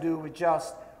has to do with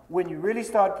just when you really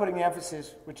start putting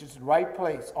emphasis, which is the right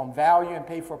place, on value and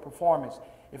pay for performance.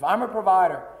 If I'm a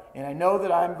provider and I know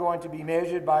that I'm going to be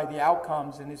measured by the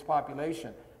outcomes in this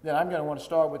population, then I'm going to want to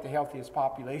start with the healthiest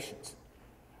populations.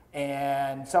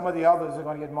 And some of the others are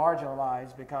going to get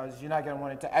marginalized because you're not going to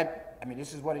want to, I mean,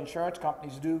 this is what insurance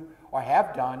companies do or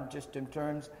have done just in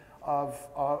terms of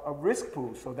a risk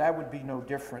pool. So that would be no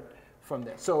different from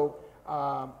this. So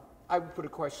I would put a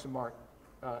question mark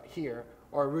here,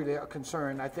 or really a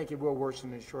concern. I think it will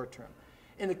worsen in the short term.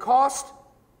 In the cost,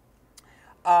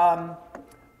 I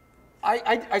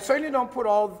certainly don't put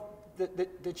all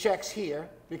the checks here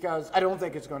because I don't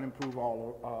think it's going to improve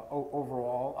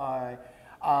overall.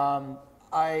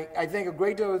 I think a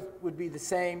great deal would be the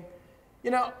same.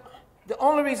 You know, the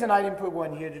only reason I didn't put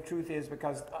one here, the truth is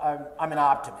because I'm an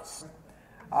optimist.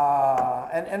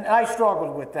 And I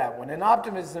struggled with that one. And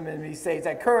optimism in me says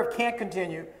that curve can't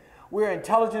continue. We're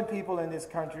intelligent people in this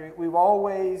country. We've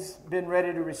always been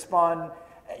ready to respond,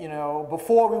 you know,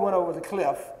 before we went over the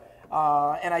cliff.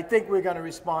 And I think we're going to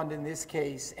respond in this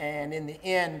case. And in the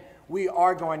end, we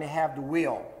are going to have the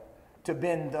will to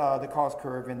bend the cost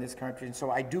curve in this country. And so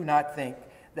I do not think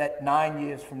that 9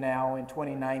 years from now, in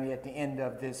 2090, at the end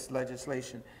of this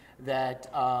legislation, that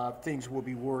things will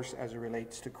be worse as it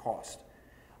relates to cost.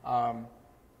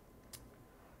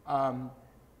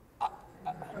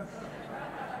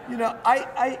 You know,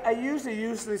 I usually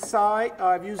use this side.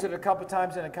 I've used it a couple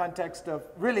times in the context of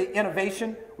really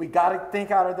innovation. We got to think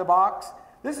out of the box.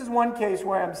 This is one case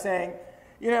where I'm saying,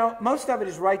 you know, most of it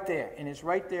is right there, and it's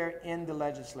right there in the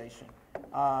legislation.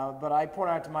 But I point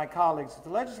out to my colleagues that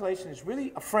the legislation is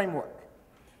really a framework,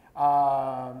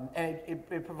 and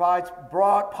it provides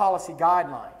broad policy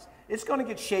guidelines. It's going to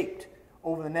get shaped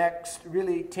over the next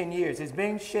really 10 years. It's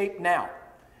being shaped now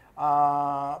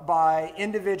by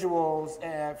individuals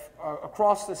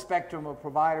across the spectrum of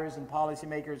providers and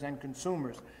policymakers and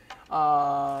consumers.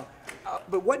 But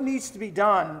what needs to be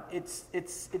done, it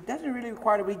doesn't really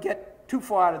require that we get too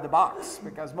far out of the box,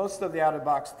 because most of the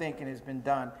out-of-the-box thinking has been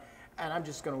done. And I'm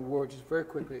just going to word just very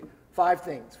quickly 5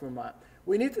 things from mine.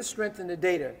 We need to strengthen the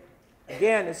data.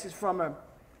 Again, this is from a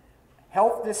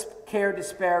health care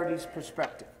disparities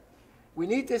perspective. We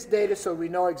need this data so we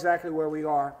know exactly where we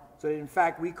are, so that in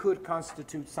fact we could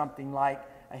constitute something like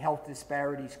a health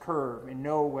disparities curve and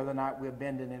know whether or not we're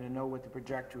bending it and know what the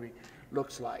trajectory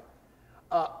looks like.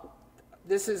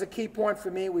 This is a key point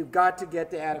for me. We've got to get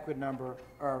the adequate number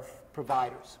of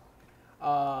providers.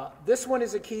 This one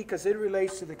is a key because it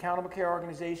relates to the Accountable Care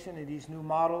Organization and these new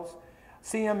models.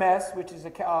 CMS, which is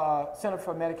a Center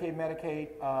for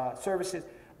Medicaid Services,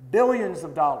 billions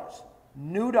of dollars,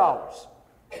 new dollars,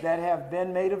 that have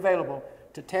been made available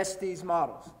to test these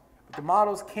models. But the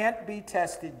models can't be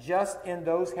tested just in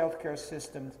those healthcare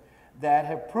systems that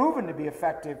have proven to be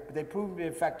effective, but they prove to be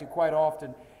effective quite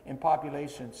often in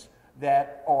populations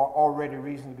that are already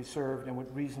reasonably served and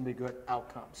with reasonably good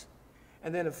outcomes.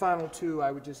 And then the final 2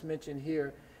 I would just mention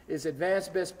here is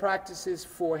advanced best practices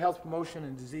for health promotion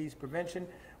and disease prevention.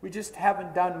 We just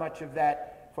haven't done much of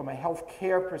that from a health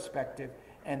care perspective,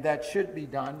 and that should be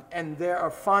done. And there are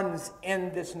funds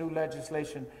in this new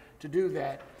legislation to do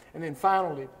that. And then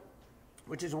finally,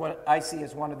 which is what I see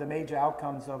as one of the major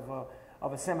outcomes of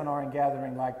a seminar and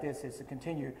gathering like this, is to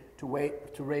continue to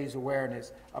raise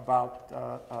awareness about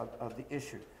the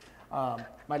issue.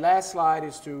 My last slide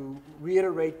is to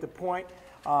reiterate the point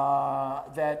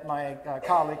that my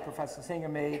colleague, Professor Siegler,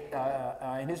 made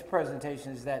in his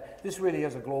presentation, is that this really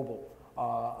is a global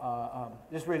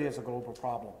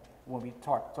problem when we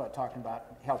start talking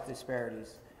about health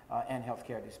disparities and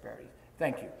healthcare disparities.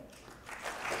 Thank you.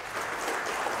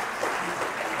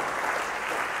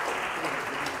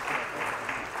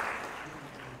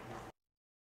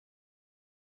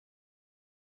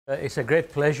 It's a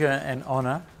great pleasure and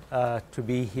honor to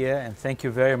be here, and thank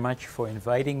you very much for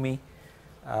inviting me.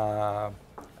 The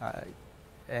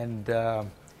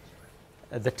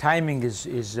timing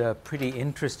is pretty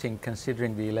interesting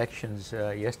considering the elections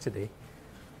yesterday,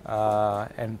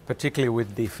 and particularly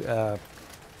with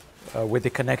the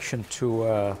connection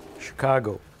to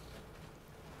Chicago.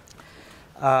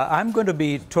 I'm going to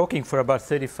be talking for about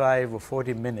 35 or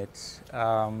 40 minutes,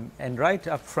 and right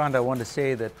up front I want to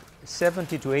say that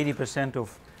 70 to 80%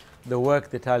 of the work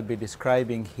that I'll be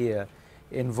describing here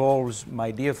involves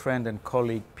my dear friend and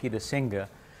colleague Peter Siegler,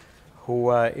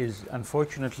 who is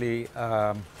unfortunately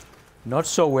not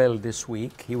so well this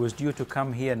week. He was due to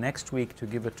come here next week to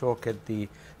give a talk at the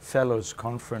Fellows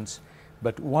Conference,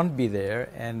 but won't be there,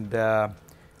 and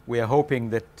we are hoping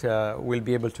that we'll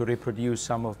be able to reproduce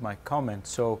some of my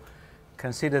comments. So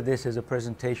consider this as a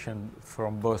presentation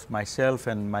from both myself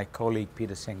and my colleague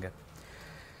Peter Siegler.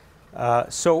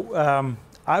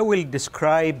 I will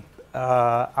describe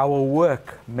our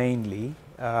work mainly.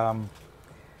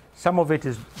 Some of it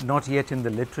is not yet in the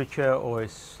literature or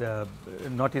is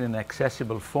not in an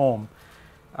accessible form.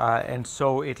 And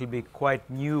so it'll be quite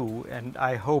new, and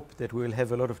I hope that we'll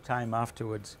have a lot of time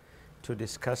afterwards to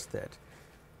discuss that.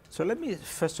 So let me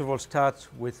first of all start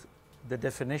with the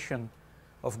definition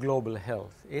of global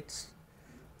health.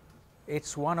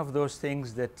 It's one of those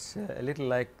things that's a little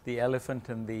like the elephant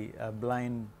and the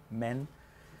blind men.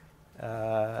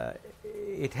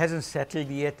 It hasn't settled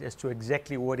yet as to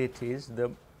exactly what it is.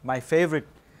 My favorite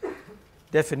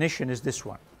definition is this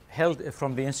one, health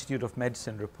from the Institute of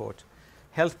Medicine report.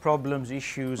 Health problems,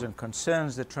 issues, and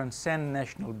concerns that transcend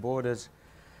national borders,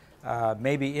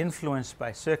 may be influenced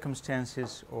by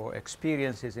circumstances or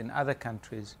experiences in other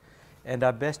countries, and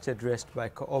are best addressed by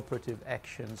cooperative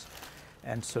actions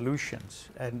and solutions.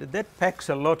 And that packs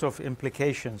a lot of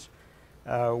implications,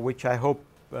 which I hope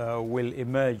will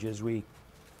emerge as we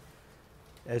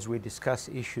discuss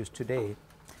issues today.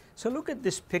 So look at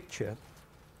this picture.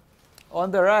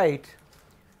 On the right,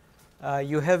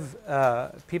 you have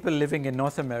people living in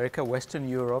North America, Western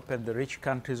Europe, and the rich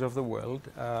countries of the world,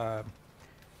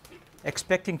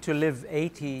 expecting to live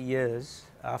 80 years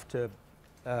after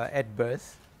at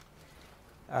birth.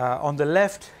 On the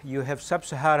left, you have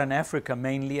sub-Saharan Africa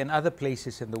mainly, and other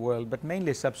places in the world, but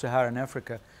mainly sub-Saharan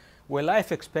Africa, where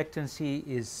life expectancy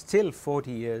is still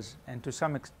 40 years, and to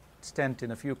some extent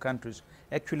in a few countries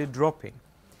actually dropping.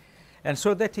 And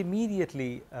so that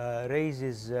immediately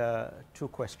raises two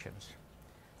questions.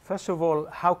 First of all,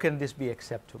 how can this be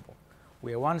acceptable?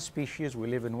 We are one species, we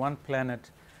live in one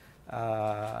planet.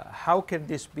 How can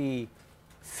this be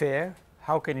fair?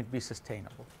 How can it be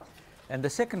sustainable? And the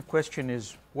second question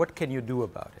is, what can you do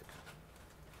about it?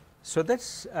 So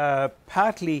that's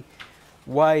partly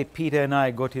why Peter and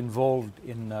I got involved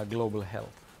in global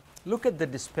health. Look at the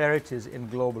disparities in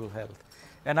global health.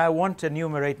 And I want to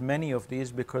enumerate many of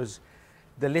these because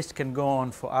the list can go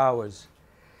on for hours.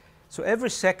 So every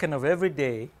second of every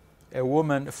day,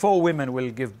 4 women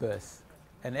will give birth.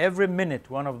 And every minute,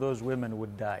 one of those women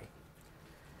would die.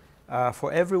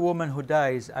 For every woman who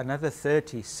dies, another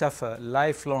 30 suffer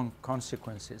lifelong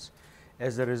consequences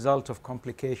as a result of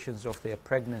complications of their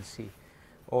pregnancy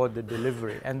or the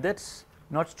delivery. And that's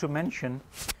not to mention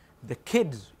the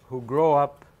kids who grow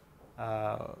up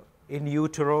in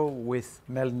utero with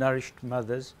malnourished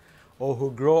mothers, or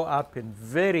who grow up in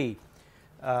very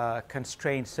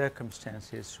constrained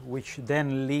circumstances, which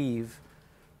then leave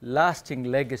lasting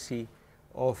legacy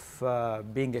of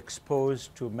being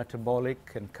exposed to metabolic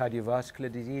and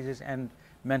cardiovascular diseases and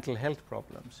mental health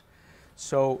problems.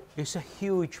 So it's a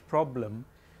huge problem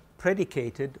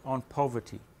predicated on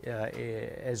poverty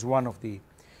as one of the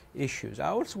issues. I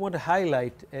also want to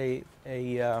highlight a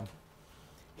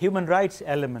human rights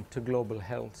element to global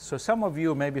health. So some of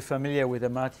you may be familiar with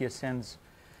Amartya Sen's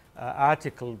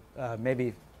article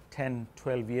maybe 10,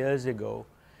 12 years ago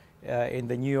in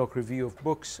the New York Review of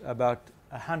Books about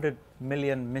 100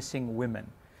 million missing women.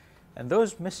 And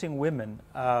those missing women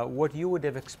are what you would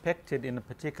have expected in a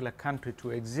particular country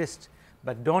to exist,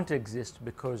 but don't exist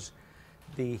because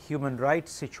the human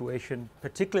rights situation,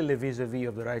 particularly vis-a-vis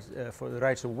of the rights, for the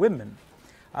rights of women,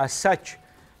 are such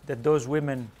that those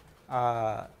women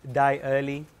die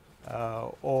early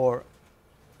or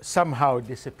somehow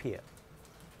disappear.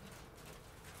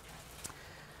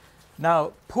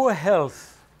 Now, poor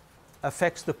health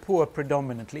affects the poor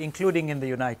predominantly, including in the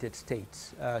United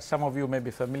States. Some of you may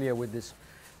be familiar with this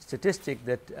statistic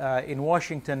that in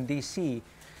Washington, D.C.,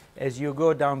 as you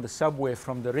go down the subway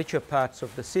from the richer parts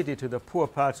of the city to the poor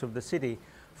parts of the city,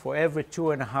 for every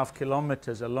 2.5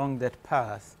 kilometers along that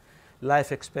path,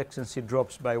 life expectancy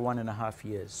drops by 1.5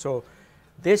 years. So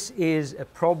this is a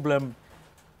problem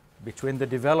between the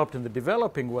developed and the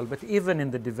developing world, but even in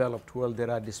the developed world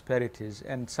there are disparities,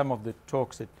 and some of the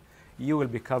talks that you will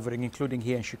be covering, including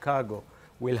here in Chicago,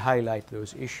 will highlight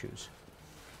those issues.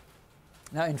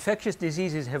 Now, infectious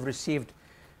diseases have received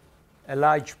a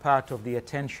large part of the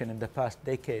attention in the past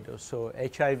decade or so.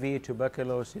 HIV,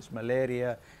 tuberculosis,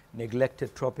 malaria,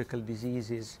 neglected tropical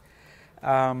diseases.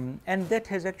 And that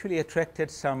has actually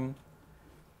attracted some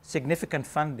significant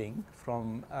funding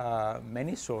from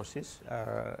many sources,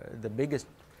 the biggest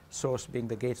source being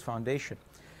the Gates Foundation,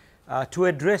 to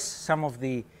address some of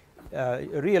the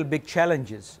real big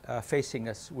challenges facing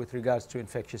us with regards to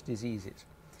infectious diseases.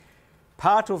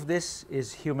 Part of this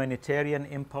is humanitarian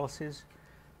impulses,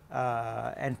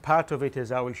 and part of it,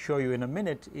 as I will show you in a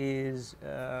minute, is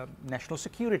national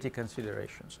security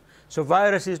considerations. So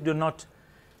viruses do not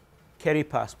carry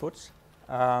passports,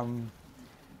 and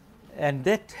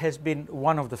that has been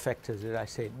one of the factors that I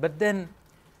said. But then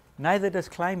neither does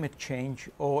climate change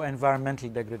or environmental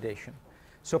degradation.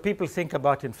 So people think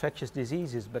about infectious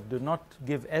diseases but do not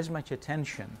give as much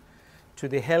attention to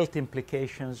the health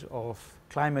implications of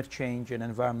climate change and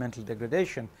environmental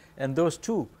degradation, and those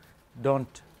two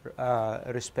don't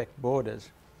respect borders.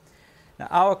 Now,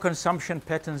 our consumption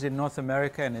patterns in North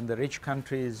America and in the rich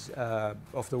countries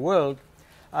of the world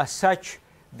are such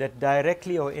that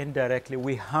directly or indirectly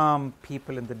we harm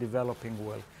people in the developing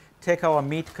world. Take our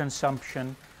meat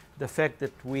consumption, the fact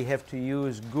that we have to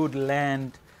use good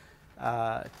land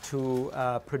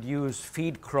to produce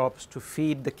feed crops, to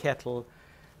feed the cattle,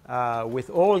 with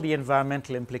all the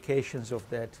environmental implications of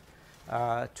that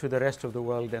to the rest of the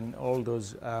world and all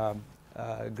those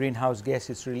greenhouse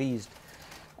gases released.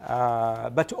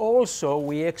 But also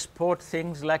we export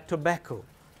things like tobacco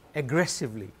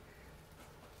aggressively.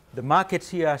 The markets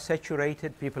here are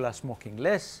saturated, people are smoking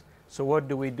less, so what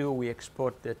do? We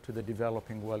export that to the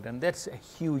developing world, and that's a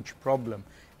huge problem,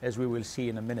 as we will see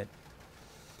in a minute.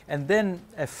 And then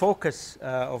a focus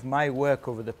of my work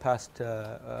over the past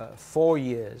 4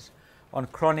 years on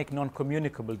chronic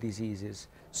non-communicable diseases.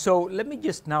 So let me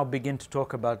just now begin to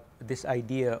talk about this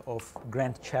idea of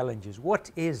grand challenges. What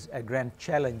is a grand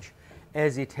challenge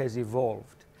as it has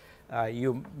evolved?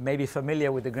 You may be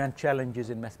familiar with the grand challenges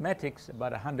in mathematics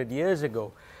about 100 years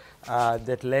ago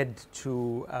that led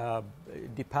to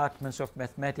departments of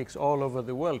mathematics all over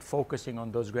the world focusing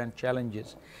on those grand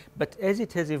challenges. But as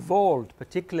it has evolved,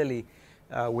 particularly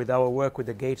with our work with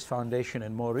the Gates Foundation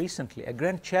and more recently, a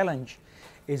grand challenge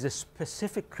is a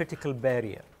specific critical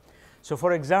barrier. So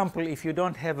for example, if you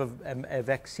don't have a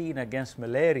vaccine against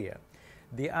malaria,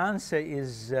 the answer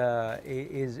is,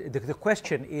 the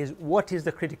question is, what is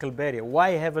the critical barrier?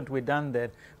 Why haven't we done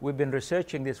that? We've been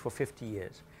researching this for 50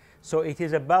 years. So it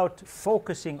is about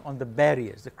focusing on the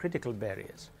barriers, the critical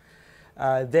barriers,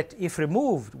 that if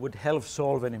removed would help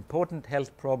solve an important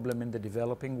health problem in the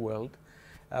developing world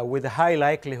with a high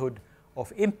likelihood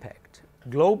of impact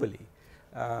globally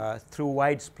through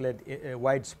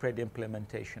widespread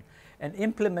implementation. And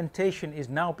implementation is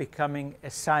now becoming a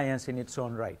science in its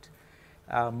own right.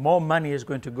 More money is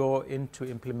going to go into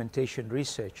implementation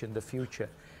research in the future,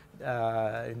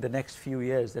 in the next few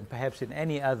years, than perhaps in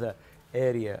any other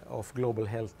area of global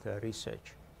health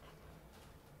research.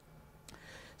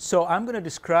 So I'm going to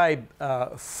describe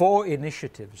 4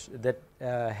 initiatives that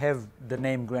have the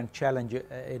name Grand Challenge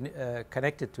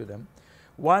connected to them.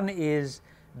 One is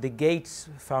the Gates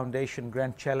Foundation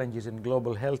Grand Challenges in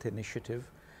Global Health Initiative,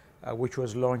 which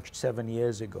was launched 7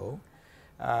 years ago.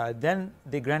 Then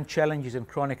the Grand Challenges in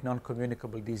Chronic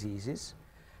Non-Communicable Diseases.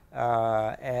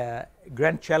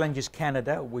 Grand Challenges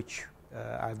Canada, which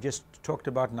I've just talked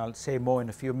about, and I'll say more in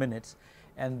a few minutes.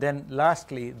 And then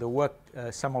lastly, the work,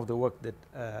 some of the work that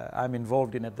I'm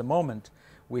involved in at the moment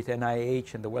with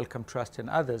NIH and the Wellcome Trust and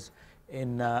others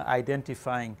in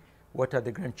identifying what are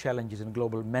the grand challenges in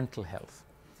global mental health.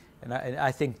 And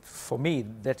I think for me,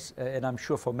 that's, and I'm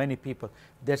sure for many people,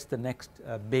 that's the next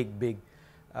big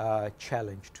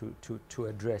challenge to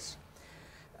address.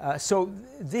 So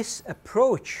this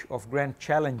approach of grand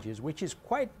challenges, which is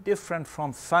quite different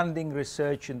from funding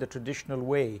research in the traditional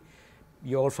way.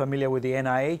 You're all familiar with the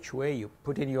NIH way. You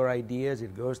put in your ideas,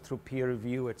 it goes through peer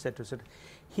review, etc., etc.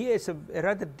 Here is a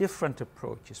rather different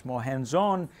approach. It's more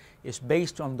hands-on. It's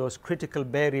based on those critical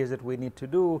barriers that we need to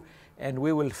do, and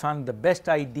we will fund the best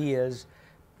ideas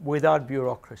without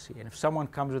bureaucracy. And if someone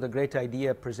comes with a great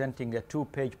idea presenting a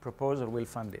 2-page proposal, we'll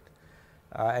fund it.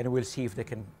 And we'll see if they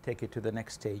can take it to the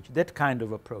next stage. That kind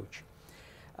of approach.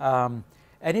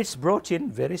 And it's brought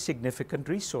in very significant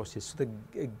resources. So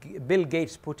Bill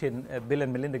Gates put in, Bill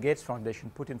and Melinda Gates Foundation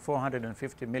put in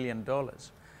 $450 million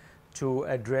to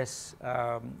address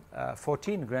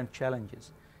 14 grand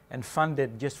challenges and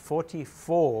funded just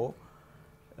 44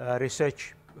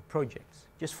 research projects.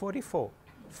 Just 44,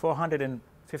 $450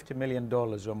 million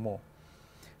or more.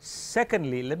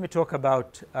 Secondly, let me talk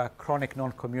about chronic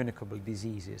non-communicable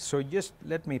diseases. So just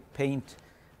let me paint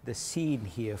the scene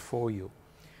here for you.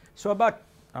 So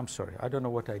I'm sorry, I don't know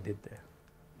what I did there.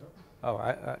 No.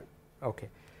 Oh, okay.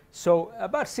 So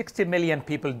about 60 million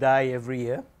people die every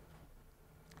year.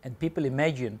 And people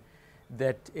imagine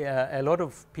that a lot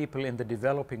of people in the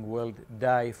developing world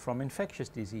die from infectious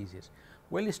diseases.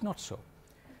 Well, it's not so.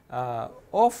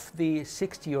 Of the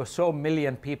 60 or so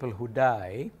million people who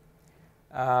die,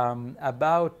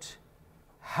 about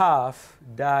half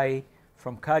die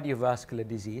from cardiovascular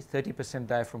disease, 30%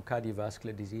 die from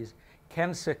cardiovascular disease.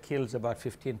 Cancer kills about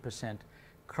 15%,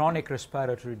 chronic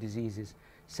respiratory diseases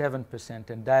 7%,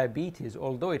 and diabetes,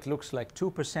 although it looks like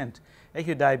 2%,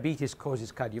 actually diabetes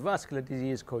causes cardiovascular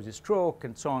disease, causes stroke,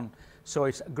 and so on. So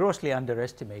it's grossly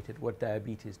underestimated what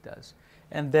diabetes does.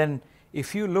 And then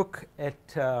if you look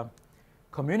at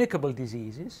communicable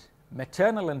diseases,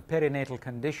 maternal and perinatal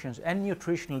conditions, and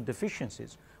nutritional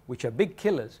deficiencies, which are big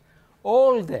killers,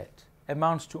 all that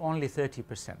amounts to only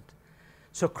 30%.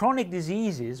 So chronic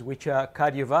diseases, which are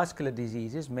cardiovascular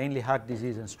diseases, mainly heart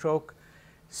disease and stroke,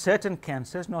 certain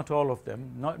cancers, not all of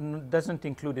them, doesn't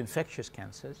include infectious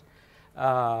cancers,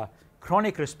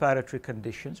 chronic respiratory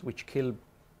conditions, which kill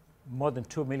more than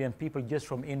 2 million people just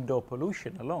from indoor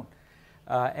pollution alone,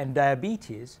 and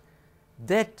diabetes,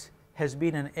 that has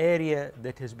been an area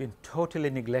that has been totally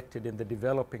neglected in the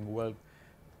developing world,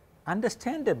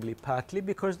 understandably, partly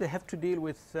because they have to deal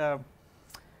with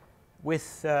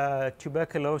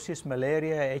tuberculosis,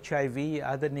 malaria, HIV,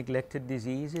 other neglected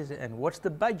diseases. And what's the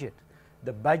budget?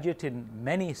 The budget in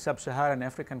many sub-Saharan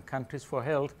African countries for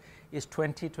health is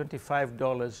 $20,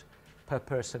 $25 per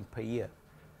person per year,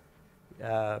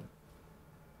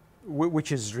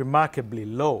 which is remarkably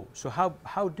low. So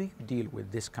how do you deal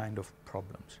with this kind of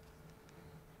problems?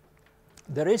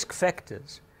 The risk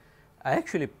factors are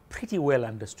actually pretty well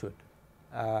understood.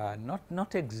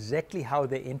 Not exactly how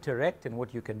they interact and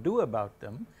what you can do about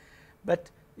them,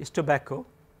 but it's tobacco.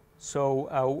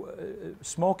 So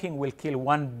smoking will kill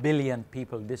 1 billion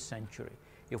people this century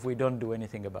if we don't do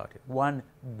anything about it. 1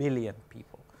 billion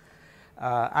people.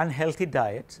 Unhealthy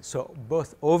diets, so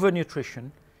both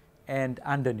overnutrition and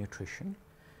undernutrition,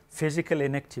 physical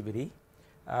inactivity,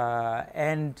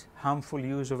 and harmful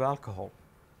use of alcohol.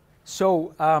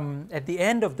 So at the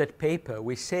end of that paper,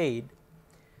 we said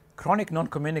chronic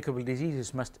non-communicable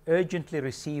diseases must urgently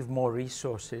receive more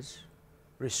resources,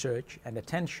 research, and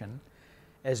attention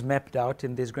as mapped out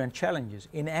in these grand challenges.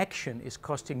 Inaction is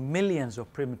costing millions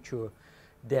of premature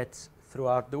deaths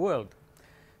throughout the world.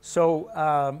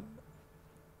 So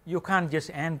you can't just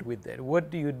end with that. What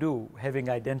do you do having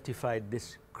identified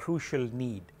this crucial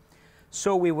need?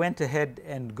 So we went ahead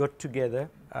and got together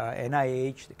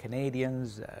NIH, the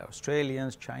Canadians,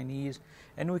 Australians, Chinese,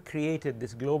 and we created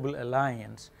this global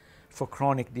alliance for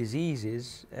chronic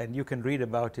diseases, and you can read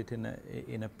about it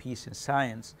in a piece in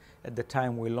Science at the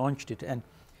time we launched it. And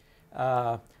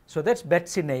so that's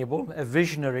Betsy Nabel, a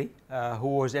visionary who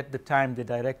was at the time the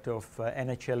director of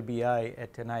NHLBI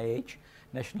at NIH,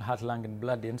 National Heart, Lung and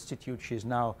Blood Institute. She's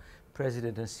now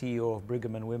president and CEO of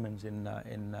Brigham and Women's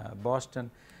in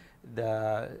Boston.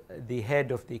 The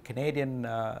head of the Canadian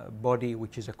body,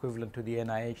 which is equivalent to the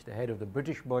NIH, the head of the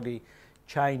British body,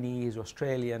 Chinese,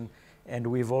 Australian, and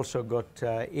we've also got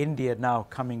India now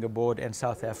coming aboard, and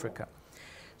South Africa.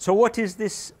 So what is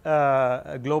this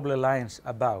Global Alliance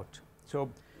about? So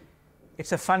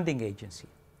it's a funding agency.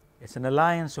 It's an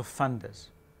alliance of funders.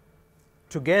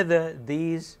 Together,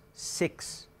 these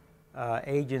 6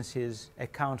 agencies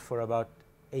account for about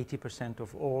 80%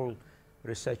 of all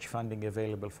research funding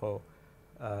available for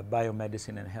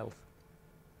biomedicine and health.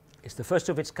 It's the first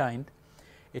of its kind.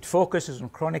 It focuses on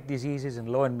chronic diseases in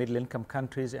low and middle income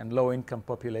countries and low income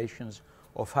populations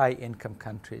of high income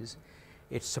countries.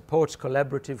 It supports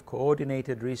collaborative,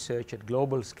 coordinated research at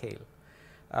global scale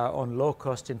on low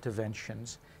cost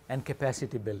interventions and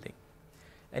capacity building.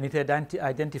 And it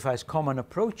identifies common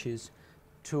approaches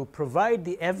to provide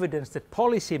the evidence that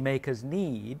policymakers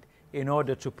need in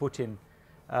order to put in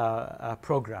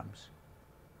programs.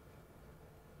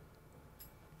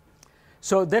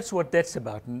 So that's what that's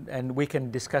about, and we can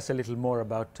discuss a little more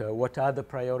about what are the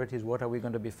priorities, what are we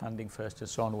going to be funding first, and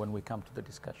so on when we come to the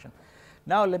discussion.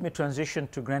 Now let me transition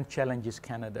to Grand Challenges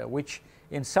Canada, which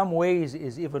in some ways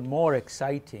is even more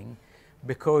exciting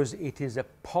because it is a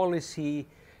policy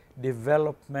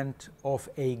development of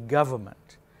a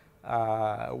government,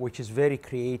 which is very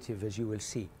creative, as you will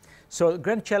see. So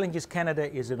Grand Challenges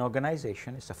Canada is an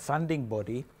organization, it's a funding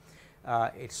body.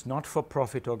 It's not for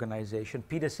profit organization.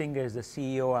 Peter Singer is the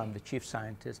CEO, I'm the chief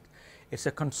scientist. It's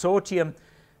a consortium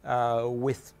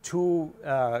with 2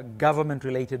 government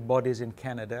related bodies in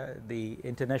Canada, the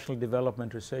International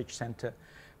Development Research Center,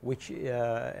 which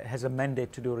has a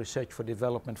mandate to do research for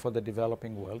development for the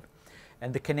developing world,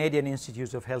 and the Canadian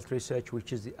Institutes of Health Research,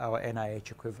 which is our NIH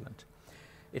equivalent.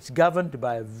 It's governed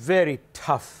by a very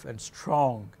tough and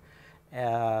strong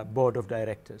board of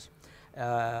directors.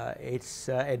 It's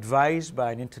advised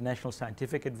by an international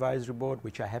scientific advisory board,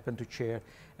 which I happen to chair,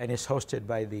 and is hosted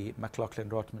by the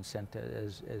MacLean Center,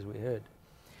 as we heard.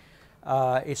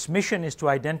 Its mission is to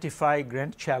identify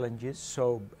grand challenges.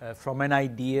 So from an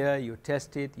idea, you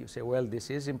test it, you say, well, this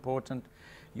is important.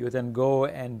 You then go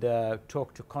and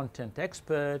talk to content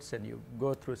experts, and you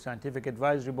go through scientific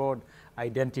advisory board,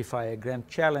 identify a grand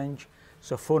challenge.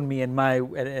 So Funmi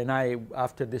and I,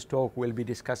 after this talk, will be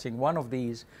discussing one of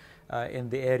these in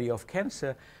the area of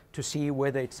cancer to see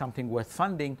whether it's something worth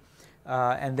funding.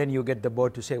 And then you get the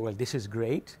board to say, well, this is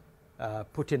great.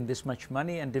 put in this much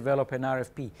money and develop an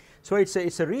RFP. So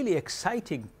it's a really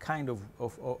exciting kind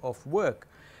of work.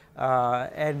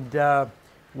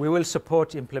 We will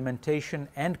support implementation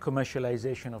and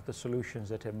commercialization of the solutions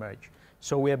that emerge.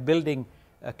 So we are building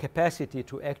a capacity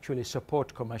to actually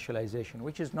support commercialization,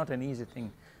 which is not an easy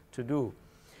thing to do.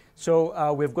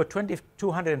 So we've got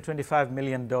 $225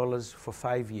 million for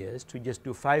 5 years to just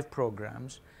do 5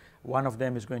 programs. One of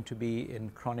them is going to be in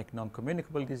chronic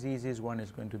non-communicable diseases. One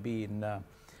is going to be in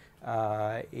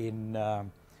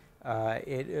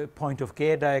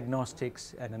point-of-care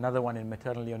diagnostics, and another one in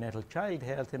maternal neonatal child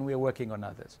health, and we are working on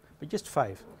others, but just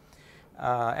 5.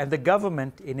 And the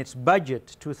government, in its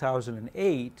budget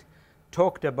 2008,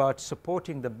 talked about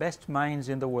supporting the best minds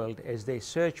in the world as they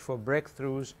search for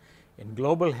breakthroughs in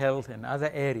global health and other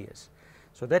areas.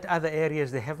 So that other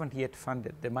areas they haven't yet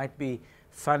funded. There might be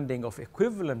funding of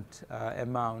equivalent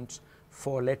amounts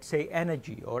for, let's say,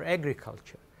 energy or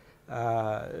agriculture,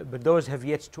 but those have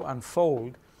yet to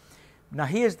unfold. Now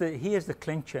here's the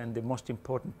clincher and the most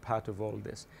important part of all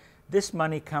this. This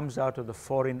money comes out of the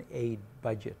foreign aid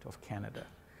budget of Canada,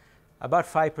 about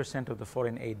 5% of the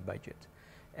foreign aid budget.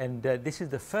 And this is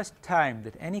the first time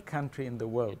that any country in the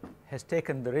world has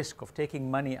taken the risk of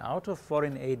taking money out of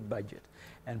foreign aid budget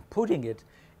and putting it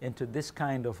into this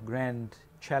kind of grand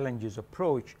challenges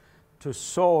approach to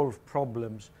solve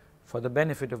problems for the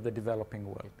benefit of the developing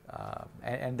world.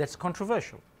 And that's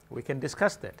controversial. We can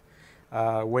discuss that,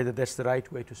 whether that's the right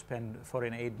way to spend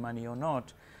foreign aid money or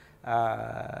not.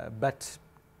 But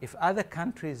if other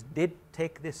countries did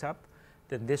take this up,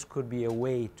 then this could be a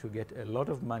way to get a lot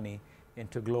of money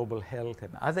into global health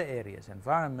and other areas,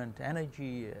 environment,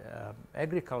 energy,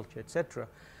 agriculture, etc.,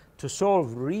 to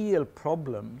solve real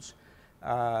problems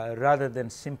rather than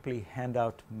simply hand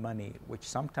out money, which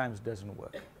sometimes doesn't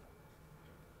work.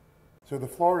 So the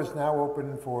floor is now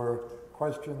open for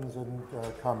questions and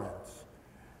comments.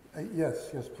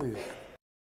 Yes, please.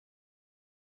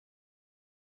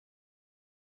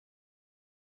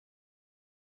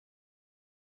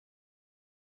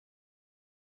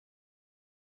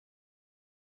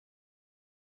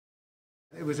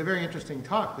 It was a very interesting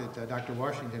talk that Dr.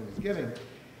 Washington was giving,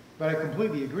 but I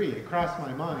completely agree. It crossed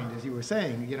my mind, as you were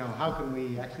saying, you know, how can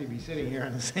we actually be sitting here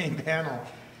on the same panel?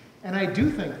 And I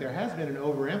do think there has been an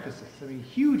overemphasis. I mean, a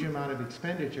huge amount of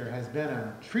expenditure has been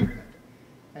on treatment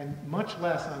and much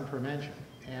less on prevention.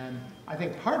 And I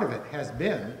think part of it has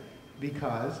been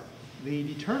because the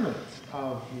determinants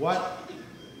are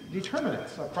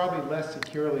probably less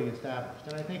securely established.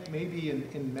 And I think maybe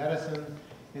in medicine,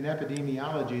 in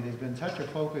epidemiology, there's been such a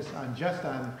focus on just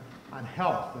on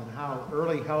health and how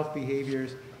early health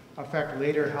behaviors affect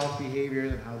later health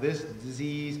behaviors and how this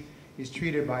disease is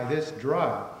treated by this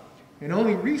drug. And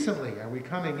only recently are we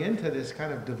coming into this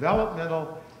kind of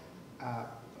developmental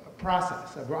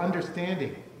process of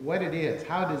understanding what it is,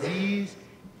 how disease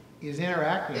is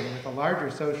interacting with a larger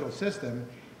social system,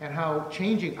 and how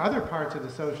changing other parts of the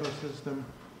social system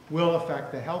will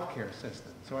affect the healthcare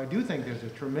system. So I do think there's a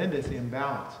tremendous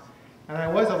imbalance. And I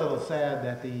was a little sad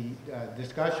that the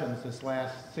discussions this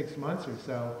last 6 months or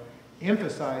so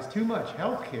emphasized too much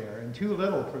healthcare and too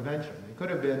little prevention. It could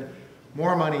have been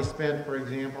more money spent, for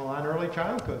example, on early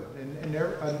childhood and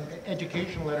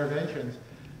educational interventions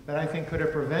that I think could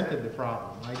have prevented the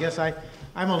problem. I guess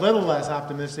I'm a little less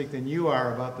optimistic than you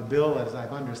are about the bill as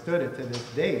I've understood it to this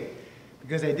date,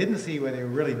 because I didn't see where they were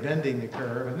really bending the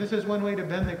curve. And this is one way to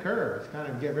bend the curve, is kind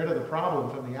of get rid of the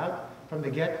problem from the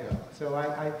get-go. So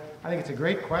I think it's a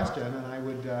great question, and I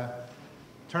would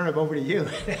turn it over to you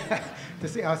to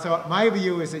see. So my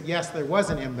view is that yes, there was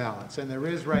an imbalance, and there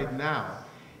is right now.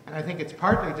 And I think it's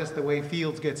partly just the way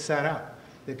fields get set up,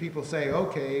 that people say,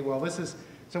 okay, well,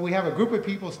 so we have a group of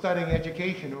people studying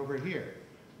education over here.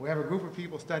 We have a group of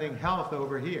people studying health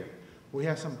over here. We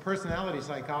have some personality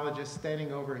psychologists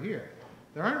standing over here.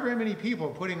 There aren't very many people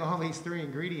putting all these 3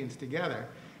 ingredients together,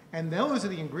 and those are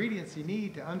the ingredients you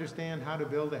need to understand how to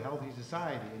build a healthy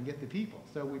society and get the people.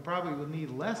 So we probably would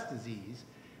need less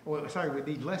we'd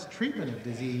need less treatment of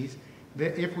disease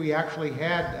if we actually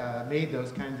had made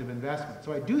those kinds of investments.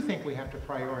 So I do think we have to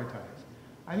prioritize.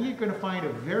 I think you're going to find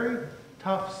a very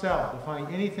tough sell to find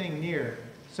anything near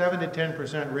 7 to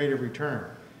 10% rate of return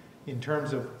in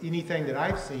terms of anything that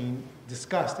I've seen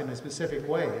discussed in a specific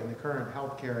way in the current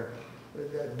healthcare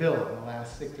bill in the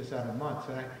last 6 to 7 months.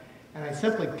 And I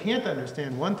simply can't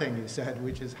understand one thing you said,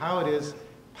 which is how it is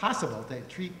possible to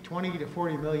treat 20 to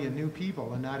 40 million new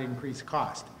people and not increase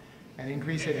cost, and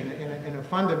increase it in a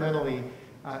fundamentally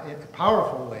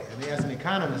powerful way. I mean, as an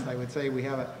economist, I would say we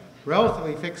have a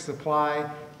relatively fixed supply,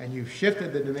 and you've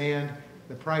shifted the demand.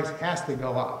 the price has to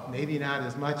go up. Maybe not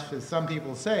as much as some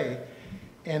people say.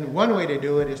 And one way to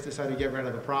do it is to sort of get rid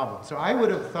of the problem. So I would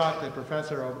have thought that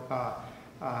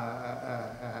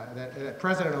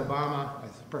President Obama,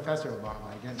 Professor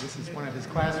Obama, again, this is one of his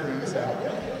classrooms,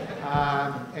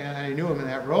 and I knew him in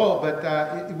that role, but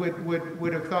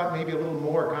would have thought maybe a little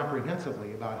more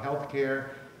comprehensively about health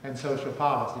care and social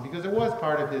policy, because it was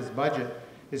part of his budget,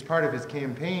 is part of his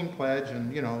campaign pledge,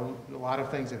 and you know, a lot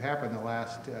of things have happened the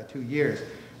last 2 years.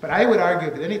 But I would argue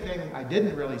that anything I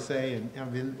didn't really say, and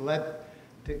have been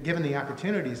given the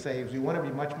opportunity to say, is we want to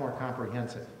be much more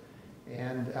comprehensive.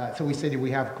 And so we say, do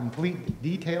we have complete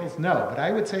details? No, but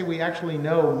I would say we actually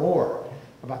know more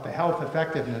about the health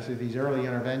effectiveness of these early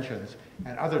interventions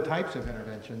and other types of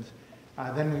interventions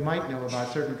than we might know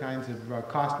about certain kinds of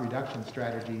cost reduction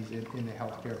strategies in the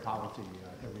healthcare policy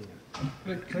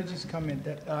arena. Could I just comment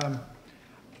that,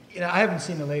 you know, I haven't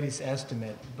seen the latest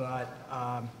estimate, but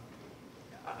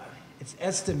it's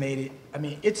estimated, I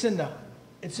mean, it's in the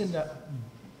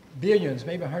billions,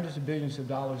 maybe hundreds of billions of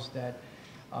dollars that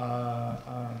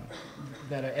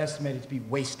that are estimated to be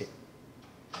wasted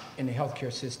in the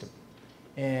healthcare system.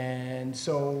 And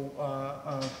so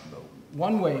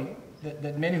one way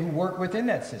that many who work within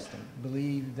that system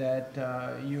believe that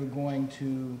you're going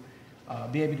to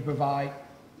be able to provide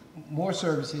more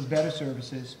services, better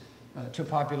services to a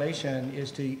population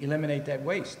is to eliminate that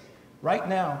waste. Right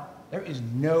now, there is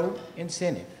no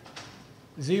incentive,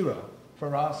 zero,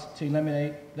 for us to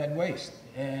eliminate that waste.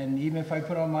 And even if I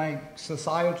put on my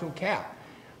societal cap,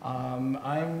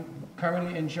 I'm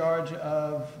currently in charge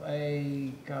of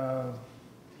a,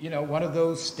 you know, one of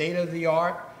those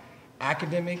state-of-the-art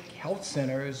academic health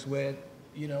centers with,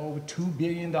 you know, over $2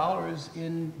 billion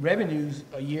in revenues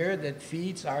a year that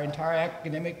feeds our entire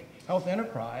academic health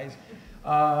enterprise.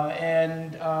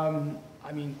 I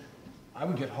mean, I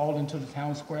would get hauled into the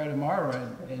town square tomorrow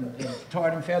and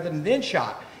tarred and feathered and then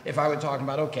shot if I were talking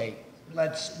about, okay,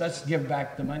 let's give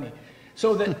back the money.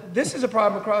 So that this is a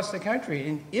problem across the country,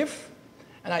 and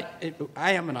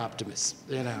I am an optimist,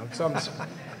 you know, so I'm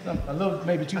a little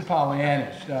maybe too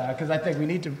Pollyannish, because I think we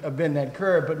need to bend that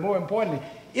curve, but more importantly,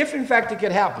 if in fact it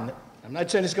could happen, I'm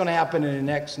not saying it's going to happen in the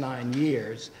next 9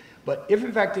 years, but if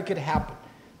in fact it could happen,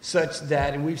 such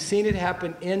that, and we've seen it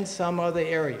happen in some other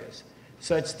areas,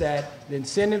 such that the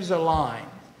incentives align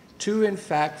to in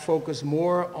fact focus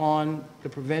more on the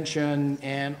prevention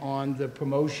and on the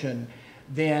promotion,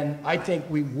 then I think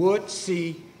we would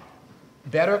see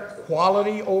better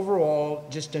quality overall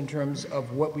just in terms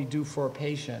of what we do for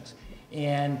patients.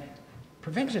 And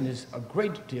prevention is a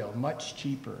great deal much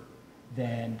cheaper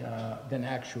than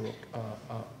actual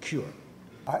cure.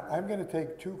 I'm going to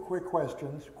take two quick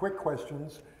questions,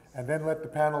 and then let the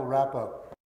panel wrap up.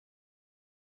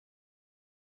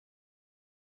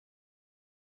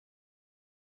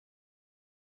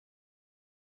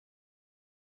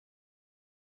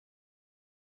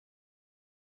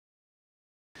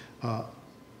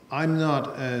 I'm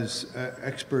not as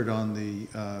expert on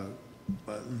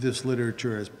this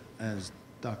literature as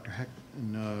Dr.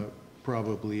 Heckman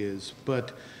probably is,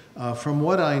 but from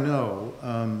what I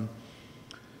know,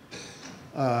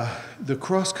 the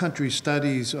cross-country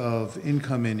studies of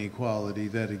income inequality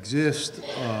that exist,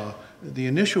 the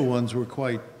initial ones were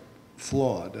quite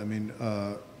flawed. I mean,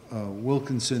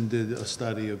 Wilkinson did a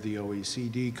study of the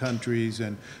OECD countries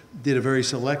and did a very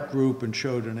select group and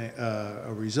showed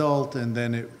a result, and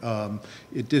then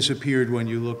it disappeared when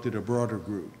you looked at a broader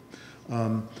group.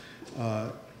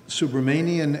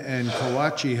 Subramanian and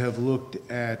Kawachi have looked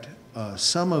at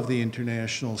some of the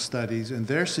international studies, and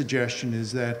their suggestion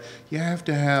is that you have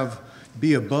to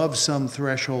be above some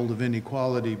threshold of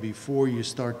inequality before you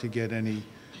start to get any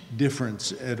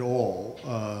difference at all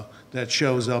that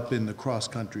shows up in the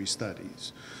cross-country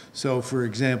studies. So, for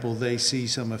example, they see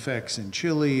some effects in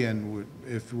Chile, and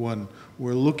if we're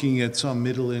looking at some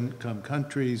middle-income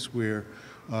countries where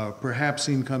perhaps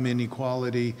income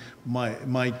inequality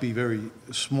might be very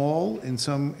small in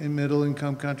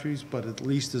middle-income countries, but at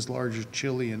least as large as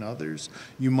Chile and others,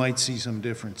 you might see some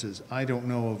differences. I don't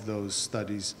know of those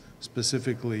studies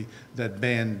specifically that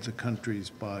band the countries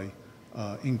by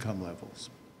income levels.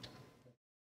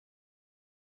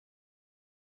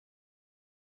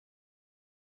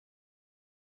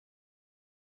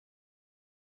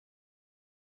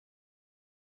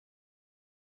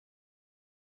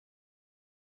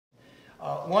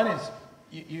 One is,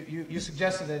 you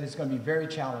suggested that it's going to be very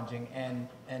challenging, and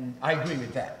I agree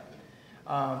with that.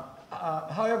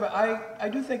 However, I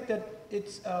do think that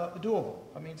it's doable.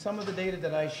 I mean, some of the data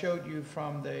that I showed you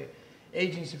from the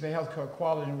Agency for Healthcare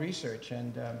Quality and Research.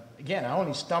 And again, I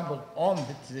only stumbled on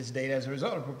this data as a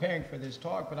result of preparing for this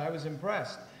talk, but I was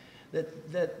impressed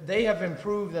that they have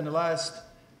improved in the last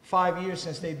 5 years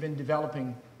since they've been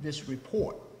developing this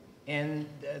report. And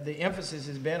the emphasis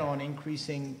has been on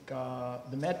increasing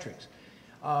the metrics.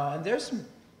 And there's some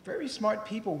very smart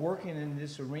people working in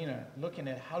this arena looking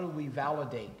at how do we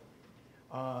validate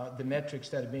the metrics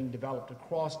that are being developed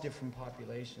across different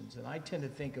populations. And I tend to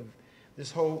think of this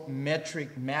whole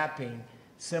metric mapping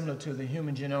similar to the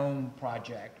Human Genome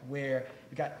Project, where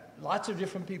you've got lots of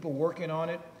different people working on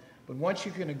it, but once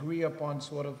you can agree upon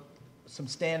sort of some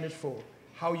standards for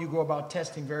how you go about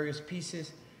testing various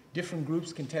pieces, different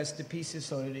groups can test the pieces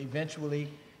so that eventually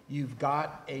you've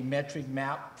got a metric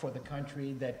map for the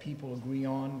country that people agree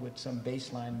on with some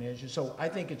baseline measures. So I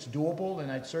think it's doable,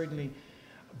 and I certainly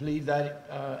believe that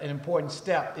an important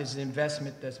step is the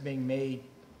investment that's being made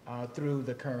through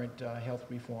the current health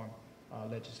reform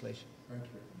legislation. Thank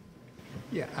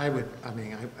you. Yeah, I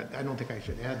don't think I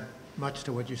should add much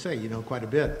to what you say. You know quite a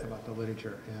bit about the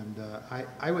literature. And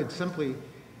I would simply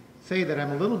say that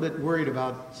I'm a little bit worried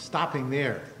about stopping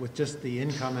there with just the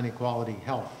income inequality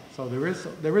health. So there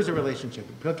is a relationship.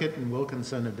 Pickett and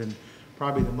Wilkinson have been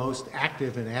probably the most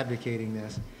active in advocating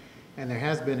this. And there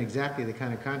has been exactly the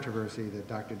kind of controversy that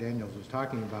Dr. Daniels was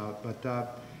talking about.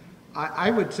 But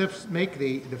I would just make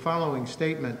the following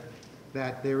statement,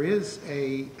 that there is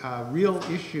a real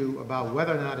issue about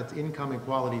whether or not it's income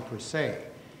equality per se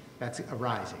that's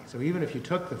arising. So even if you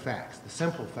took the facts, the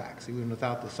simple facts, even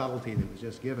without the subtlety that was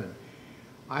just given,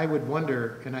 I would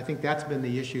wonder, and I think that's been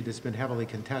the issue that's been heavily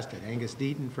contested. Angus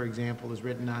Deaton, for example, has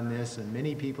written on this, and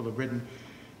many people have written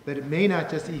that it may not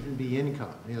just even be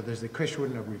income. You know, there's the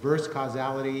question of reverse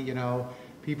causality, you know,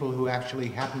 people who actually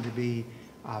happen to be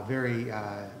very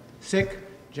sick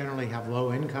generally have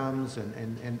low incomes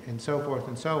and so forth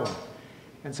and so on.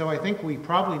 And so I think we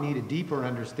probably need a deeper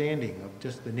understanding of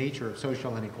just the nature of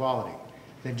social inequality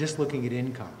than just looking at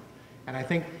income. And I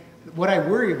think what I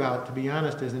worry about, to be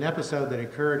honest, is an episode that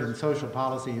occurred in social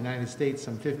policy in the United States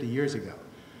some 50 years ago.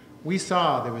 We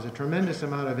saw there was a tremendous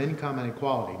amount of income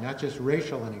inequality, not just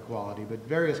racial inequality, but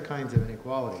various kinds of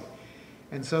inequality.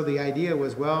 And so the idea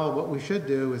was, well, what we should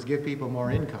do is give people more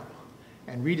income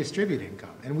and redistribute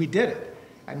income. And we did it.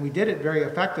 And we did it very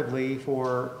effectively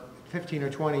for 15 or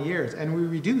 20 years. And we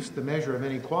reduced the measure of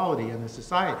inequality in the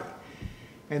society.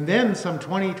 And then some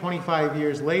 20, 25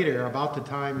 years later, about the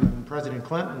time when President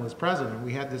Clinton was president,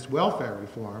 we had this welfare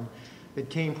reform that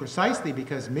came precisely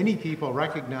because many people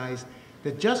recognized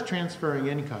that just transferring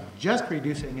income, just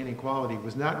reducing inequality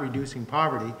was not reducing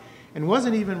poverty and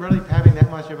wasn't even really having that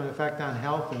much of an effect on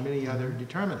health and many other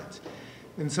determinants.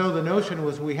 And so the notion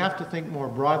was we have to think more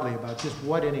broadly about just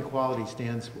what inequality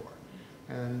stands for.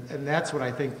 And that's what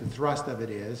I think the thrust of it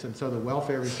is. And so the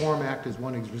Welfare Reform Act is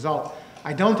one result.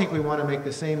 I don't think we want to make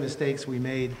the same mistakes we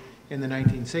made in the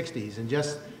 1960s and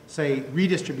just say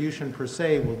redistribution per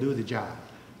se will do the job.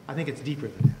 I think it's deeper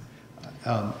than that.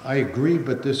 I agree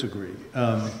but disagree.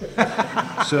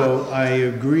 So I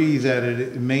agree that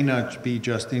it may not be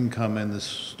just income and the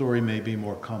story may be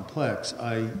more complex.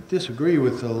 I disagree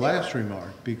with the last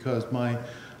remark because my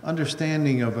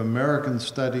understanding of American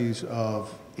studies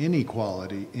of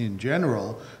inequality in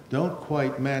general don't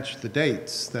quite match the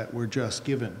dates that were just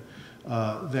given.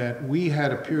 That we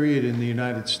had a period in the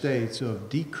United States of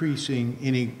decreasing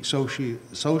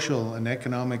social and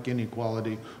economic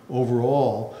inequality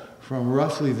overall from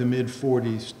roughly the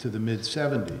mid-40s to the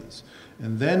mid-70s.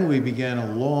 And then we began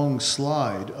a long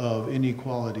slide of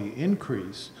inequality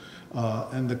increase.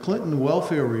 And the Clinton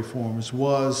welfare reforms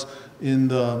was in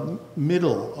the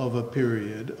middle of a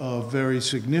period of very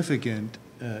significant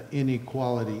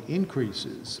inequality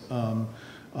increases.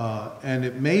 And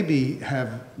it may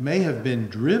have been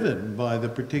driven by the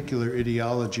particular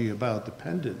ideology about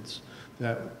dependence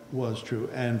that was true.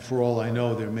 And for all I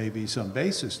know, there may be some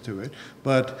basis to it.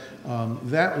 But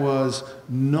that was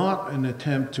not an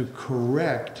attempt to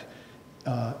correct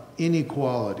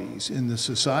inequalities in the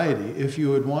society. If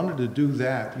you had wanted to do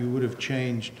that, you would have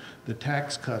changed the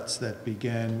tax cuts that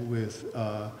began with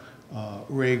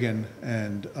Reagan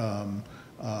and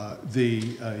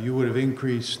you would have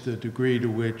increased the degree to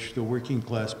which the working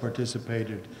class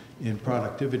participated in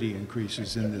productivity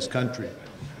increases in this country.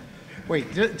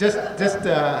 Wait, just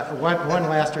one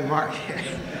last remark.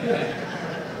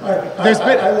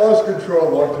 I lost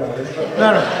control one time.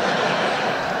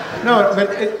 No, but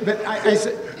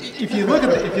if you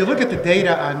look at the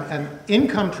data on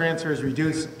income transfers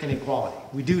reduce inequality,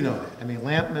 we do know that. I mean,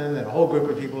 Lampman and a whole group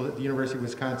of people at the University of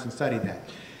Wisconsin studied that.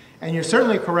 And you're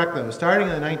certainly correct, though. Starting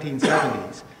in the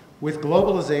 1970s, with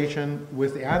globalization,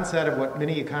 with the onset of what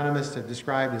many economists have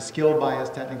described as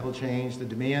skill-biased technical change, the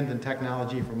demand in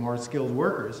technology for more skilled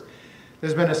workers,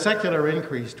 there's been a secular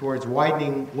increase towards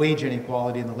widening wage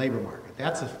inequality in the labor market.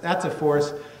 That's a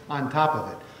force on top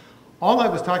of it. All I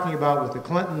was talking about with the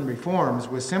Clinton reforms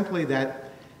was simply that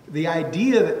the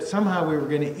idea that somehow we were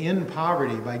going to end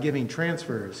poverty by giving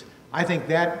transfers, I think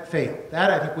that failed. That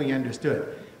I think we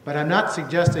understood. But I'm not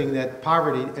suggesting that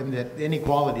poverty and that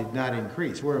inequality did not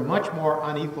increase. We're a much more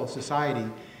unequal society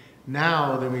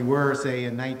now than we were, say,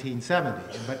 in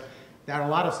 1970. But there are a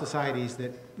lot of societies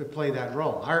that play that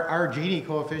role. Our Gini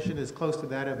coefficient is close to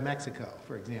that of Mexico,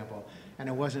 for example, and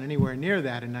it wasn't anywhere near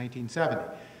that in 1970.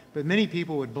 But many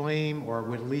people would blame, or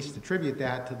would at least attribute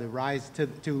that to the rise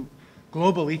to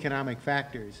global economic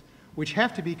factors, which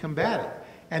have to be combated.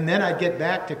 And then I'd get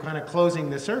back to kind of closing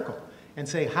the circle and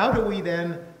say, how do we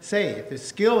then say, if the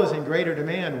skill is in greater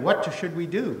demand, what should we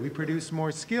do? We produce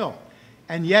more skill.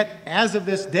 And yet, as of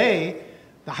this day,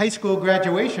 the high school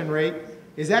graduation rate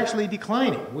is actually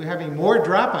declining. We're having more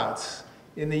dropouts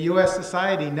in the US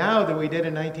society now than we did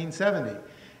in 1970.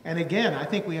 And again, I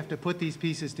think we have to put these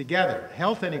pieces together.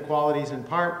 Health inequalities in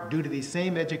part due to these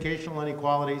same educational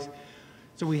inequalities.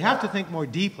 So we have to think more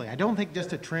deeply. I don't think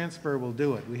just a transfer will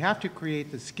do it. We have to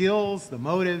create the skills, the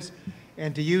motives,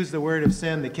 and to use the word of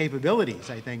Sin, the capabilities,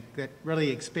 I think, that really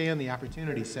expand the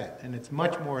opportunity set. And it's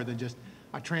much more than just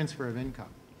a transfer of income.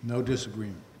 No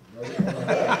disagreement.